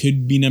 I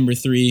could be number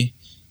 3.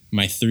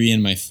 My 3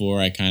 and my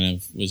 4, I kind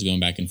of was going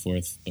back and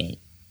forth. But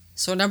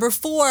so number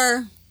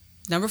 4,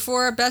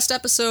 best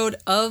episode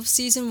of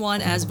season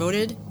 1 as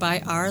voted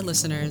by our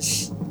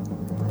listeners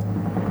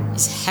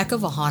is Heck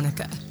of a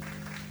Hanukkah.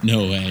 No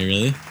way,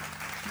 really?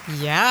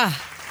 Yeah.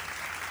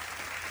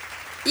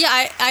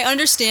 Yeah, I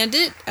understand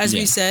it. As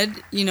we said,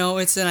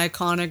 it's an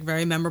iconic,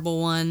 very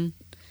memorable one.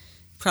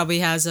 Probably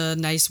has a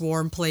nice,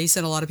 warm place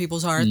in a lot of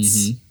people's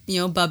hearts.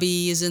 Mm-hmm.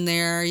 Bubby is in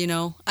there,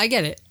 I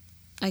get it.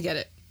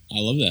 I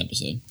love that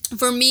episode.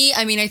 For me,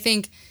 I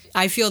think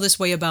I feel this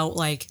way about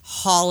like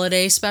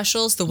holiday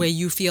specials, the way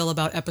you feel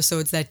about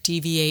episodes that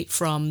deviate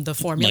from the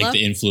formula. Like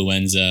the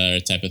influenza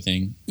type of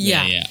thing.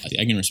 Yeah.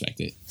 I can respect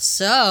it.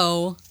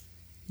 So,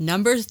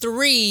 number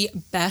 3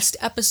 best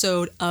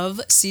episode of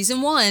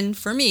season 1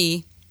 for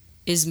me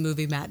is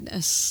Movie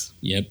Madness.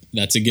 Yep,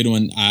 that's a good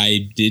one.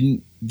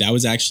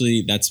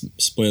 That's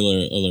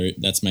spoiler alert,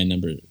 that's my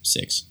number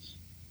 6.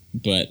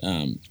 But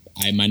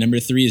my number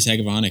 3 is Heck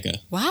of a Hanukkah.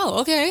 Wow,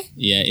 okay.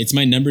 Yeah, it's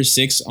my number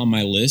 6 on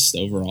my list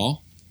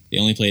overall. They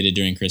only played it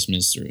during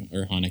Christmas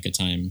or Hanukkah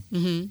time.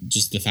 Mm-hmm.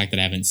 Just the fact that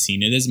I haven't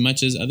seen it as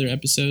much as other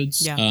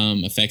episodes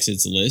affects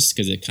its list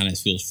because it kind of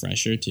feels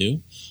fresher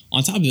too.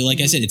 On top of it,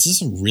 like I said, it's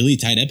just a really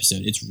tight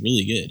episode. It's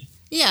really good.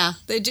 Yeah,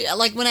 they do.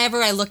 Like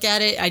whenever I look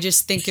at it, I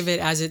just think of it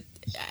as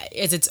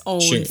its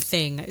own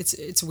thing.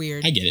 It's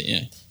weird. I get it.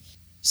 Yeah.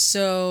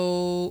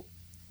 So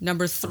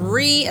number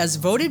 3, as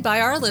voted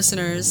by our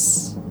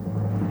listeners,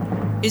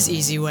 is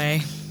Easy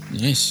Way.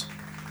 Nice.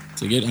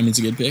 It's a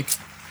good pick.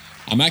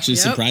 I'm actually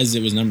surprised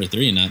it was number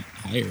 3 and not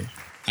higher.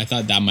 I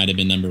thought that might have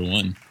been number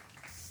 1.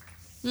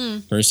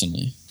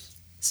 Personally.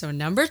 So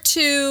number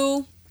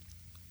 2,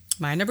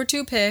 my number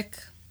 2 pick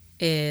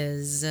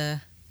is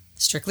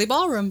Strictly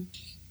Ballroom.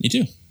 Me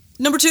too.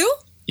 Number 2?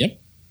 Yep.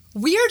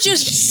 We are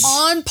just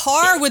on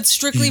par with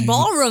Strictly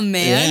Ballroom,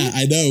 man. Yeah,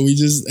 I know.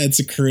 That's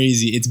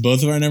crazy. It's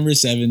both of our number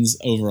 7s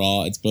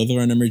overall. It's both of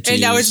our number 2s. And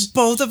now it's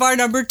both of our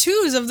number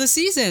 2s of the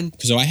season.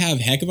 So I have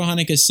Heck of a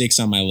Hanukkah 6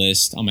 on my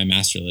list, on my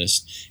master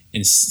list,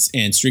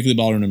 and Strictly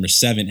Ballroom number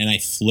 7, and I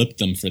flipped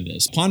them for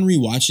this. Upon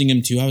rewatching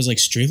them too, I was like,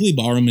 Strictly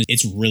Ballroom,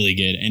 it's really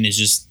good, and it's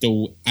just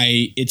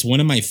it's one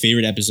of my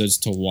favorite episodes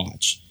to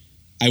watch.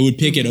 I would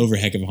pick it over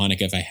Heck of a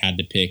Hanukkah if I had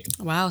to pick.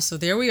 Wow, so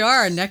there we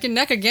are, neck and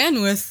neck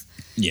again with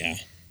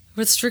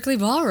Strictly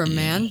Ballroom,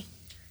 man.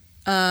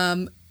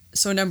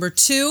 So number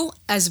 2,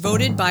 as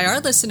voted by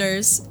our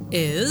listeners,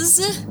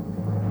 is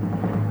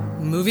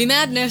Movie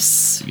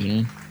Madness.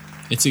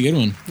 It's a good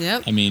one.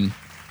 Yep. I mean,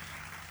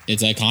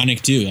 it's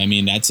iconic too. I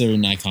mean, that's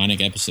an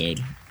iconic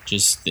episode.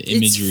 Just the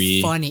imagery.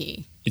 It's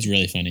funny. It's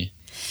really funny.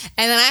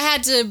 And then I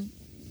had to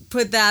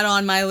put that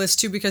on my list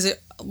too because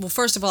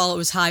first of all, it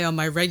was high on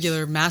my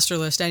regular master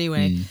list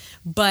anyway.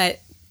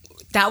 But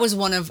that was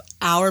one of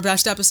our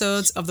best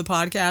episodes of the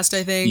podcast,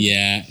 I think.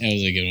 Yeah, that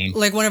was a good one.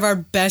 Like one of our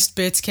best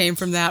bits came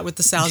from that with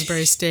the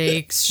Salisbury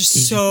steaks.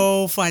 Just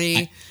so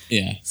funny.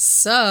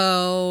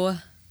 So,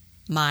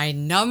 my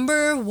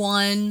number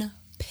 1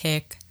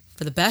 pick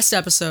for the best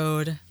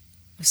episode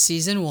of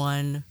season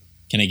 1.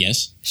 Can I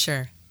guess?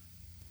 Sure.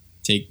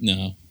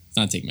 No, it's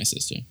not Take My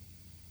Sister.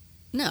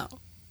 No. All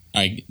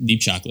right,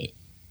 Deep Chocolate.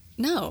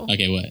 No.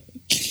 Okay, what?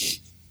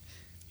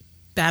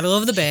 Battle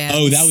of the Bands.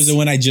 Oh, that was the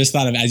one I just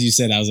thought of. As you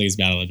said, I was like, it's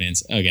Battle of the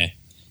Bands. Okay.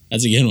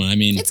 That's a good one. I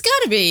mean, it's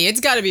gotta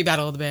be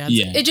Battle of the Bands.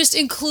 Yeah. It just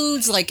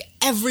includes like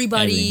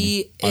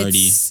everybody.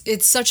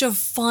 It's such a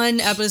fun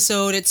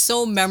episode. It's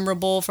so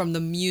memorable from the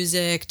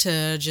music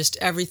to just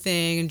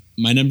everything.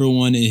 My number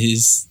 1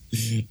 is...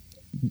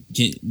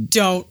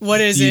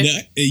 What is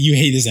it? You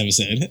hate this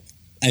episode,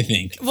 I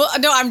think. Well,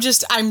 no, I'm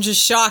just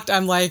shocked.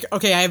 I'm like,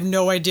 okay, I have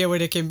no idea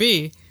what it can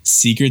be.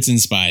 Secrets and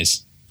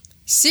Spies.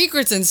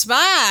 Secrets and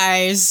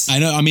Spies. I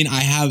know. I mean, I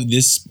have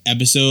this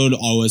episode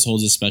always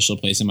holds a special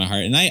place in my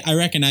heart. And I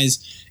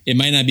recognize it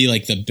might not be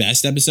like the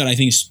best episode. I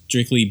think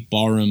Strictly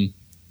Ballroom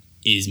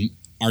is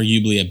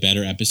arguably a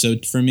better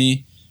episode for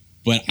me.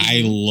 But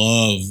I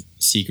love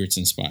Secrets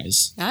and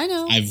Spies. I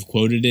know. I've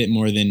quoted it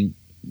more than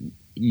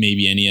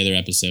maybe any other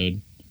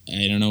episode.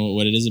 I don't know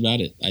what it is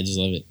about it. I just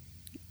love it.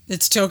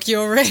 It's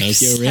Tokyo Ricks.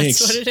 Tokyo Ricks.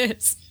 That's what it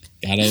is.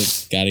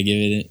 Gotta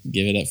give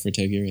it up for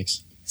Tokyo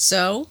Ricks.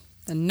 So,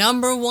 the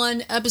number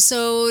 1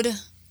 episode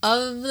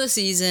of the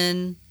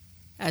season,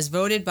 as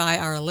voted by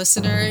our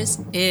listeners,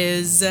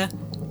 is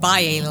by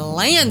a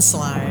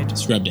landslide.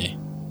 Scrub Day.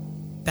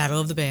 Battle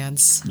of the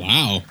Bands.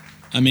 Wow.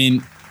 I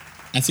mean,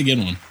 that's a good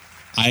one.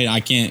 I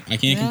can't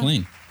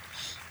complain.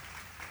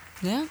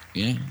 Yeah.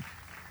 Yeah.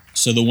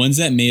 So the ones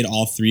that made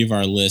all 3 of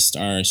our list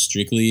are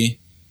Strictly,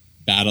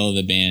 Battle of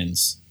the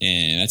Bands,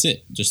 and that's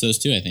it. Just those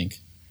two, I think.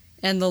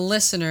 And the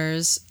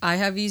listeners, I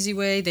have Easy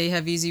Way, they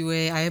have Easy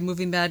Way. I have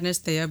Movie Madness,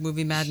 they have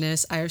Movie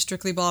Madness. I have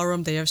Strictly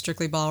Ballroom, they have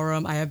Strictly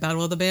Ballroom. I have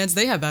Battle of the Bands,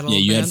 they have Battle of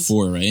the Bands. Yeah, you had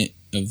 4, right?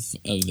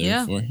 Of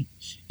their 4.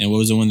 And what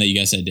was the one that you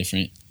guys said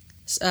different?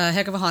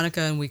 Heck of a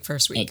Hanukkah and Week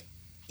First Week.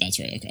 That's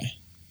right, okay.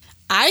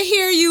 I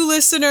hear you,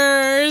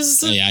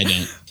 listeners. Yeah, I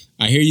don't.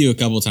 I hear you a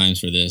couple times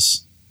for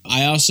this.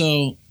 I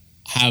also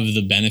have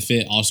the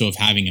benefit also of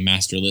having a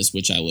master list,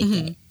 which I looked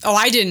at. Oh,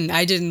 I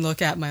didn't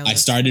look at my list. I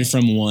started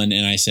from 1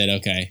 and I said,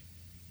 okay,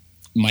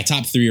 my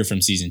top 3 are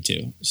from season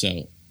 2.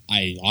 So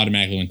I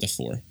automatically went to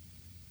 4.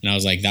 And I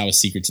was like, that was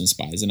Secrets and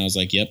Spies. And I was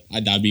like, yep,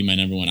 that'd be my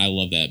number 1. I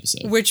love that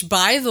episode. Which,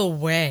 by the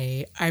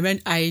way,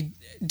 I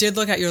did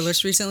look at your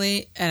list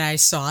recently and I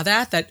saw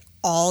that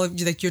all of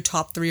like your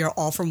top 3 are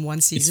all from one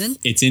season.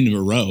 It's in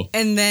a row.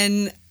 And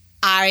then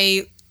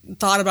I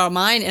thought about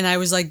mine and I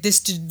was like, this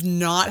did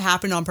not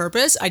happen on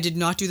purpose. I did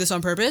not do this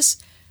on purpose.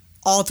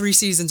 All 3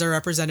 seasons are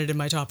represented in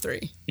my top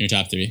 3. Your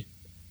top 3.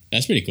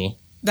 That's pretty cool.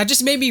 That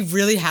just made me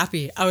really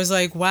happy. I was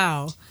like,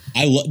 wow.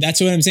 That's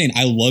what I'm saying.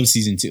 I love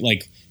season 2.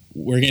 Like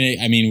we're gonna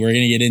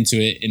get into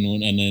it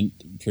in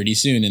pretty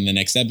soon in the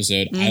next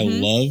episode. I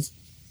love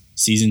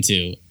season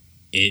 2.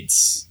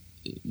 It's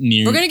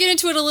near. We're gonna get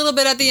into it a little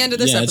bit at the end of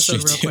this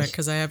episode real quick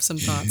because I have some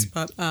thoughts.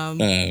 But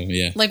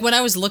like when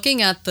I was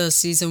looking at the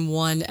season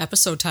 1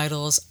 episode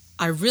titles,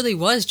 I really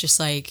was just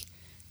like,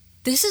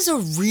 this is a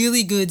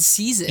really good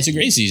season. It's a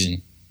great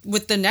season.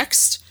 With the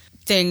next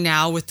thing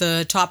now, with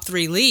the top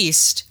 3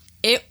 least,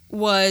 it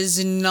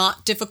was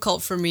not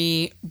difficult for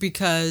me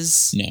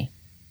because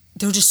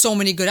there were just so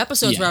many good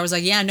episodes where I was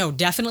like, yeah, no,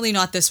 definitely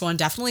not this one.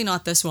 Definitely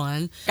not this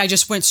one. I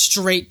just went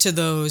straight to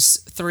those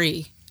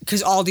 3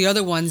 because all the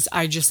other ones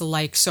I just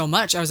like so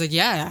much. I was like,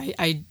 yeah.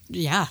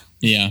 Yeah.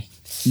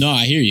 No,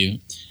 I hear you.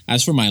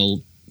 As for my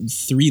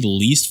 3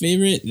 least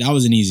favorite, that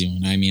was an easy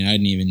one. I mean,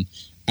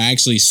 I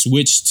actually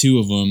switched 2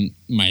 of them,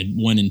 my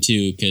 1 and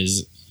 2,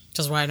 because...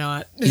 Just why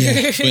not?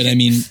 Yeah, but I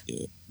mean,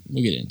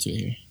 we'll get into it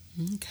here.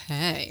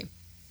 Okay.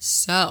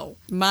 So,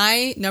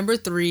 my number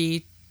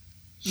 3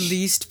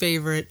 least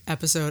favorite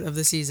episode of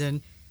the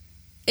season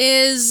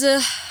is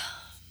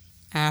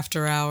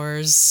After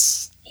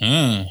Hours.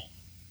 Huh.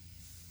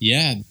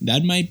 Yeah,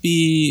 that might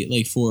be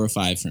like 4 or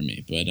 5 for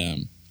me, but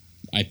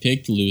I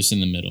picked Lewis in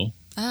the Middle.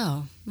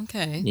 Oh,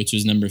 okay. Which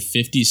was number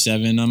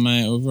 57 on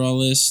my overall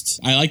list.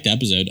 I liked the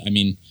episode. I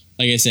mean,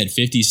 like I said,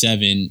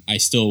 57,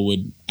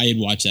 I'd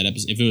watch that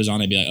episode. If it was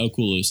on, I'd be like, oh,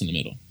 cool, Lewis in the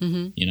Middle.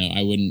 Mm-hmm. You know,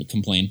 I wouldn't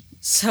complain.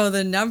 So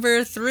the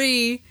number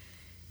 3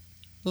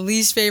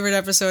 least favorite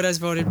episode as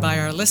voted by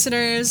our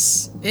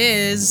listeners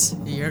is,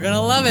 you're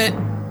gonna love it,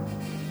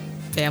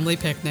 Family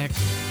Picnic.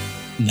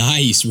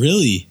 Nice,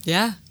 really?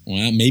 Yeah.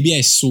 Well, maybe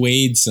I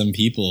swayed some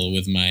people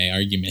with my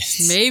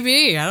arguments.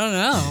 Maybe, I don't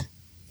know.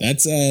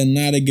 That's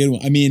not a good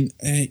one. I mean,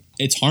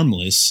 it's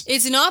harmless.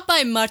 It's not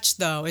by much,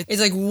 though.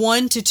 It's like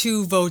 1 to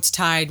 2 votes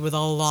tied with a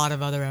lot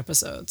of other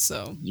episodes,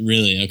 so.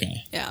 Really?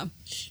 Okay. Yeah.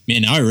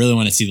 Man, now I really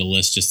want to see the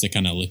list just to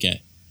kind of look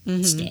at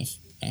stuff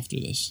after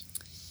this.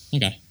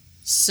 Okay.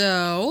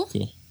 So,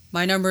 cool.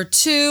 My number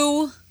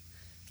 2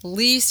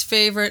 least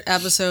favorite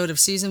episode of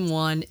season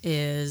 1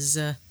 is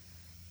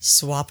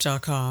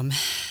Swap.com.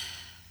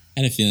 I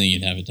had a feeling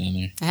you'd have it down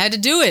there. I had to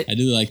do it. I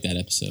do like that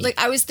episode. Like,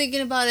 I was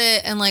thinking about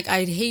it, and, like,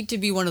 I'd hate to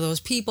be one of those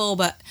people,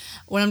 but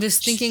when I'm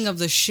just thinking of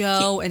the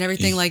show and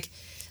everything, like,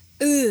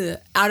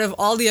 out of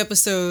all the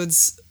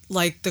episodes,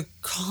 like, the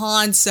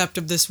concept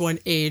of this one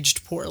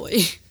aged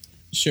poorly.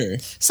 Sure.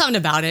 Something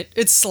about it.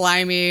 It's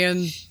slimy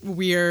and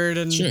weird,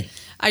 and sure.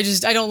 I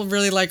don't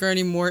really like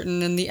Ernie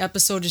Morton, and the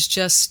episode is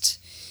just...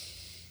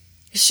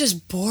 It's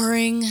just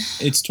boring.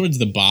 It's towards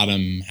the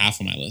bottom half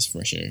of my list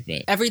for sure,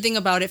 but everything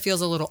about it feels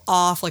a little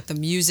off. Like the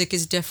music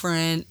is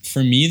different.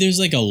 For me, there's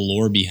like a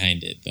lore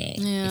behind it, though.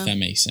 Yeah. If that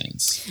makes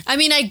sense. I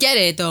mean, I get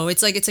it though.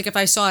 It's like if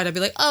I saw it, I'd be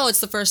like, oh,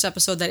 it's the first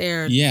episode that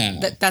aired. Yeah,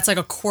 that's like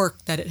a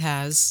quirk that it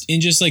has.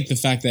 And just like the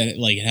fact that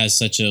it has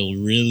such a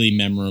really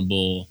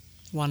memorable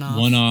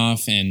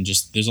one-off, and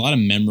just there's a lot of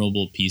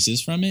memorable pieces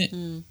from it.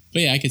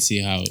 But yeah, I could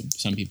see how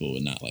some people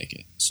would not like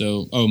it.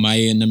 So,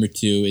 my number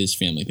 2 is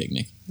Family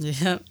Picnic.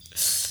 Yeah.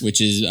 Which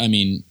is, I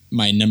mean,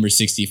 my number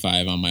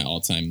 65 on my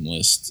all-time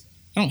list.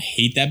 I don't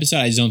hate the episode.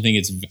 I just don't think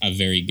it's a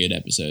very good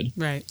episode.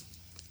 Right.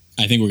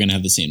 I think we're going to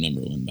have the same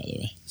number 1, by the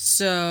way.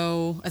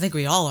 So, I think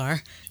we all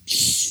are.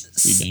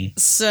 We better.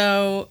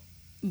 So,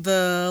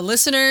 the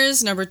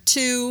listeners' number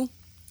 2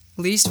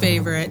 least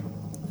favorite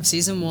of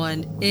season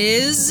 1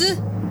 is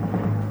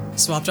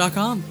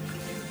Swap.com.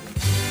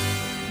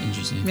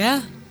 Interesting.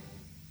 Yeah.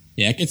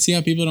 Yeah, I could see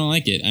how people don't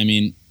like it. I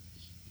mean,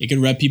 it could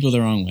rub people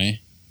the wrong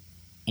way.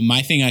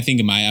 My thing, I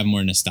think it might have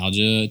more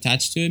nostalgia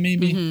attached to it,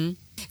 maybe.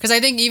 Because I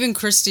think even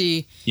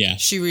Christy, yeah,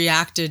 she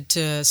reacted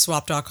to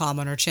Swap.com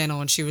on her channel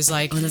and she was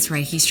like, oh, that's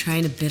right. He's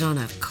trying to bid on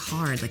a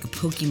card, like a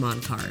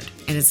Pokemon card.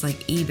 And it's like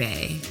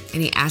eBay.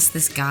 And he asked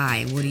this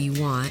guy, what do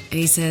you want? And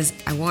he says,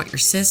 I want your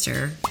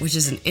sister, which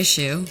is an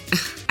issue.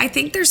 I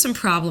think there's some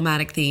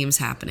problematic themes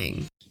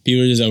happening.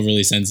 People are just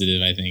overly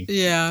sensitive, I think.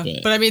 Yeah,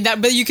 but I mean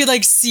but you could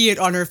like see it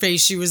on her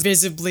face. She was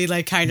visibly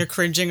like kind of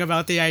cringing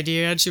about the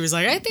idea, and she was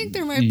like, "I think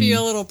there might be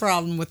a little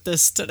problem with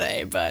this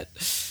today." But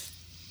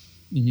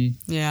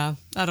yeah,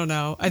 I don't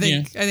know. I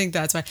think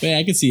that's why. But yeah,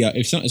 I could see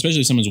especially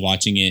if someone's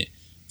watching it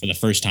for the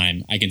first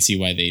time, I can see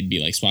why they'd be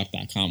like,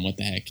 swap.com, what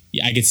the heck?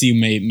 Yeah, I could see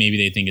maybe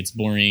they think it's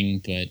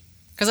boring, but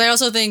because I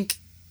also think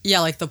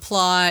like the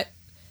plot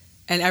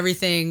and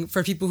everything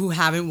for people who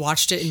haven't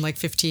watched it in like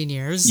 15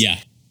 years. Yeah.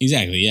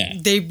 Exactly, yeah.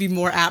 They'd be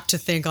more apt to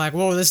think like,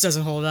 whoa, this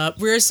doesn't hold up.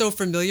 We're so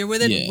familiar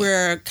with it. Yeah.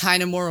 We're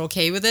kind of more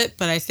okay with it.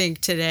 But I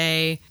think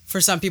today, for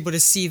some people to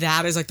see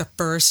that as like the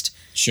first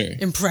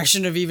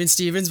impression of Even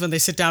Stevens when they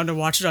sit down to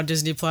watch it on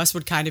Disney Plus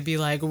would kind of be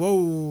like,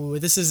 whoa,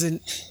 this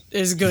isn't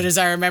as good as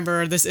I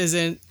remember. This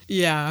isn't,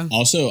 yeah.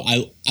 Also,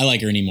 I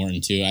like Ernie Morton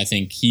too. I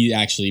think he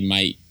actually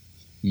might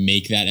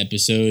make that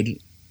episode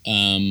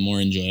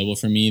more enjoyable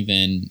for me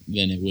than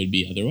it would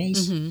be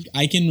otherwise.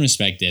 I can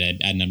respect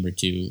it at number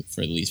 2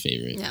 for the least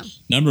favorite. Yeah.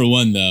 Number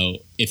 1, though,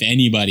 if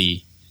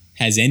anybody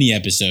has any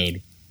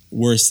episode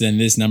worse than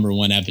this number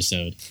 1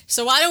 episode.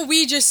 So why don't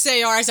we just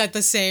say ours at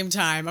the same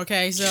time,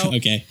 okay? So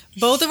okay.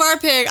 Both of our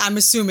pick, I'm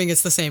assuming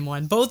it's the same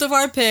one. Both of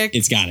our pick.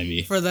 It's gotta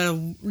be. For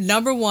the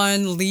number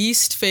 1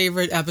 least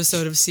favorite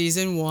episode of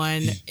season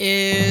 1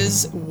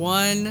 is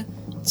 1,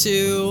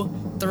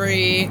 2,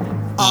 3,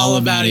 All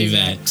About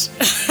Yvette.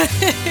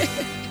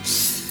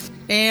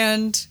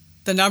 And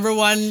the number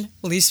 1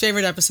 least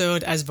favorite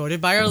episode, as voted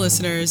by our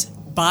listeners,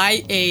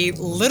 by a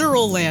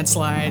literal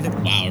landslide.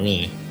 Wow,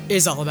 really?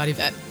 Is All About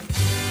Yvette.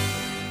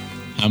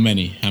 How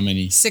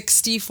many?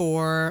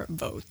 64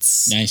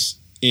 votes. Nice.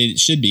 It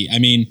should be. I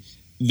mean,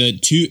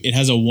 it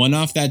has a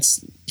one-off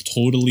that's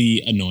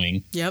totally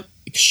annoying. Yep.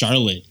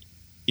 Charlotte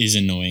is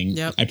annoying.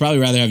 Yep. I'd probably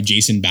rather have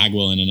Jason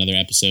Bagwell in another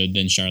episode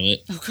than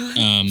Charlotte.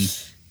 Okay.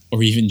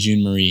 Or even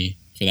June Marie,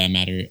 for that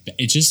matter.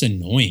 It's just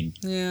annoying.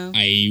 Yeah.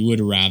 I would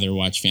rather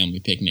watch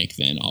Family Picnic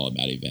than All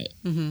About Yvette.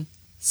 Mm-hmm.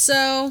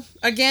 So,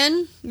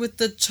 again, with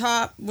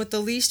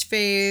the least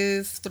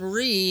fave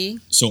 3.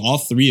 So all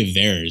 3 of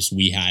theirs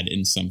we had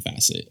in some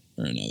facet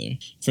or another.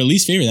 For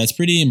least favorite, that's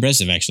pretty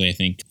impressive, actually, I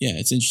think. Yeah,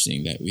 it's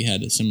interesting that we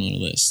had a similar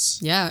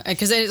lists. Yeah,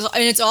 because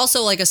it's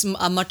also like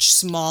a much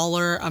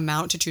smaller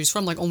amount to choose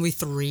from, like only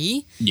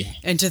 3. Yeah.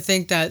 And to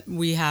think that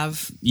we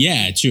have...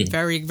 Yeah, true.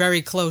 Very,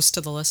 very close to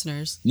the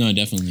listeners. No,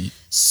 definitely.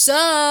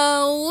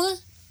 So,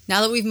 now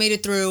that we've made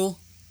it through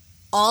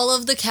all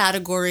of the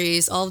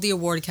categories, all of the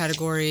award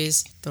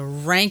categories, the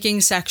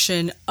ranking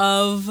section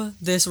of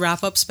this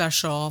wrap-up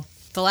special,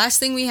 the last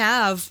thing we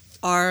have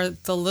are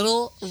the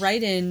little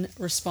write-in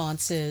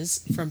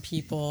responses from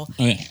people,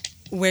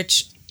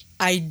 which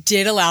I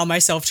did allow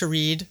myself to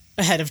read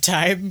ahead of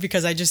time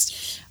because I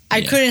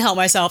couldn't help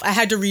myself. I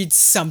had to read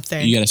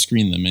something. You got to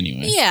screen them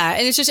anyway. Yeah,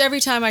 and it's just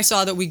every time I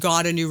saw that we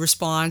got a new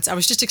response, I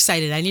was just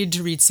excited. I needed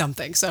to read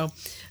something. So,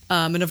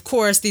 and of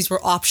course, these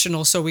were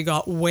optional, so we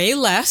got way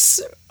less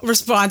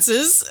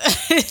responses.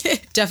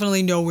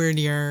 Definitely nowhere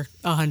near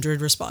 100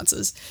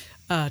 responses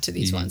to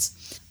these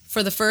ones.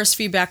 For the first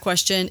feedback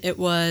question, it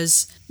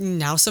was,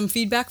 now some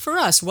feedback for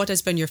us. What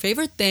has been your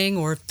favorite thing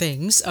or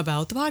things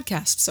about the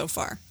podcast so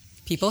far?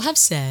 People have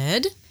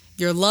said,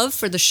 your love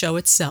for the show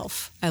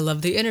itself. I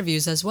love the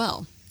interviews as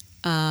well.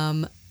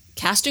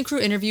 Cast and crew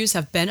interviews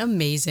have been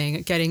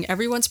amazing. Getting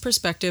everyone's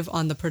perspective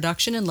on the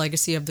production and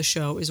legacy of the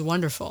show is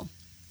wonderful.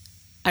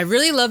 I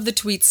really love the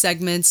tweet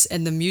segments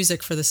and the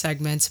music for the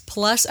segments.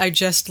 Plus, I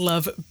just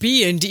love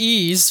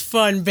B&E's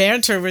fun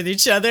banter with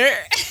each other.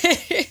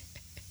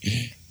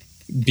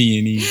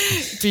 B&E.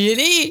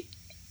 B&E.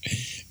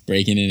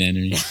 Breaking and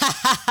entering.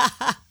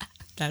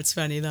 That's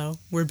funny, though.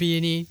 We're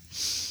B&E.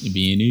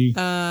 B&E.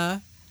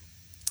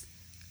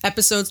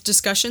 Episodes,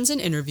 discussions, and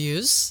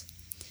interviews.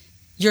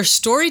 Your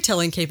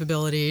storytelling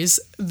capabilities,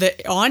 the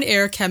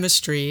on-air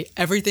chemistry,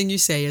 everything you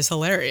say is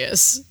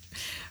hilarious.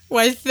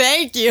 Why,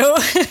 thank you.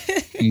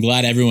 I'm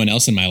glad everyone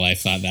else in my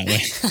life thought that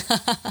way.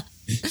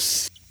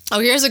 Oh,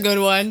 here's a good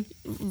one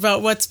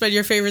about what's been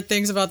your favorite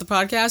things about the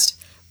podcast.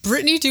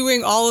 Brittany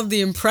doing all of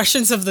the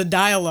impressions of the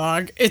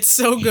dialogue. It's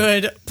so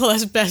good,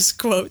 plus best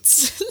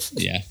quotes.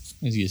 Yeah,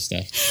 that's good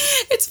stuff.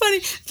 It's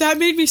funny. That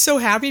made me so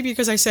happy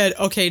because I said,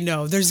 okay,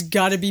 no, there's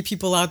got to be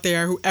people out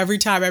there who every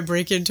time I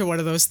break into one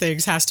of those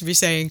things has to be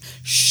saying,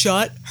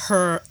 shut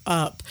her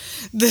up.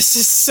 This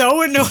is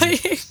so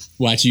annoying.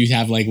 Watch you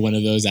have like one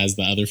of those as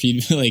the other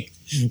feed. Like,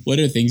 what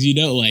are things you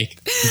don't like?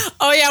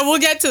 Oh, yeah, we'll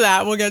get to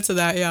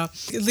that, yeah.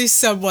 At least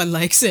someone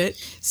likes it.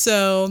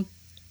 So,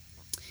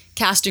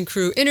 cast and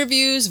crew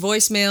interviews,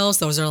 voicemails,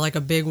 those are like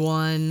a big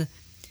one.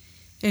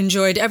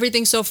 Enjoyed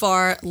everything so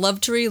far.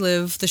 Love to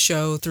relive the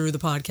show through the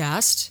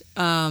podcast.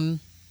 I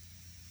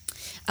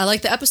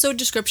like the episode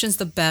descriptions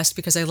the best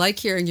because I like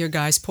hearing your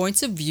guys'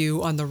 points of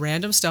view on the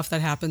random stuff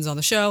that happens on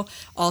the show.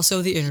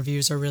 Also, the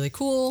interviews are really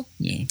cool.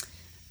 Yeah.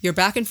 Your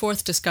back and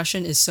forth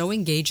discussion is so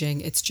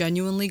engaging. It's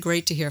genuinely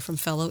great to hear from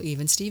fellow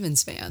Even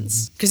Stevens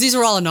fans. Because these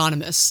are all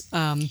anonymous.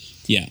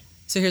 Yeah.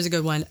 So here's a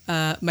good one.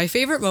 My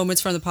favorite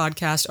moments from the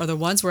podcast are the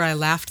ones where I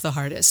laughed the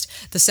hardest.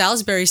 The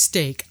Salisbury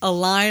steak, a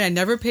line I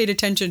never paid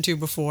attention to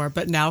before,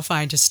 but now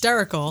find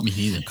hysterical. Me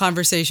neither.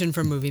 Conversation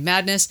from Movie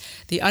Madness,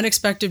 the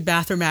unexpected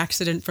bathroom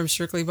accident from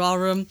Strictly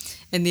Ballroom,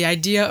 and the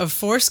idea of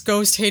Force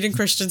Ghost Hayden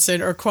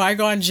Christensen or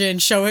Qui-Gon Jinn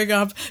showing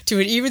up to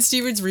an Even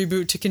Stevens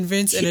reboot to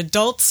convince an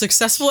adult,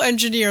 successful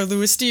engineer,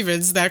 Louis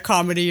Stevens, that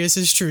comedy is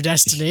his true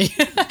destiny.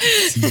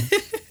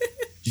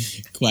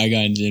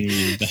 Qui-Gon Jinn would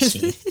be the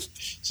best one.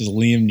 Just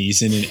Liam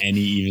Neeson in any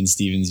Even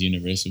Stevens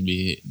universe would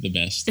be the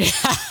best.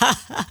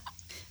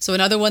 So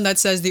another one that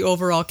says the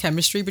overall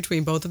chemistry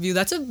between both of you,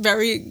 that's a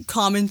very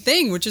common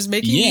thing, which is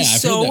making me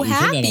so We've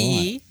heard that a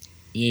happy. lot.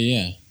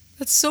 Yeah.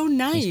 That's so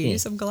nice.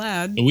 That's cool. I'm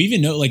glad. But we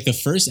even know, like, the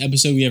first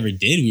episode we ever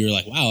did, we were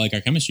like, wow, like,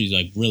 our chemistry is,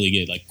 like, really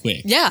good, like,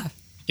 quick. Yeah.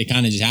 It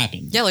kind of just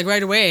happened. Yeah, like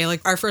right away. Like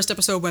our first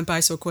episode went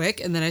by so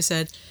quick, and then I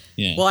said,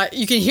 Yeah. well,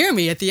 you can hear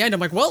me at the end. I'm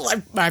like, well,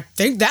 I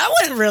think that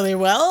went really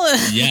well.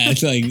 Yeah,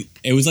 it's like,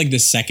 it was like the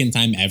second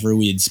time ever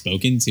we had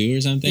spoken to or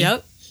something.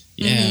 Yep.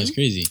 Yeah, it was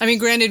crazy. I mean,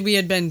 granted, we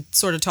had been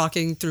sort of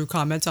talking through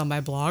comments on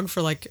my blog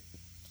for like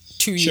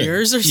 2 Sure.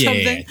 years or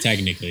something. Yeah,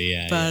 technically,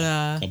 yeah. But,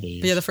 a couple of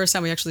years. but yeah, the first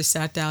time we actually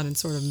sat down and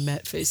sort of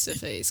met face to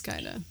face,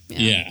 kind of.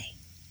 Yeah.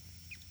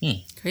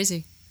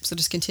 Crazy. So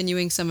just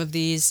continuing some of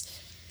these.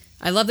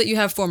 I love that you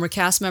have former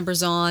cast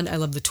members on. I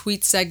love the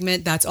tweet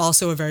segment. That's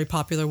also a very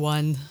popular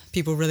one.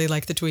 People really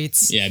like the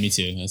tweets. Yeah, me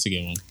too. That's a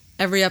good one.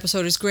 Every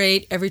episode is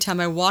great. Every time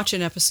I watch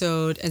an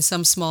episode and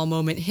some small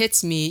moment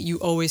hits me, you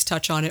always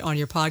touch on it on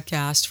your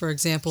podcast. For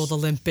example, the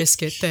Limp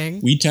Bizkit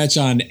thing. We touch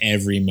on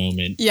every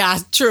moment. Yeah,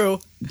 true.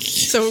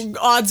 So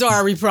odds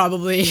are we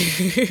probably...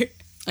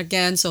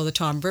 Again, so the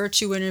Tom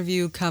Virtue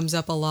interview comes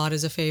up a lot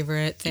as a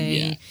favorite thing.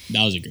 Yeah,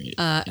 that was a great.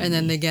 And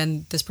then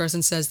again, this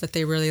person says that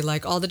they really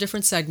like all the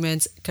different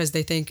segments because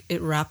they think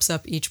it wraps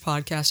up each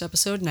podcast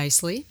episode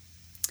nicely.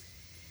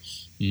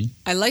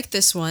 I like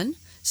this one.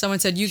 Someone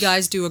said, you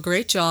guys do a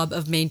great job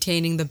of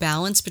maintaining the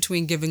balance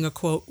between giving a,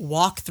 quote,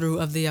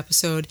 walkthrough of the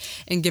episode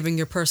and giving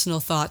your personal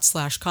thoughts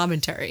 /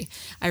 commentary.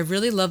 I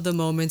really love the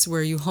moments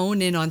where you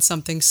hone in on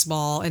something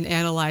small and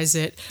analyze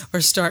it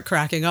or start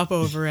cracking up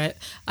over it.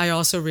 I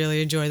also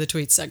really enjoy the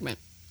tweet segment.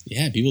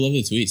 Yeah, people love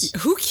the tweets.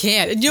 Who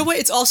can't? And you know what?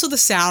 It's also the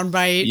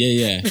soundbite.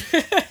 Yeah.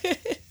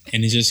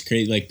 And it's just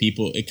great, like,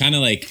 people, it kind of,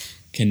 like,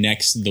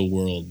 connects the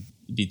world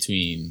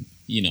between,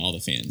 all the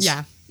fans.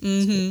 Yeah.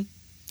 Mm-hmm.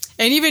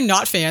 And even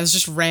not fans,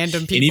 just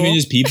random people. And even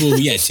just people,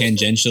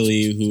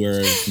 tangentially who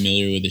are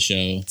familiar with the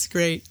show. It's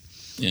great.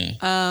 Yeah.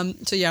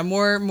 So yeah,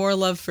 more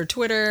love for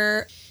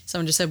Twitter.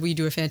 Someone just said, we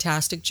do a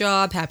fantastic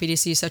job. Happy to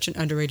see such an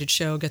underrated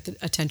show get the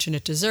attention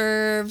it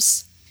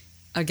deserves.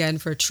 Again,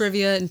 for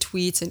trivia and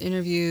tweets and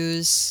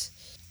interviews.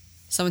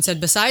 Someone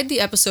said, beside the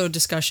episode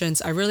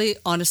discussions, I really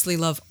honestly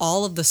love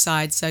all of the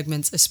side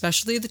segments,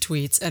 especially the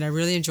tweets, and I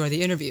really enjoy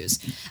the interviews.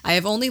 I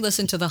have only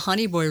listened to the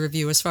Honey Boy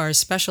review as far as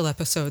special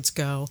episodes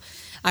go.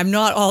 I'm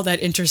not all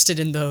that interested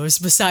in those,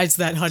 besides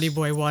that Honey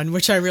Boy one,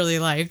 which I really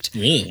liked.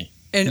 Really?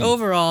 And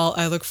overall,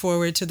 I look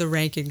forward to the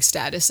ranking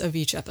status of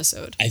each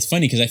episode. It's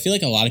funny because I feel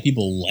like a lot of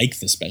people like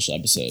the special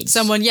episodes.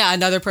 Someone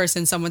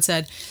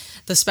said,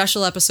 the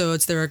special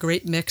episodes, they're a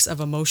great mix of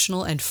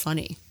emotional and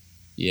funny.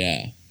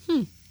 Yeah.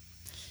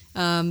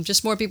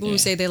 Just more people who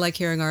say they like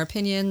hearing our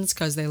opinions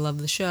because they love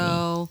the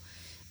show.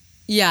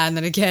 Yeah, and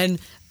then again,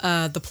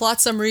 the plot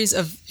summaries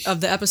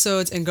of the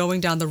episodes and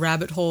going down the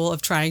rabbit hole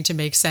of trying to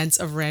make sense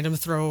of random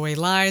throwaway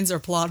lines or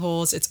plot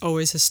holes. It's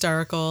always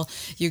hysterical.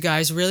 You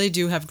guys really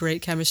do have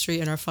great chemistry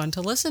and are fun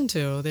to listen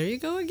to. There you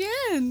go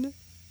again.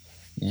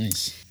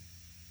 Nice.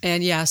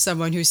 And yeah,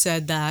 someone who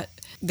said that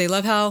they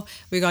love how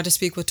we got to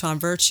speak with Tom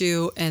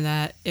Virtue and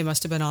that it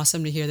must have been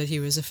awesome to hear that he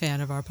was a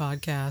fan of our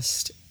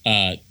podcast.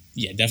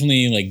 Yeah,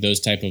 definitely, like,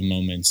 those type of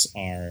moments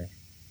are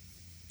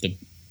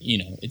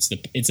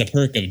it's a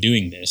perk of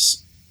doing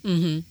this.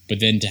 Mm-hmm.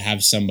 But then to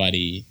have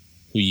somebody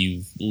who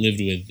you've lived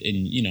with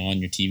on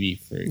your TV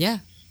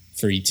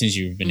since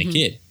you've been a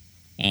kid,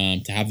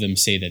 to have them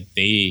say that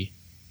they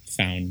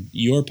found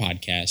your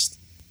podcast,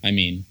 I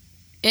mean,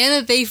 and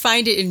that they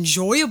find it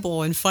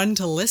enjoyable and fun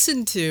to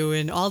listen to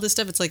and all this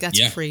stuff. It's like,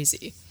 that's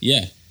crazy.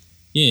 Yeah.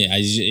 Yeah,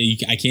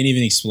 I can't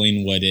even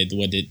explain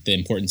the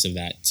importance of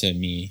that to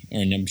me,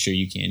 or I'm sure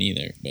you can't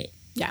either, but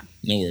yeah,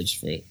 no words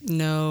for it.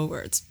 No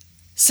words.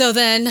 So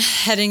then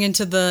heading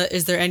into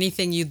is there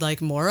anything you'd like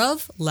more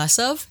of, less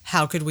of?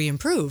 How could we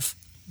improve?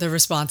 The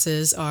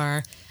responses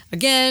are,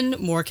 again,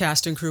 more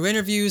cast and crew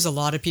interviews. A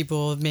lot of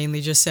people mainly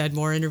just said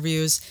more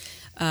interviews.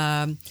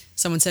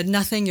 Someone said,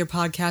 nothing, your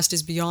podcast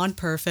is beyond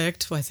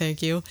perfect. Why,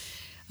 thank you.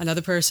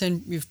 Another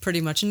person, you've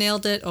pretty much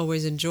nailed it,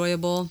 always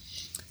enjoyable.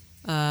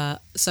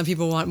 Some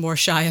people want more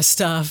Shia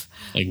stuff.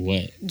 Like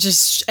what?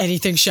 Just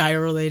anything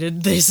Shia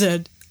related, they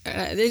said.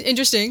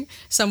 Interesting.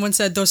 Someone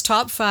said those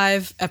top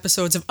 5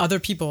 episodes of other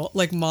people,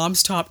 like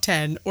Mom's Top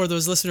 10 or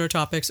those listener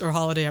topics or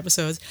holiday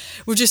episodes,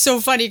 which is so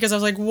funny because I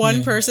was like,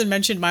 one person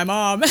mentioned my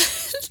mom.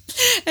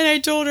 And I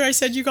told her, I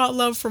said, you got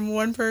love from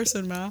one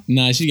person, Ma.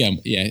 Nah, I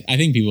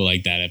think people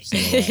like that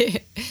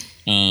episode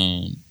a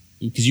lot.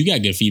 because you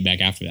got good feedback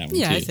after that one,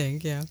 Yeah, too. I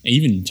think, yeah.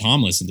 Even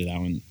Tom listened to that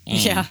one.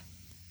 Yeah.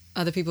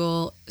 Other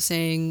people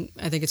saying,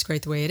 I think it's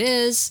great the way it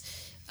is.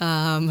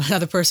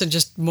 Another person,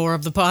 just more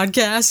of the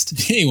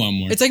podcast. They want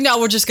more. It's like, no,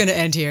 we're just going to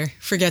end here.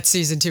 Forget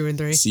season 2 and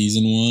 3.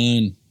 Season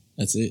 1.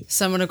 That's it.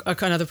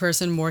 Another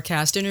person, more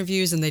cast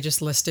interviews, and they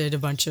just listed a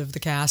bunch of the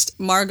cast.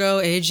 Margot,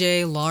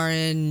 AJ,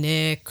 Lauren,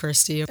 Nick,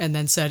 Christy, and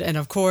then said, and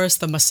of course,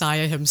 the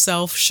Messiah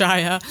himself,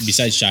 Shia.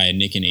 Besides Shia,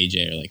 Nick and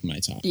AJ are like my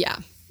top. Yeah.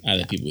 Out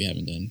of the people we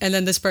haven't done. And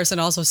then this person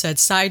also said,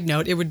 side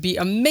note, it would be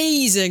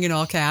amazing in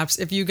all caps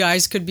if you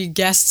guys could be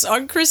guests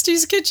on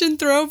Christy's Kitchen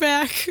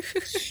Throwback.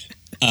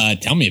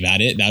 Tell me about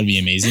it. That would be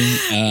amazing.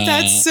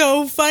 That's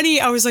so funny.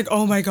 I was like,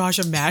 oh my gosh,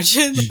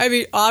 imagine. I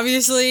mean,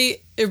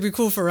 obviously, it would be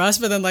cool for us,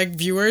 but then, like,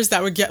 viewers,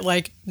 that would get,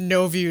 like,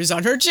 no views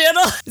on her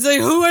channel. It's like,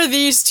 who are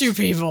these two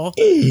people?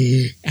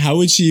 How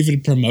would she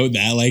even promote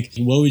that? Like,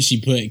 what would she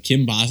put?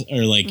 Kim Boss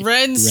or, like,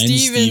 Ren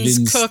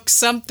Stevens cook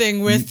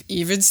something with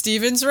Even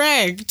Stevens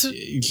ranked.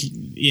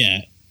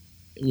 Yeah.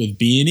 With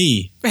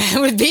B&E.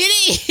 With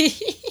B&E.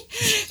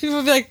 People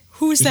would be like,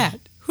 who is that?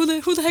 Who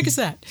the heck is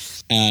that?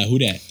 Who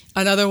dat?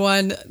 Another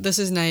one, this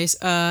is nice.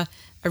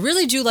 I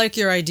really do like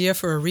your idea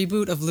for a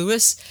reboot of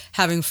Lewis,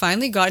 having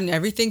finally gotten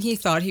everything he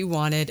thought he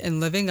wanted and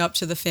living up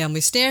to the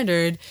family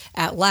standard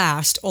at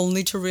last,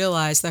 only to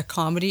realize that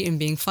comedy and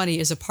being funny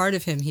is a part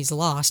of him he's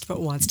lost but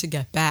wants to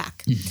get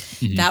back.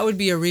 That would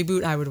be a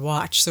reboot I would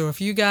watch. So if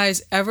you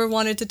guys ever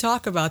wanted to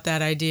talk about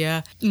that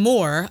idea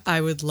more,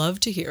 I would love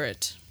to hear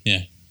it.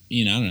 Yeah.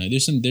 You know, I don't know.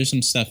 There's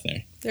some stuff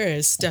there. There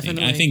is,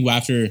 definitely. I think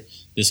after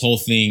this whole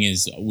thing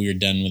is we're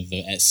done with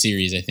the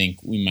series, I think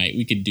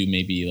we could do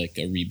maybe like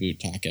a reboot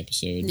talk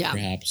episode,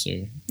 perhaps.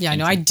 Or yeah,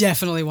 no, I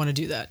definitely want to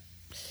do that.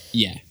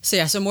 Yeah.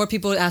 So more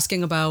people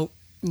asking about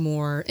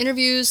more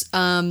interviews.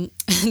 And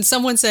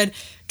someone said,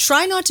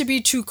 try not to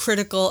be too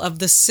critical of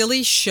the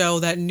silly show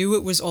that knew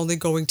it was only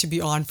going to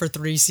be on for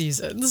 3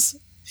 seasons.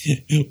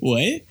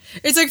 What?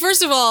 It's like,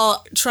 first of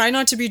all, try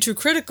not to be too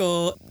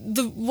critical.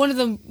 One of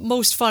the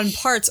most fun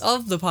parts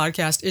of the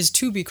podcast is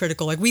to be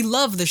critical. Like, we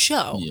love the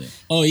show. Yeah.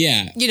 Oh,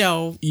 yeah. You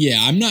know. Yeah,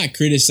 I'm not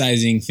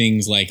criticizing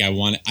things like I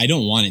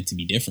don't want it to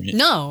be different.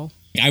 No.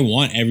 I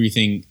want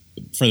everything,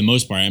 for the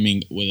most part. I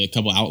mean, with a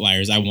couple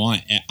outliers, I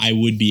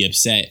would be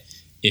upset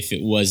if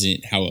it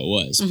wasn't how it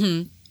was.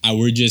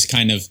 We're just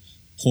kind of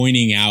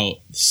pointing out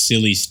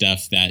silly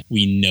stuff that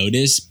we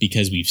notice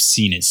because we've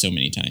seen it so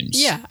many times.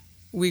 Yeah.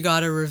 We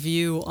got a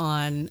review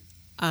on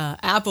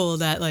Apple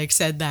that like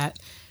said that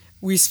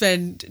we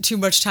spend too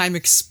much time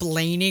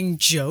explaining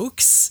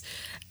jokes.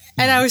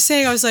 And I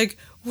was like,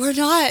 we're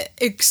not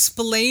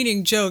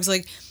explaining jokes.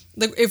 Like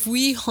if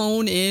we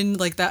hone in,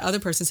 like that other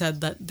person said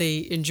that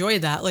they enjoy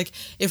that. Like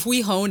if we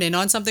hone in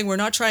on something, we're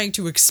not trying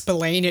to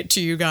explain it to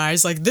you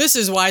guys. Like, this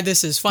is why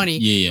this is funny.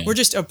 Yeah. We're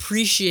just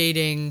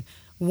appreciating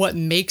what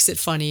makes it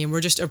funny, and we're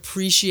just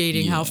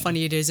appreciating how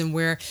funny it is, and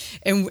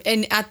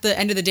at the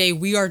end of the day,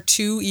 we are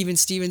 2 Even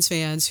Stevens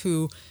fans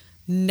who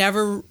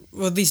never,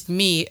 well, at least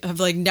me, have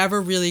like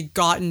never really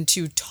gotten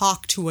to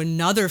talk to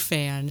another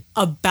fan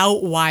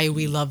about why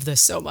we love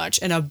this so much,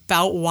 and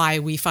about why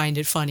we find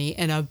it funny,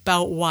 and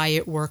about why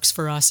it works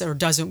for us or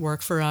doesn't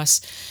work for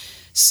us.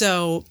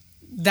 So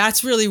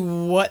that's really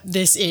what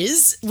this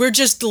is. We're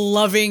just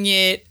loving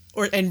it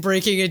and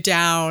breaking it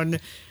down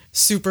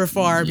super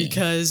far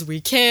because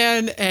we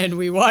can and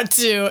we want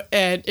to,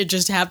 and it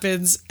just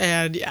happens.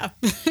 And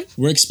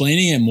we're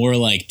explaining it more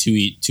like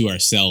to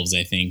ourselves,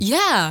 I think.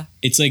 Yeah,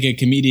 it's like a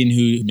comedian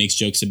who makes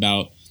jokes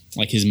about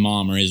like his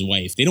mom or his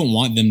wife. They don't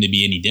want them to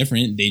be any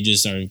different. They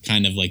just are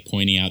kind of like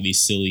pointing out these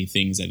silly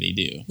things that they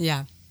do.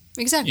 Yeah,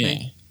 exactly.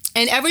 Yeah.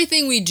 And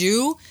everything we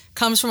do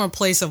comes from a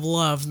place of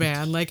love,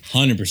 man. Like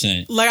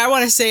 100%. Like I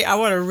want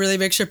to really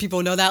make sure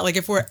people know that. Like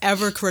if we're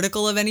ever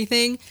critical of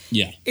anything,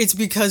 it's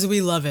because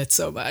we love it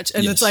so much.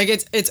 And it's like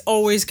it's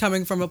always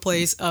coming from a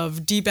place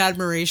of deep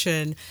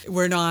admiration.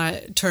 We're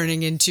not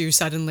turning into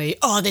suddenly,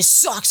 oh, this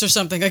sucks or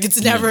something. Like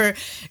it's never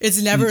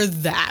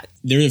that.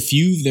 There are a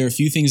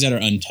few things that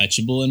are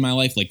untouchable in my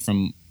life, like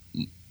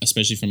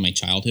especially from my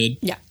childhood.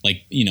 Yeah.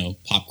 Like, you know,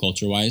 pop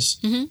culture wise.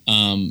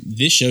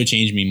 This show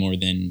changed me more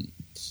than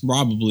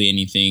probably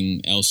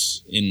anything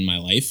else in my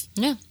life.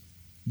 Yeah.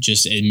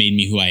 Just it made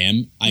me who I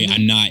am.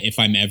 I'm not, if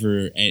I'm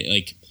ever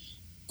like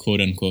quote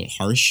unquote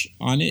harsh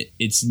on it,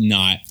 it's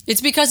not. It's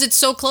because it's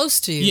so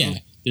close to you. Yeah.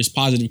 There's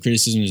positive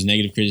criticism, there's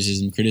negative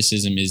criticism.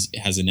 Criticism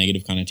has a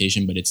negative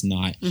connotation, but it's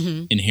not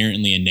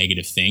inherently a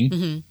negative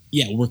thing.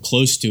 Yeah, we're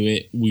close to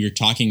it. We're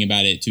talking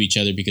about it to each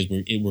other because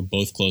we're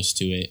both close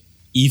to it.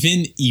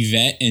 Even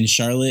Yvette and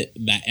Charlotte,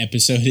 that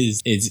episode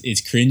is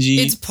cringy.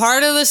 It's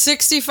part of the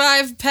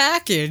 65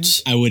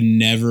 package. I would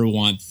never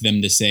want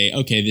them to say,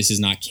 okay, this is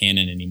not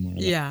canon anymore.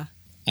 Yeah.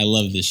 I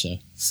love this show.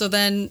 So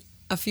then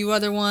a few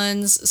other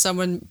ones,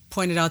 someone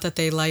pointed out that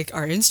they like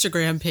our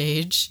Instagram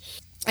page.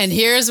 And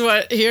here's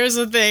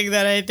the thing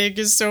that I think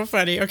is so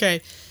funny.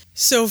 Okay.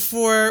 So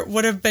for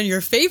what have been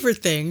your favorite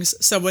things,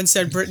 someone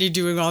said Brittany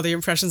doing all the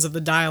impressions of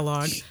the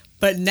dialogue.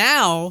 But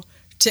now,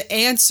 to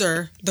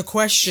answer the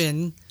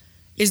question,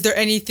 is there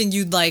anything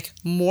you'd like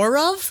more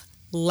of?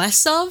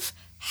 less of?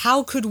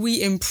 How could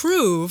we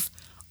improve?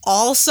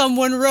 All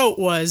someone wrote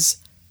was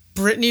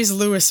Brittany's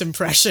Lewis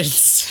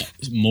impressions.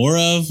 More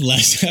of,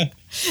 less of?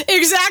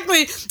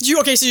 Exactly.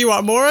 So you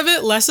want more of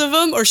it, less of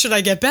them, or should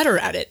I get better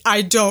at it?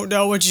 I don't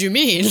know what you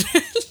mean.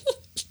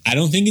 I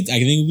think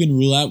we can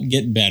rule out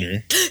get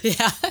better.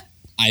 Yeah.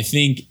 I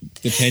think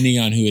depending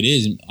on who it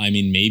is,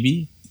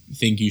 maybe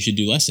think you should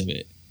do less of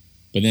it.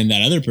 But then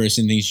that other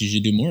person thinks you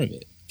should do more of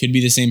it. Could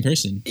be the same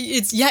person.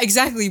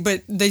 Exactly.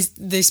 But these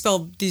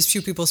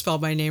two people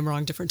spelled my name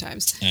wrong different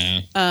times.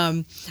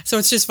 So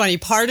it's just funny.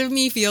 Part of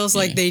me feels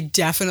like they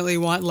definitely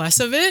want less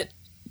of it.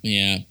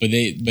 Yeah, but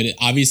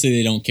obviously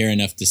they don't care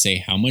enough to say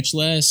how much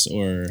less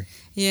or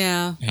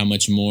how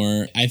much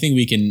more. I think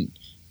we can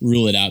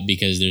rule it out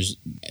because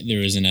there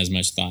isn't as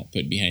much thought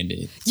put behind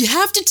it. You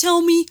have to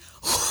tell me.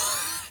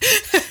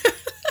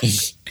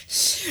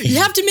 You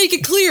have to make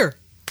it clear.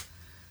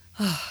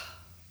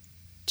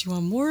 Do you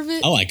want more of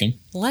it? I like them.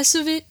 Less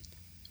of it?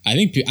 I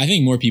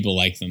think more people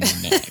like them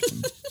than don't like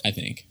them. I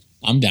think.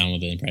 I'm down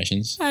with the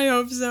impressions. I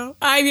hope so.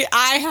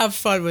 I have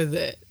fun with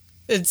it.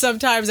 And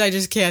sometimes I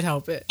just can't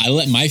help it.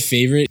 My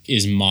favorite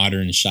is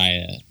modern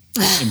Shia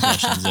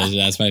impressions.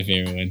 That's my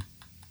favorite one.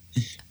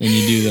 When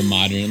you do the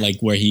modern, like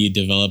where he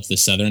develops the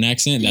Southern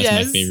accent,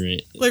 that's my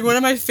favorite. Like one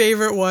of my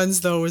favorite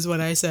ones, though, was when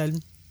I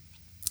said,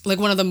 like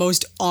one of the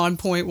most on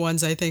point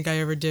ones I think I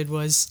ever did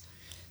was,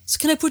 so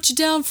can I put you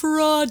down for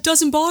a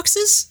dozen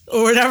boxes?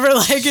 Or whatever.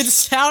 Like it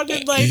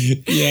sounded like,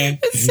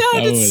 it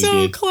sounded so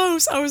good.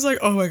 Close. I was like,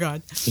 oh my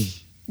God.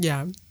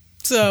 Yeah.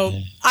 So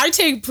I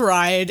take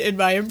pride in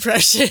my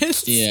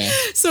impressions. Yeah.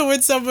 So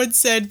when someone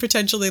said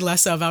potentially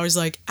less of, I was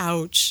like,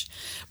 ouch.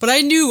 But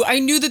I knew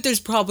that there's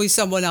probably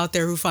someone out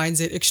there who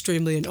finds it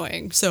extremely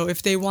annoying. So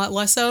if they want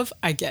less of,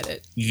 I get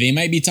it. They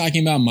might be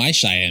talking about my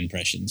Shia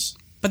impressions.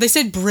 But they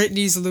said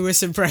Brittany's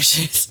Lewis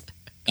impressions.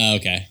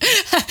 Okay.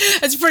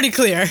 That's pretty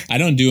clear. I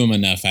don't do them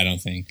enough, I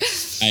don't think.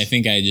 I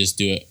think I just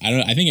do it.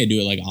 I think I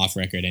do it like off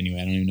record anyway.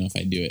 I don't even know if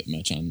I do it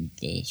much on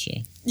the show.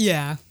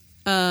 Yeah.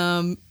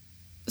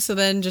 So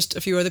then just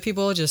a few other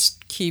people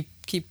just keep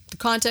the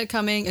content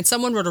coming. And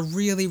someone wrote a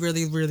really,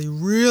 really, really,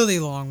 really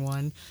long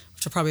one,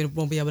 which I probably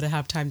won't be able to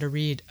have time to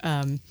read.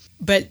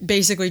 But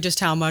basically just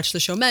how much the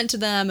show meant to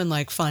them and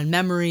like fun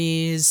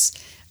memories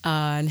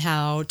and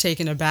how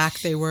taken aback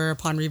they were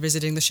upon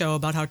revisiting the show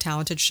about how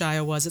talented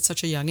Shia was at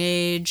such a young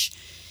age.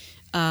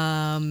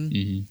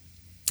 And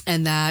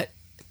that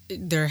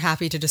they're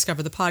happy to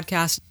discover the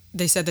podcast.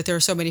 They said that there are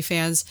so many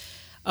fans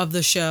of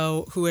the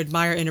show who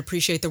admire and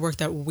appreciate the work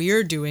that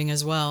we're doing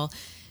as well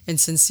and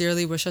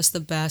sincerely wish us the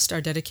best. Our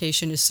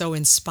dedication is so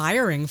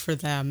inspiring for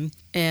them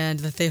and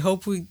that they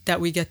hope that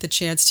we get the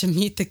chance to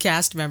meet the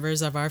cast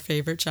members of our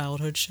favorite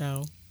childhood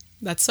show.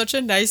 That's such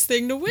a nice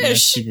thing to wish.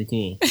 That's super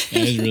cool. That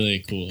is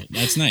really cool.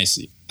 That's nice.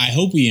 I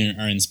hope we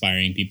are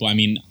inspiring people. I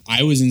mean,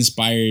 I was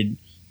inspired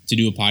to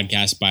do a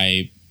podcast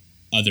by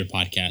other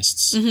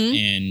podcasts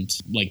and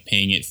like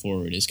paying it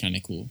forward is kind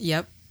of cool.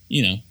 Yep.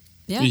 You know.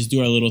 Yeah. We just do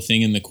our little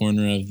thing in the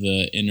corner of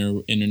the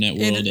internet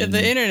world.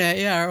 The internet,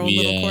 yeah, our own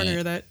little corner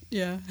of that,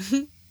 yeah.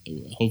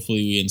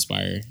 Hopefully we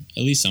inspire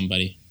at least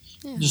somebody.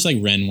 Yeah. Just like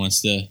Ren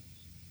wants to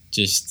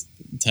just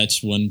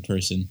touch one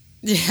person.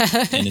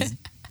 Yeah. And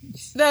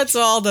that's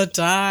all the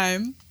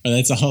time.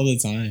 That's all the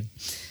time.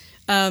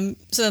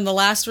 So then the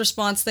last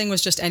response thing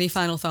was just any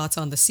final thoughts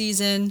on the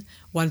season.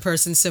 One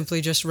person simply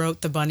just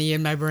wrote, "The bunny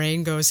in my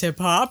brain goes hip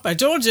hop." I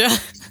told you.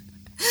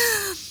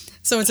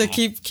 Someone said,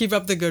 keep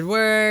up the good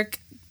work.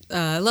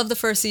 I love the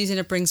first season.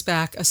 It brings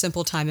back a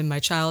simple time in my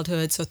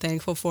childhood, so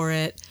thankful for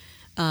it.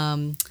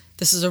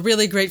 This is a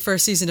really great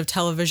first season of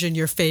television.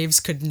 Your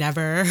faves could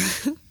never.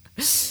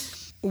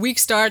 Weak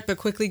start, but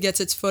quickly gets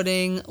its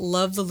footing.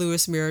 Love the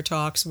Lewis Mirror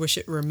Talks. Wish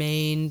it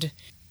remained.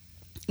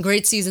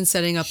 Great season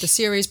setting up the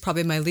series.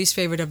 Probably my least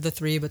favorite of the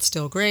three, but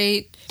still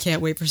great.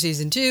 Can't wait for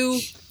season 2.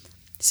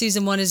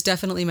 Season 1 is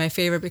definitely my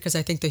favorite because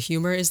I think the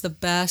humor is the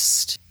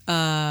best.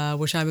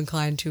 Which I'm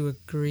inclined to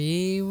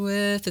agree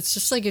with. It's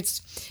just like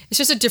it's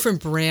just a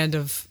different brand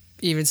of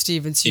Even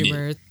Stevens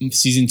humor.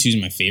 Season 2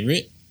 is my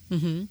favorite,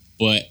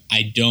 but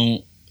I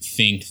don't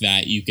think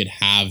that you could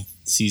have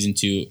season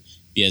 2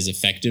 be as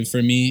effective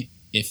for me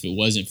if it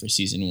wasn't for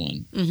season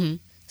 1.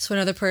 So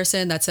another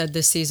person that said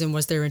this season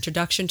was their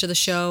introduction to the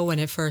show when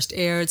it first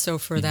aired. So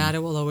for that, it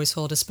will always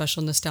hold a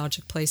special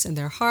nostalgic place in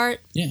their heart.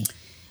 Yeah.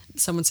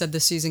 Someone said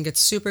this season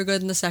gets super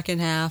good in the second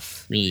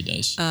half. Really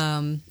does.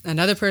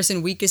 Another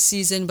person, weakest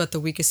season, but the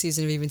weakest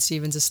season of Even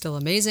Stevens is still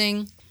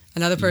amazing.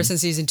 Another person,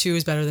 season 2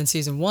 is better than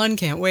season 1.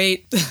 Can't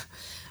wait.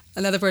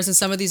 Another person,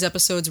 some of these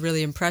episodes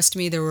really impressed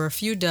me. There were a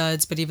few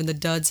duds, but even the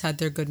duds had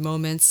their good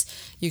moments.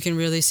 You can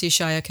really see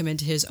Shia come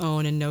into his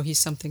own and know he's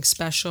something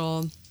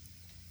special.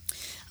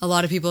 A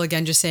lot of people,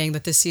 again, just saying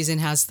that this season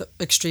has the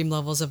extreme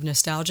levels of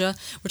nostalgia,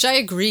 which I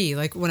agree.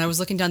 Like, when I was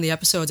looking down the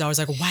episodes, I was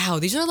like, wow,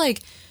 these are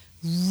like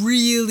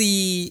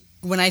really,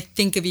 when I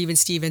think of Even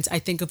Stevens, I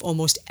think of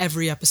almost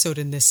every episode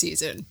in this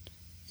season.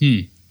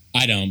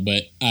 I don't,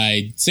 but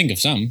I think of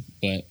some,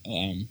 but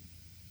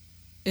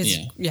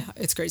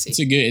It's crazy.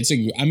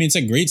 It's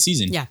a great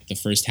season. Yeah. The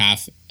first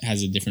half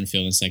has a different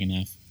feel than the second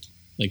half.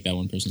 Like that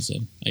one person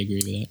said. I agree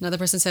with that. Another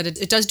person said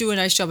it does do a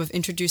nice job of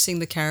introducing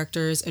the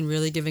characters and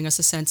really giving us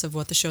a sense of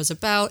what the show's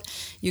about.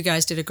 You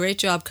guys did a great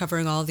job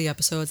covering all of the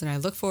episodes, and I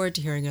look forward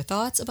to hearing your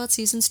thoughts about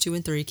seasons 2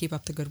 and 3. Keep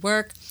up the good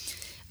work.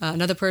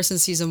 Another person,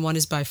 season 1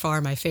 is by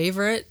far my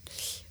favorite.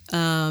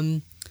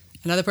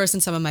 Another person,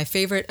 some of my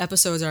favorite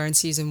episodes are in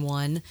season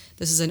 1.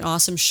 This is an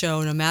awesome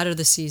show, no matter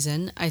the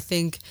season. I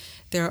think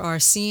there are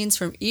scenes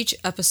from each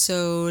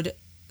episode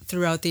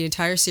throughout the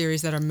entire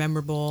series that are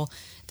memorable.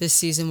 This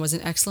season was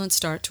an excellent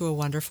start to a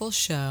wonderful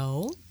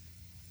show.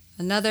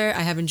 Another,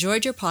 I have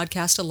enjoyed your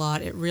podcast a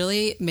lot. It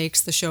really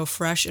makes the show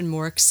fresh and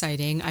more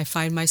exciting. I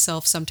find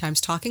myself sometimes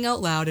talking out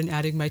loud and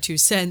adding my 2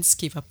 cents.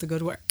 Keep up the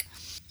good work.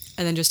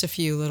 And then just a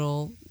few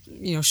little,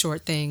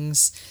 short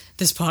things.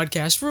 This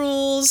podcast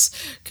rules.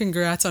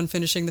 Congrats on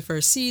finishing the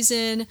first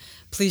season.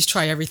 Please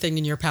try everything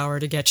in your power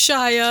to get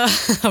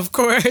Shia, of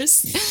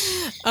course.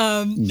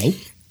 Nope.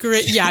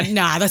 Great.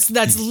 Yeah,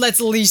 that's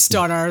least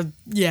on our,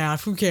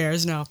 who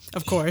cares? No,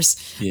 of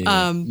course.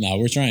 No,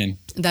 we're trying.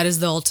 That is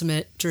the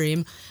ultimate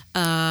dream.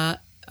 I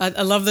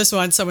love this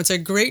one. Someone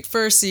said, great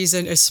first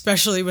season,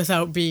 especially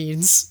without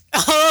beans.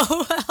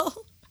 Oh,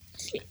 well.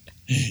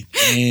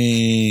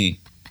 Dang.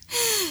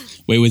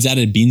 Wait, was that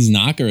a beans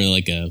knock or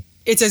like a...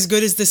 It's as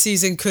good as the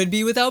season could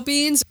be without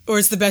beans, or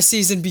it's the best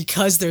season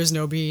because there's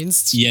no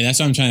beans? Yeah, that's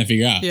what I'm trying to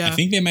figure out. Yeah. I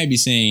think they might be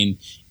saying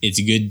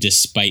it's good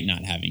despite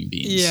not having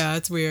beans. Yeah,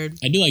 it's weird.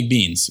 I do like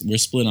beans. We're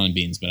split on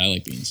beans, but I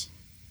like beans.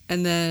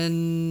 And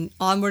then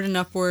Onward and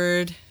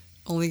Upward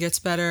only gets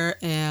better,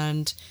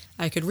 and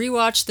I could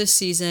rewatch this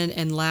season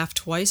and laugh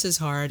twice as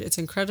hard. It's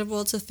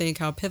incredible to think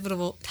how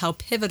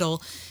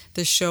pivotal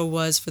this show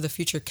was for the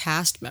future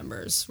cast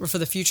members, or for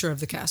the future of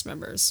the cast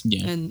members.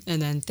 Yeah. And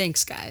then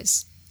thanks,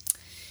 guys.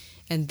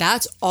 And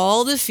that's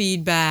all the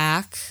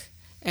feedback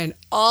and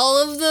all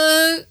of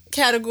the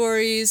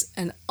categories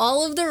and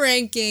all of the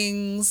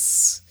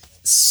rankings.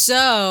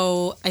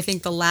 So I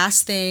think the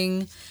last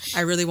thing I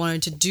really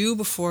wanted to do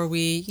before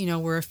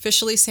we're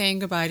officially saying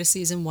goodbye to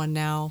season 1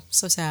 now.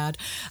 So sad.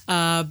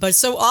 But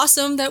so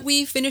awesome that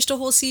we finished a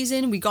whole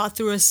season. We got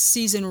through a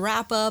season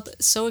wrap up.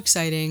 So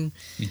exciting.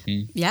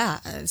 Mm-hmm. Yeah,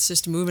 it's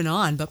just moving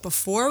on. But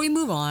before we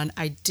move on,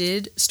 I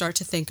did start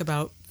to think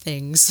about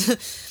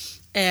things.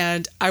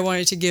 And I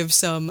wanted to give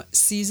some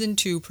season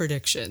 2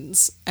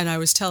 predictions. And I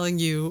was telling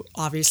you,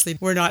 obviously,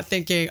 we're not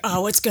thinking,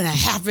 what's going to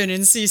happen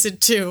in season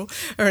 2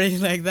 or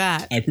anything like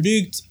that. I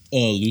predict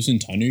Luce and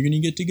Tanya are going to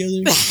get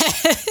together.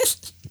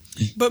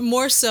 But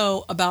more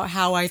so about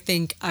how I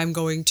think I'm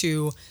going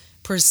to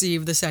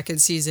perceive the second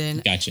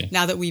season. Gotcha.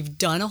 Now that we've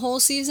done a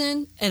whole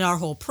season and our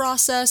whole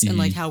process and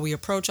like how we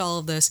approach all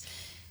of this.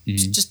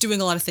 Just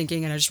doing a lot of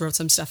thinking, and I just wrote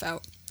some stuff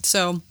out.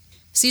 So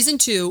season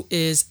 2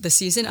 is the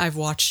season I've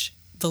watched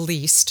the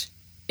least.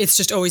 It's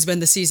just always been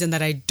the season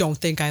that I don't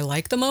think I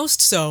like the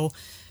most. So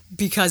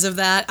because of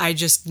that, I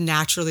just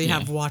naturally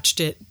have watched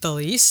it the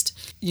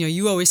least.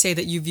 You always say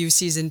that you view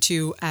season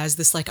 2 as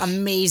this like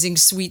amazing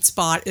sweet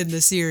spot in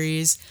the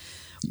series.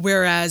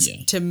 Whereas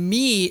to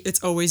me,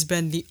 it's always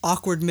been the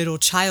awkward middle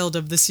child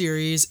of the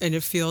series. And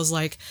it feels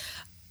like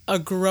a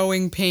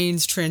growing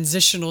pains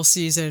transitional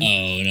season.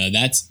 Oh no,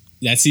 that's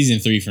season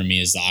 3 for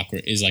me is the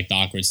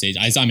awkward stage.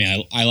 I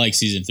mean, I like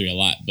season 3 a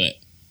lot, but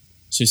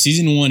so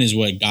season 1 is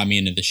what got me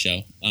into the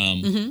show.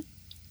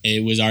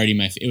 It was already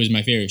my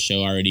favorite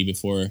show already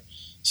before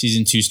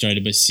season 2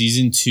 started, but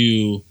season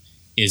 2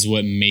 is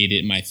what made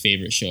it my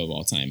favorite show of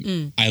all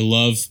time. I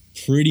love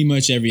pretty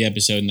much every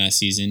episode in that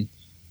season.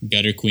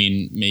 Gutter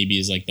Queen maybe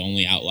is like the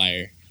only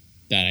outlier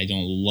that I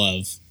don't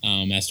love.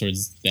 That's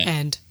towards the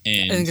end.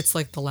 I think it's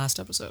like the last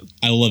episode.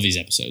 I love these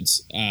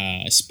episodes,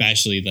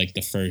 especially like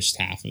the first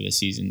half of the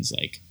season's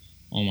like,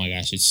 oh my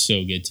gosh, it's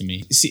so good to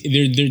me. See,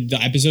 the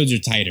episodes are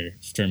tighter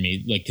for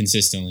me, like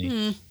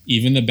consistently.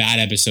 Even the bad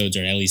episodes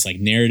are at least like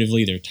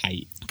narratively, they're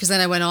tight. Because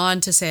then I went on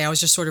to say, I was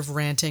just sort of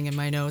ranting in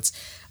my notes.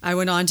 I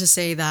went on to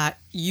say that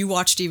you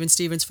watched Even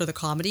Stevens for the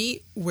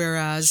comedy,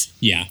 whereas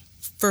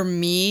for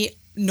me,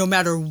 no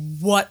matter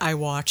what I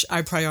watch,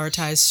 I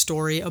prioritize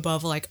story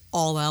above like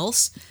all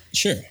else.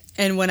 Sure.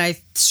 And when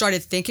I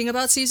started thinking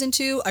about season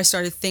 2, I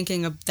started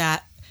thinking of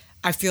that.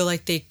 I feel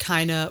like they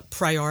kind of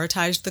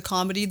prioritized the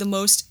comedy the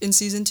most in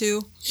season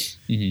 2.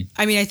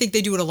 I mean, I think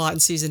they do it a lot in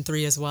season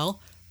 3 as well.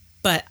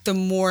 But the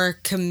more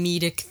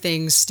comedic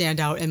things stand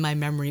out in my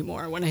memory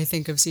more when I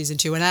think of season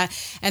 2. And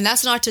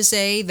that's not to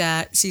say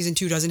that season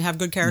 2 doesn't have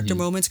good character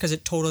moments, because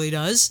it totally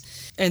does.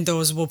 And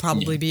those will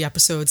probably be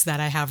episodes that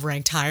I have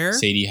ranked higher.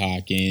 Sadie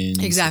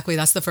Hawkins. Exactly.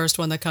 That's the first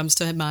one that comes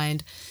to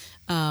mind.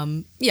 So,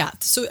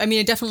 I mean,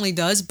 it definitely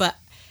does. But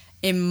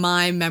in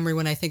my memory,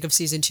 when I think of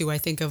season 2, I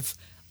think of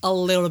a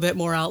little bit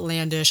more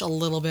outlandish, a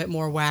little bit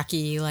more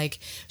wacky, like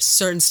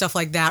certain stuff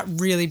like that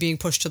really being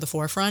pushed to the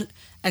forefront.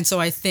 And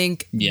so I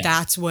think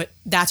that's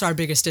our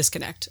biggest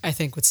disconnect, I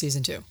think, with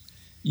season 2.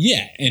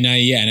 Yeah. And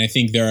I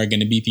think there are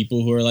going to be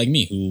people who are like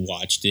me who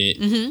watched it,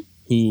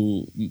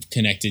 who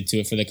connected to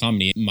it for the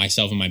comedy.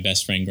 Myself and my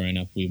best friend growing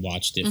up, we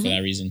watched it for that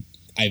reason.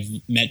 I've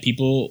met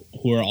people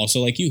who are also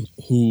like you,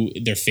 who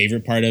their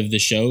favorite part of the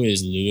show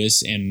is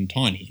Lewis and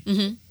Tawny.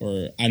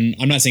 Or I'm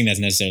not saying that's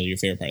necessarily your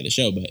favorite part of the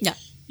show, but Yeah.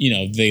 you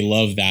know, they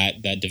love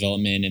that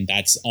development, and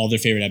that's all their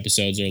favorite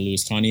episodes are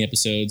Lewis Tawny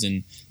episodes,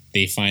 and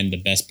they find the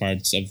best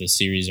parts of the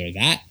series are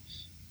that.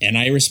 And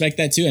I respect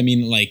that too. I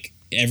mean, like,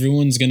 I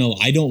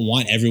don't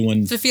want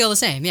everyone To feel the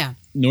same, yeah.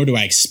 nor do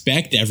I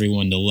expect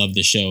everyone to love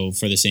the show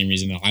for the same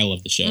reason that I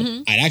love the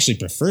show. I'd actually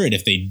prefer it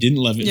if they didn't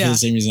love it for Yeah. the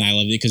same reason I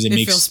loved it, because it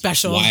makes feels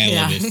special, why I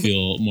love yeah. it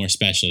feel more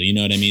special. You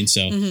know what I mean?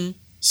 So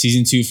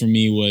season 2 for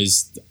me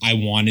was, I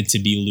wanted to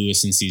be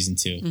Lewis in season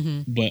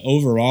 2. But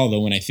overall,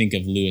 though, when I think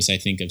of Lewis, I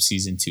think of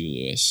season 2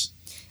 Lewis.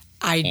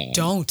 I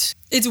don't.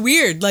 It's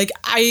weird. Like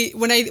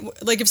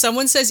if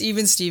someone says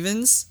Even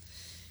Stevens,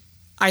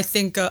 I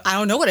think I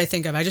don't know what I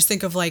think of. I just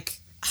think of like,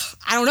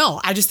 I don't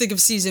know. I just think of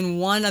season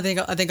 1. I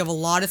think of a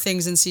lot of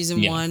things in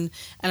season 1,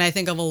 and I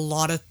think of a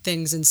lot of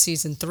things in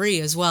season 3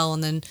 as well.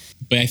 And then,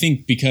 but I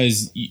think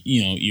because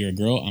you know you're a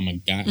girl, I'm a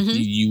guy.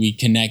 We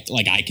connect.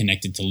 Like, I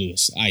connected to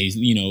Lewis.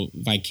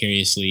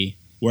 Vicariously.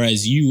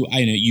 Whereas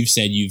I know you've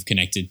said you've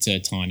connected to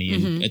Tawny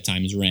and at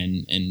times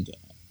Ren and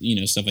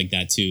stuff like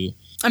that too.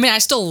 I mean, I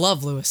still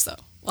love Lewis though.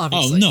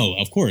 Obviously. Oh no,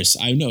 of course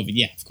I know. But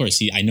yeah, of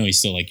course I know he's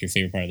still like your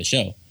favorite part of the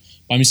show.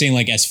 But I'm just saying,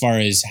 like, as far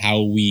as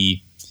how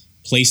we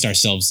placed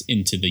ourselves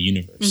into the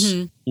universe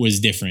was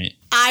different.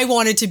 I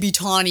wanted to be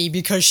Tawny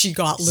because she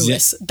got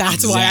Lewis.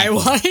 That's why I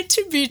wanted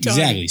to be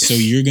Tawny. Exactly. So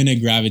you're going to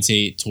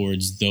gravitate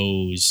towards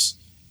those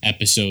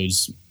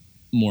episodes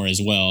more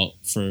as well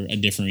for a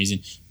different reason.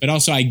 But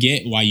also, I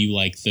get why you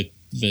like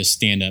the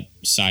stand-up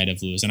side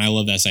of Lewis. And I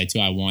love that side too.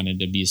 I wanted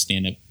to be a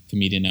stand-up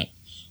comedian at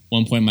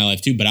one point in my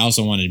life too. But I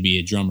also wanted to be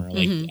a drummer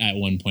at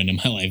one point in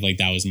my life. Like,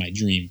 that was my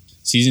dream.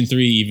 Season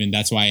 3 even,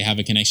 that's why I have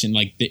a connection.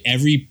 Like,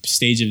 every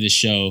stage of this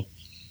show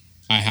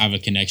I have a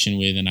connection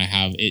with, and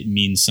it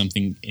means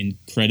something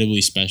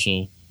incredibly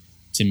special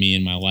to me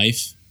in my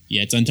life.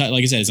 Yeah, it's like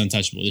I said, it's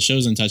untouchable. The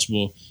show's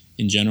untouchable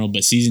in general,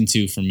 but season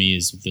 2 for me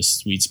is the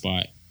sweet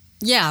spot.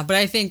 Yeah, but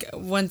I think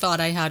one thought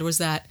I had was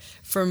that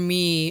for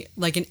me,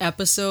 like, an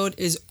episode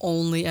is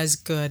only as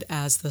good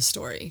as the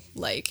story.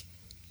 Like,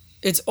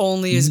 it's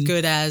only as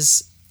good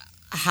as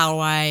how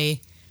I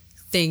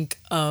think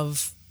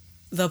of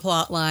the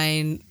plot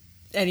line,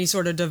 any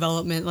sort of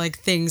development, like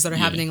things that are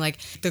happening. Like,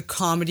 the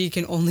comedy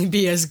can only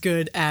be as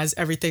good as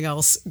everything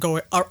else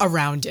going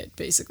around it,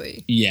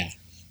 basically. Yeah,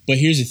 but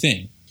here's the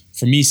thing.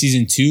 For me,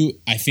 season 2,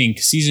 I think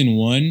season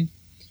 1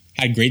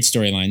 had great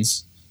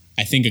storylines.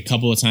 I think a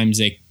couple of times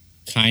they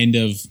kind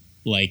of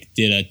like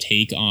did a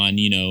take on,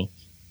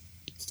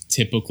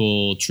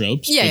 typical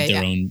tropes with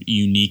their own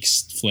unique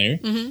flair.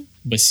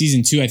 But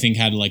season 2, I think,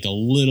 had like a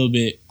little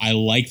bit. I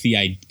like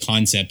the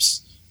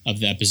concepts of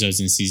the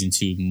episodes in season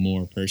 2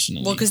 more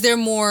personally. Well, because they're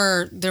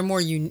more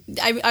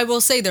I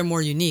will say they're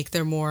more unique.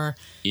 They're more,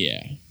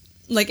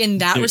 like, in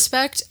that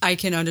respect, I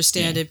can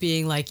understand it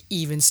being like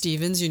Even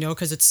Stevens,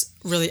 because it's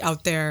really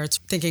out there. It's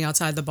thinking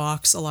outside the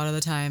box a lot of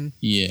the time.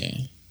 Yeah.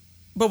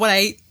 But what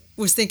I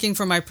was thinking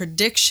for my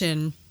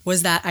prediction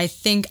was that I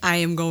think I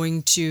am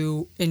going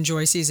to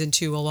enjoy season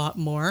 2 a lot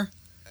more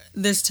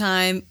this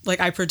time. Like,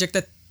 I predict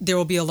that there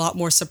will be a lot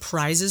more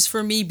surprises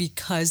for me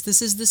because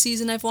this is the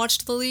season I've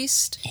watched the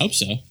least. I hope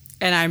so.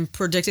 And I'm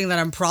predicting that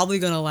I'm probably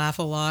going to laugh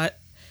a lot.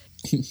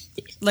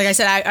 Like I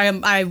said,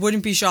 I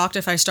wouldn't be shocked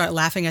if I start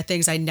laughing at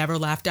things I never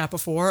laughed at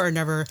before or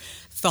never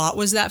thought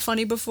was that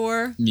funny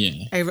before.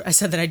 Yeah. I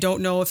said that I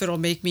don't know if it'll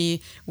make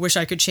me wish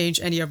I could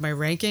change any of my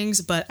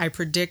rankings, but I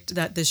predict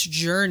that this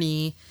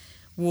journey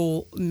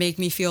will make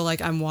me feel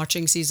like I'm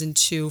watching season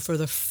 2 for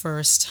the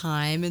first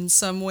time in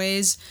some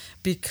ways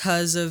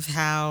because of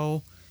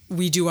how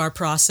we do our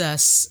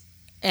process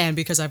and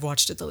because I've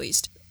watched it the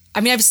least. I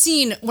mean,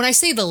 when I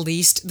say the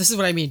least, this is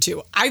what I mean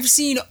too. I've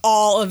seen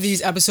all of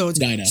these episodes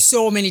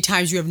so many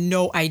times you have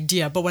no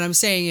idea. But what I'm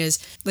saying is,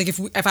 like,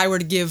 if I were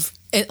to give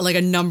it like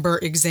a number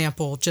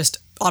example, just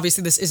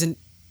obviously this isn't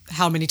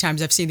how many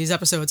times I've seen these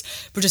episodes,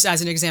 but just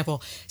as an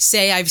example,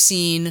 say I've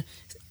seen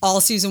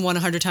all season 1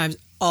 100 times,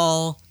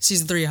 all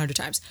season 3 100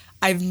 times.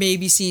 I've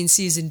maybe seen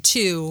season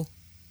 2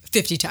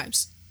 50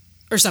 times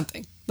or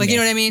something. Like, you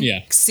know what I mean?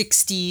 Yeah.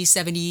 60,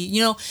 70,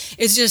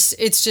 it's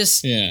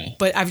just,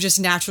 but I've just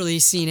naturally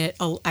seen it.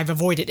 I've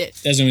avoided it.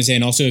 That's what I'm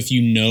saying. Also, if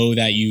you know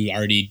that you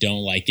already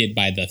don't like it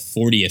by the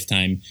 40th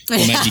time,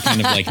 you might be kind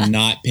of like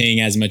not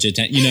paying as much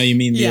attention. You know what I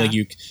mean? Yeah. Like,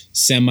 you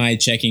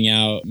semi-checking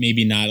out,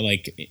 maybe not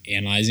like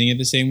analyzing it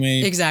the same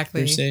way.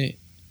 Exactly. Per se.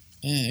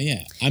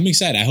 Yeah, I'm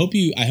excited. I hope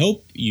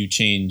you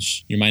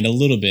change your mind a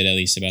little bit, at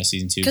least, about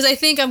season 2. Because I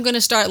think I'm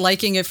gonna start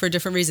liking it for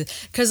different reasons.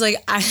 Because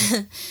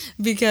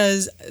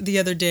the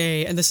other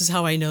day, and this is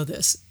how I know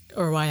this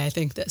or why I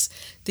think this.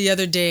 The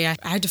other day, I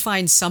had to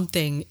find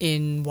something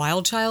in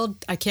Wild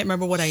Child. I can't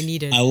remember what I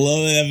needed. I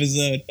love that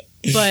episode.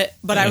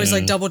 But I was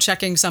like double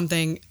checking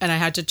something and I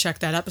had to check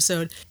that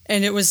episode.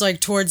 And it was like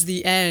towards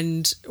the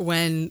end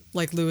when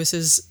like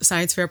Lewis's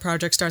science fair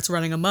project starts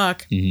running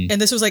amok. And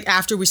this was like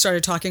after we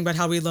started talking about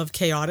how we love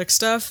chaotic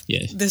stuff.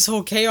 Yeah. This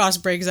whole chaos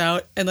breaks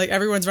out and like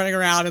everyone's running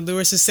around and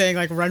Lewis is saying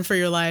like run for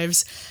your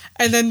lives.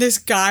 and then this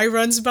guy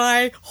runs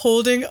by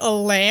holding a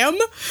lamb.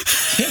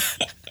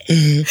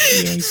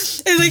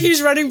 Yes. And like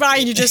he's running by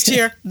and you just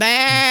hear, bah.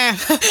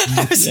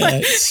 I was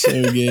like, That's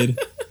so good.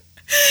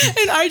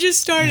 and I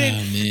just started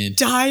Oh, man.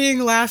 dying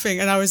laughing.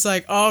 And I was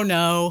like, oh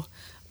no,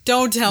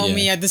 don't tell Yeah.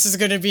 me this is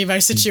going to be my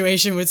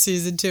situation with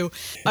season 2.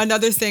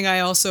 Another thing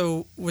I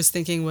also was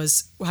thinking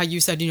was how you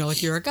said,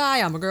 like you're a guy,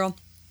 I'm a girl.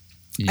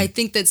 I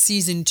think that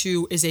season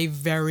 2 is a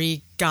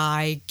very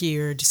guy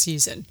geared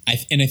season.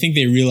 And I think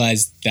they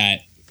realized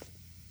that,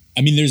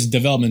 I mean, there's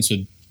developments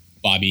with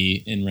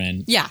Bobby and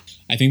Ren. Yeah.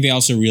 I think they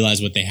also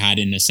realized what they had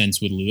in a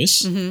sense with Lewis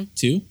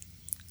too.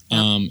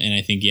 And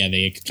I think,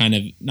 they kind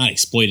of not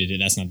exploited it.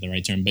 That's not the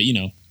right term, but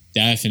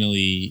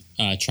definitely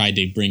tried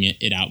to bring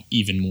it out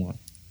even more.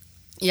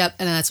 Yep.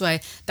 And that's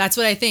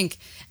what I think.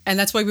 And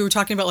that's why we were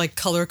talking about like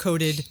color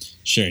coded,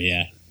 Sure.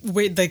 Yeah.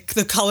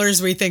 the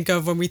colors we think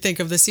of when we think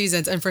of the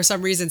seasons. And for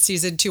some reason,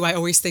 season 2, I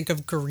always think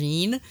of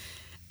green.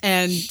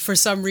 And for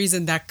some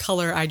reason, that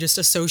color I just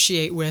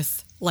associate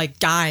with like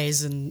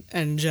guys and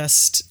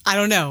just, I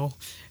don't know.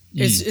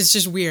 It's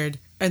just weird.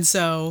 And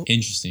so,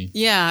 Interesting.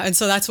 yeah. And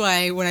so that's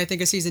why when I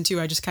think of season 2,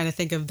 I just kind of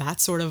think of that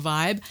sort of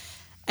vibe.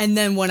 And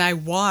then when I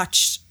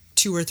watched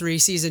 2 or 3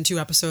 season 2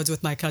 episodes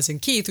with my cousin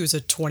Keith, who's a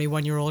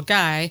 21-year-old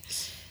guy,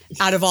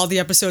 out of all the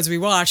episodes we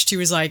watched, he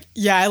was like,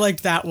 yeah, I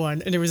liked that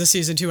one. And it was a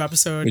season 2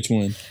 episode. Which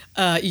one?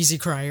 Easy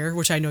Crier,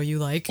 which I know you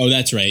like. Oh,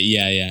 that's right.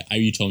 Yeah.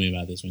 You told me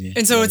about this one. Yeah.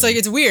 And so Yeah, it's like,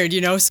 it's weird,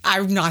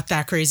 I'm not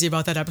that crazy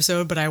about that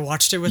episode, but I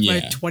watched it with my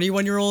Yeah.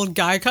 21-year-old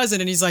guy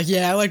cousin, and he's like,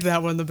 yeah, I liked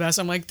that one the best.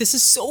 I'm like, this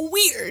is so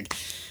weird,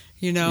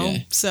 Yeah.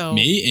 So,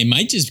 Maybe it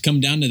might just come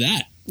down to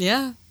that.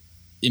 yeah.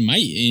 It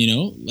might,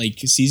 like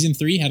season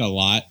 3 had a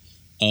lot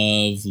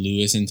of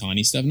Lewis and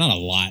Tawny stuff. Not a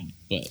lot,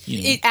 but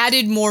It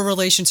added more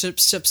relationship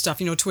stuff,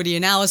 Twitty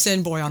and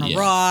Allison, Boy on a Yeah.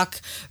 Rock,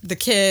 The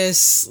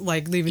Kiss,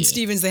 like Leaving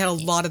Stevens. They had a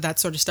lot of that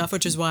sort of stuff,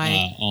 which is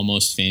why,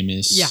 Almost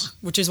Famous.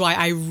 which is why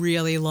I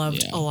really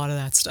loved Yeah. a lot of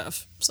that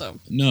stuff. So,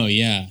 No,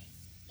 yeah.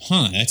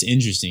 Huh, that's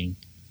interesting.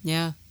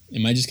 yeah,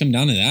 It might just come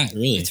down to that,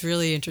 really. it's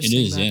really interesting.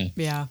 It is, that-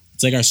 yeah.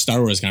 It's like our Star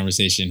Wars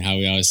conversation, how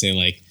we always say,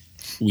 like,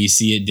 we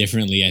see it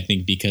differently, I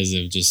think, because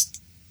of just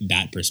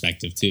that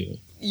perspective, too.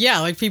 Yeah,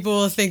 like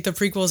people think the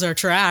prequels are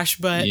trash,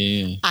 but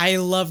Yeah. I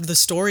loved the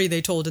story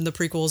they told in the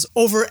prequels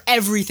over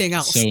everything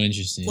else. So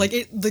interesting.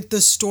 Like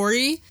the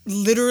story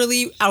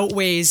literally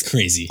outweighs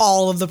Crazy.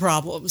 all of the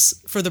problems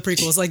for the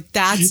prequels. Like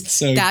that is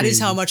So crazy.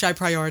 how much I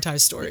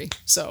prioritize story.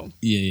 So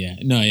Yeah.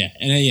 No, yeah.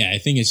 And I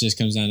think it just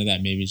comes down to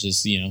that. Maybe it's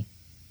just,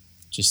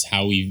 just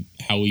what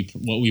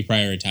we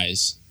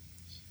prioritize.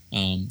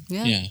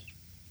 Yeah.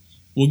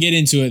 We'll get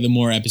into it. The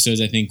more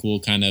episodes, I think, will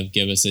kind of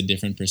give us a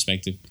different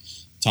perspective,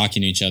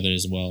 talking to each other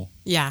as well.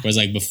 yeah. Whereas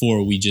like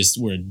before, we just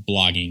were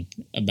blogging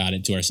about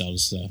it to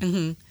ourselves. So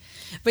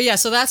But yeah,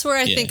 so that's where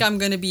I Yeah. think I'm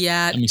going to be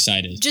at. I'm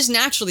excited. Just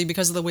naturally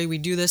because of the way we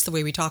do this, the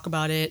way we talk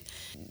about it.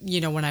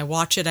 When I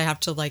watch it, I have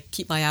to like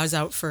keep my eyes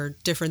out for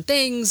different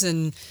things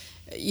and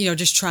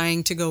just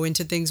trying to go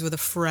into things with a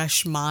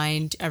fresh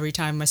mind every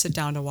time I sit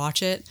down to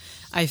watch it.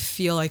 I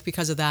feel like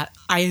because of that,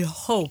 I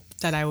hope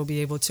that I will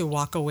be able to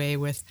walk away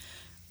with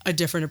a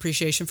different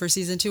appreciation for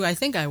season 2. I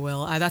think I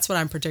will. That's what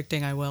I'm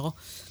predicting I will.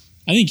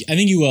 I think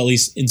you will, at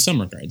least in some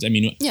regards. I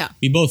mean, Yeah.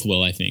 we both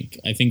will. I think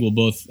we'll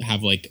both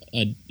have like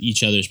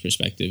each other's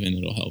perspective, and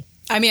it'll help.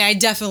 I mean, I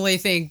definitely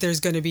think there's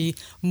going to be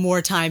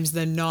more times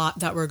than not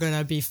that we're going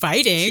to be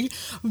fighting,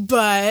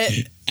 but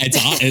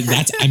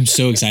I'm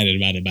so excited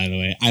about it. By the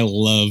way, I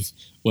love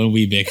when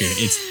we bicker.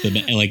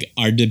 It's like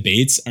our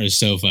debates are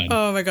so fun.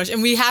 oh my gosh.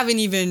 And we haven't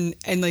even,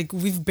 and like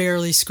we've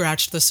barely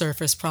scratched the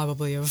surface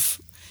probably of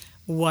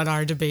what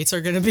our debates are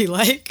going to be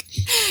like.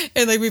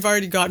 And like we've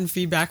already gotten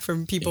feedback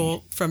from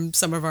people from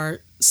some of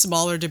our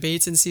smaller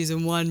debates in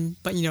season 1,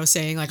 but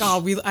saying like,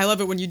 oh, I love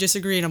it when you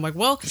disagree. And I'm like,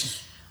 well,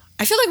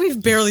 I feel like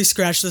we've barely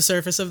scratched the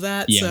surface of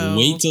that. Yeah, so.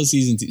 wait till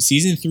season 2.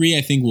 Season 3,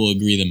 I think, will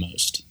agree the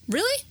most.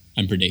 Really?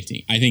 I'm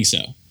predicting. I think so.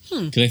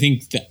 Because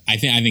I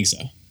think so.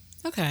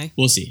 Okay.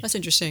 We'll see. That's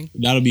interesting.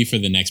 That'll be for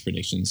the next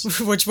predictions.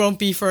 Which won't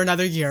be for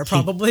another year,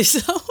 probably.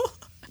 So.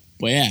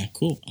 But yeah,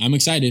 cool. I'm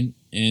excited.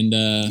 And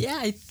Yeah,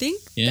 I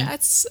think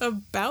that's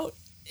about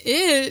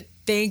it.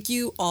 Thank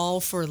you all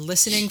for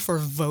listening, for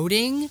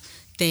voting.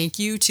 Thank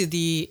you to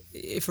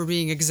if we're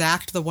being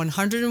exact, the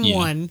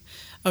 101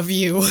 of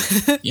you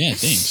yeah,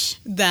 thanks.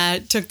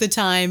 that took the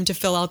time to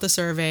fill out the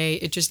survey.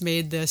 It just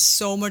made this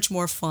so much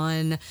more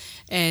fun.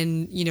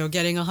 And,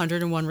 getting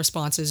 101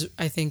 responses,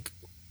 I think,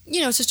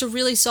 it's just a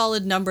really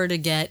solid number to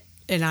get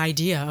an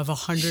idea of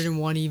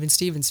 101 Even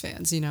Stevens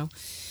fans, Yeah.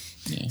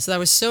 So that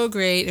was so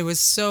great. It was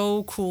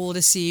so cool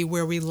to see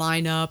where we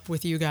line up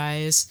with you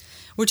guys,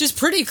 which is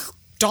pretty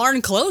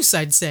darn close,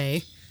 I'd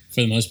say.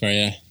 For the most part,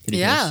 yeah.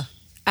 Pretty close.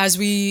 As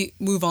we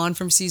move on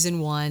from season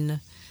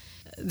 1,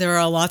 there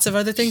are lots of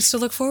other things to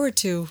look forward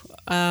to.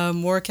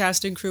 More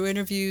cast and crew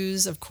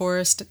interviews, of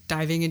course,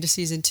 diving into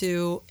season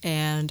 2,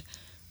 and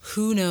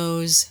who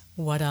knows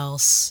what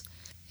else.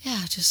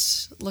 Yeah,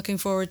 just looking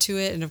forward to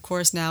it. And of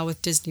course, now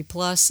with Disney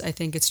Plus, I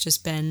think it's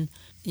just been,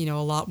 a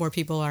lot more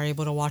people are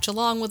able to watch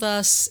along with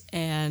us,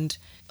 and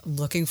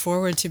looking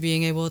forward to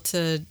being able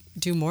to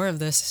do more of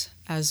this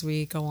as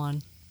we go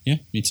on. Yeah,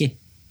 me too.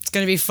 It's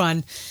going to be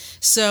fun.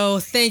 So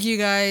thank you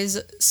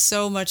guys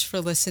so much for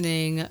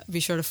listening. Be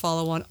sure to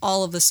follow on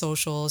all of the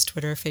socials,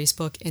 Twitter,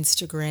 Facebook,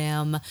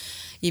 Instagram,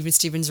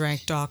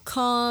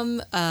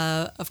 evenstevensrank.com.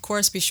 Of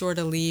course, be sure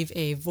to leave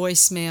a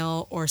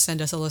voicemail or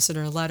send us a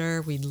listener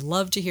letter. We'd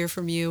love to hear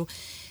from you.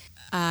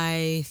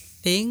 I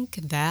think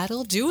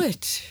that'll do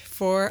it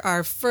for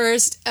our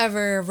first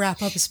ever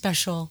wrap-up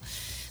special.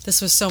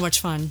 This was so much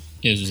fun.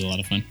 Yeah, this was a lot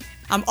of fun.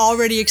 I'm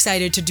already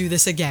excited to do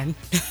this again.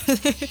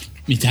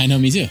 I know,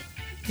 me too.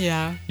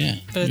 Yeah. Yeah.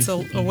 But it's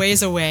a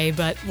ways away,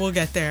 but we'll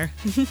get there.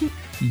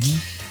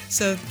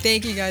 So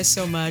thank you guys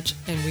so much,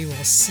 and we will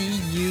see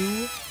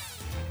you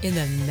in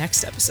the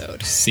next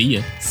episode. See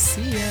ya.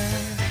 See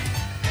ya.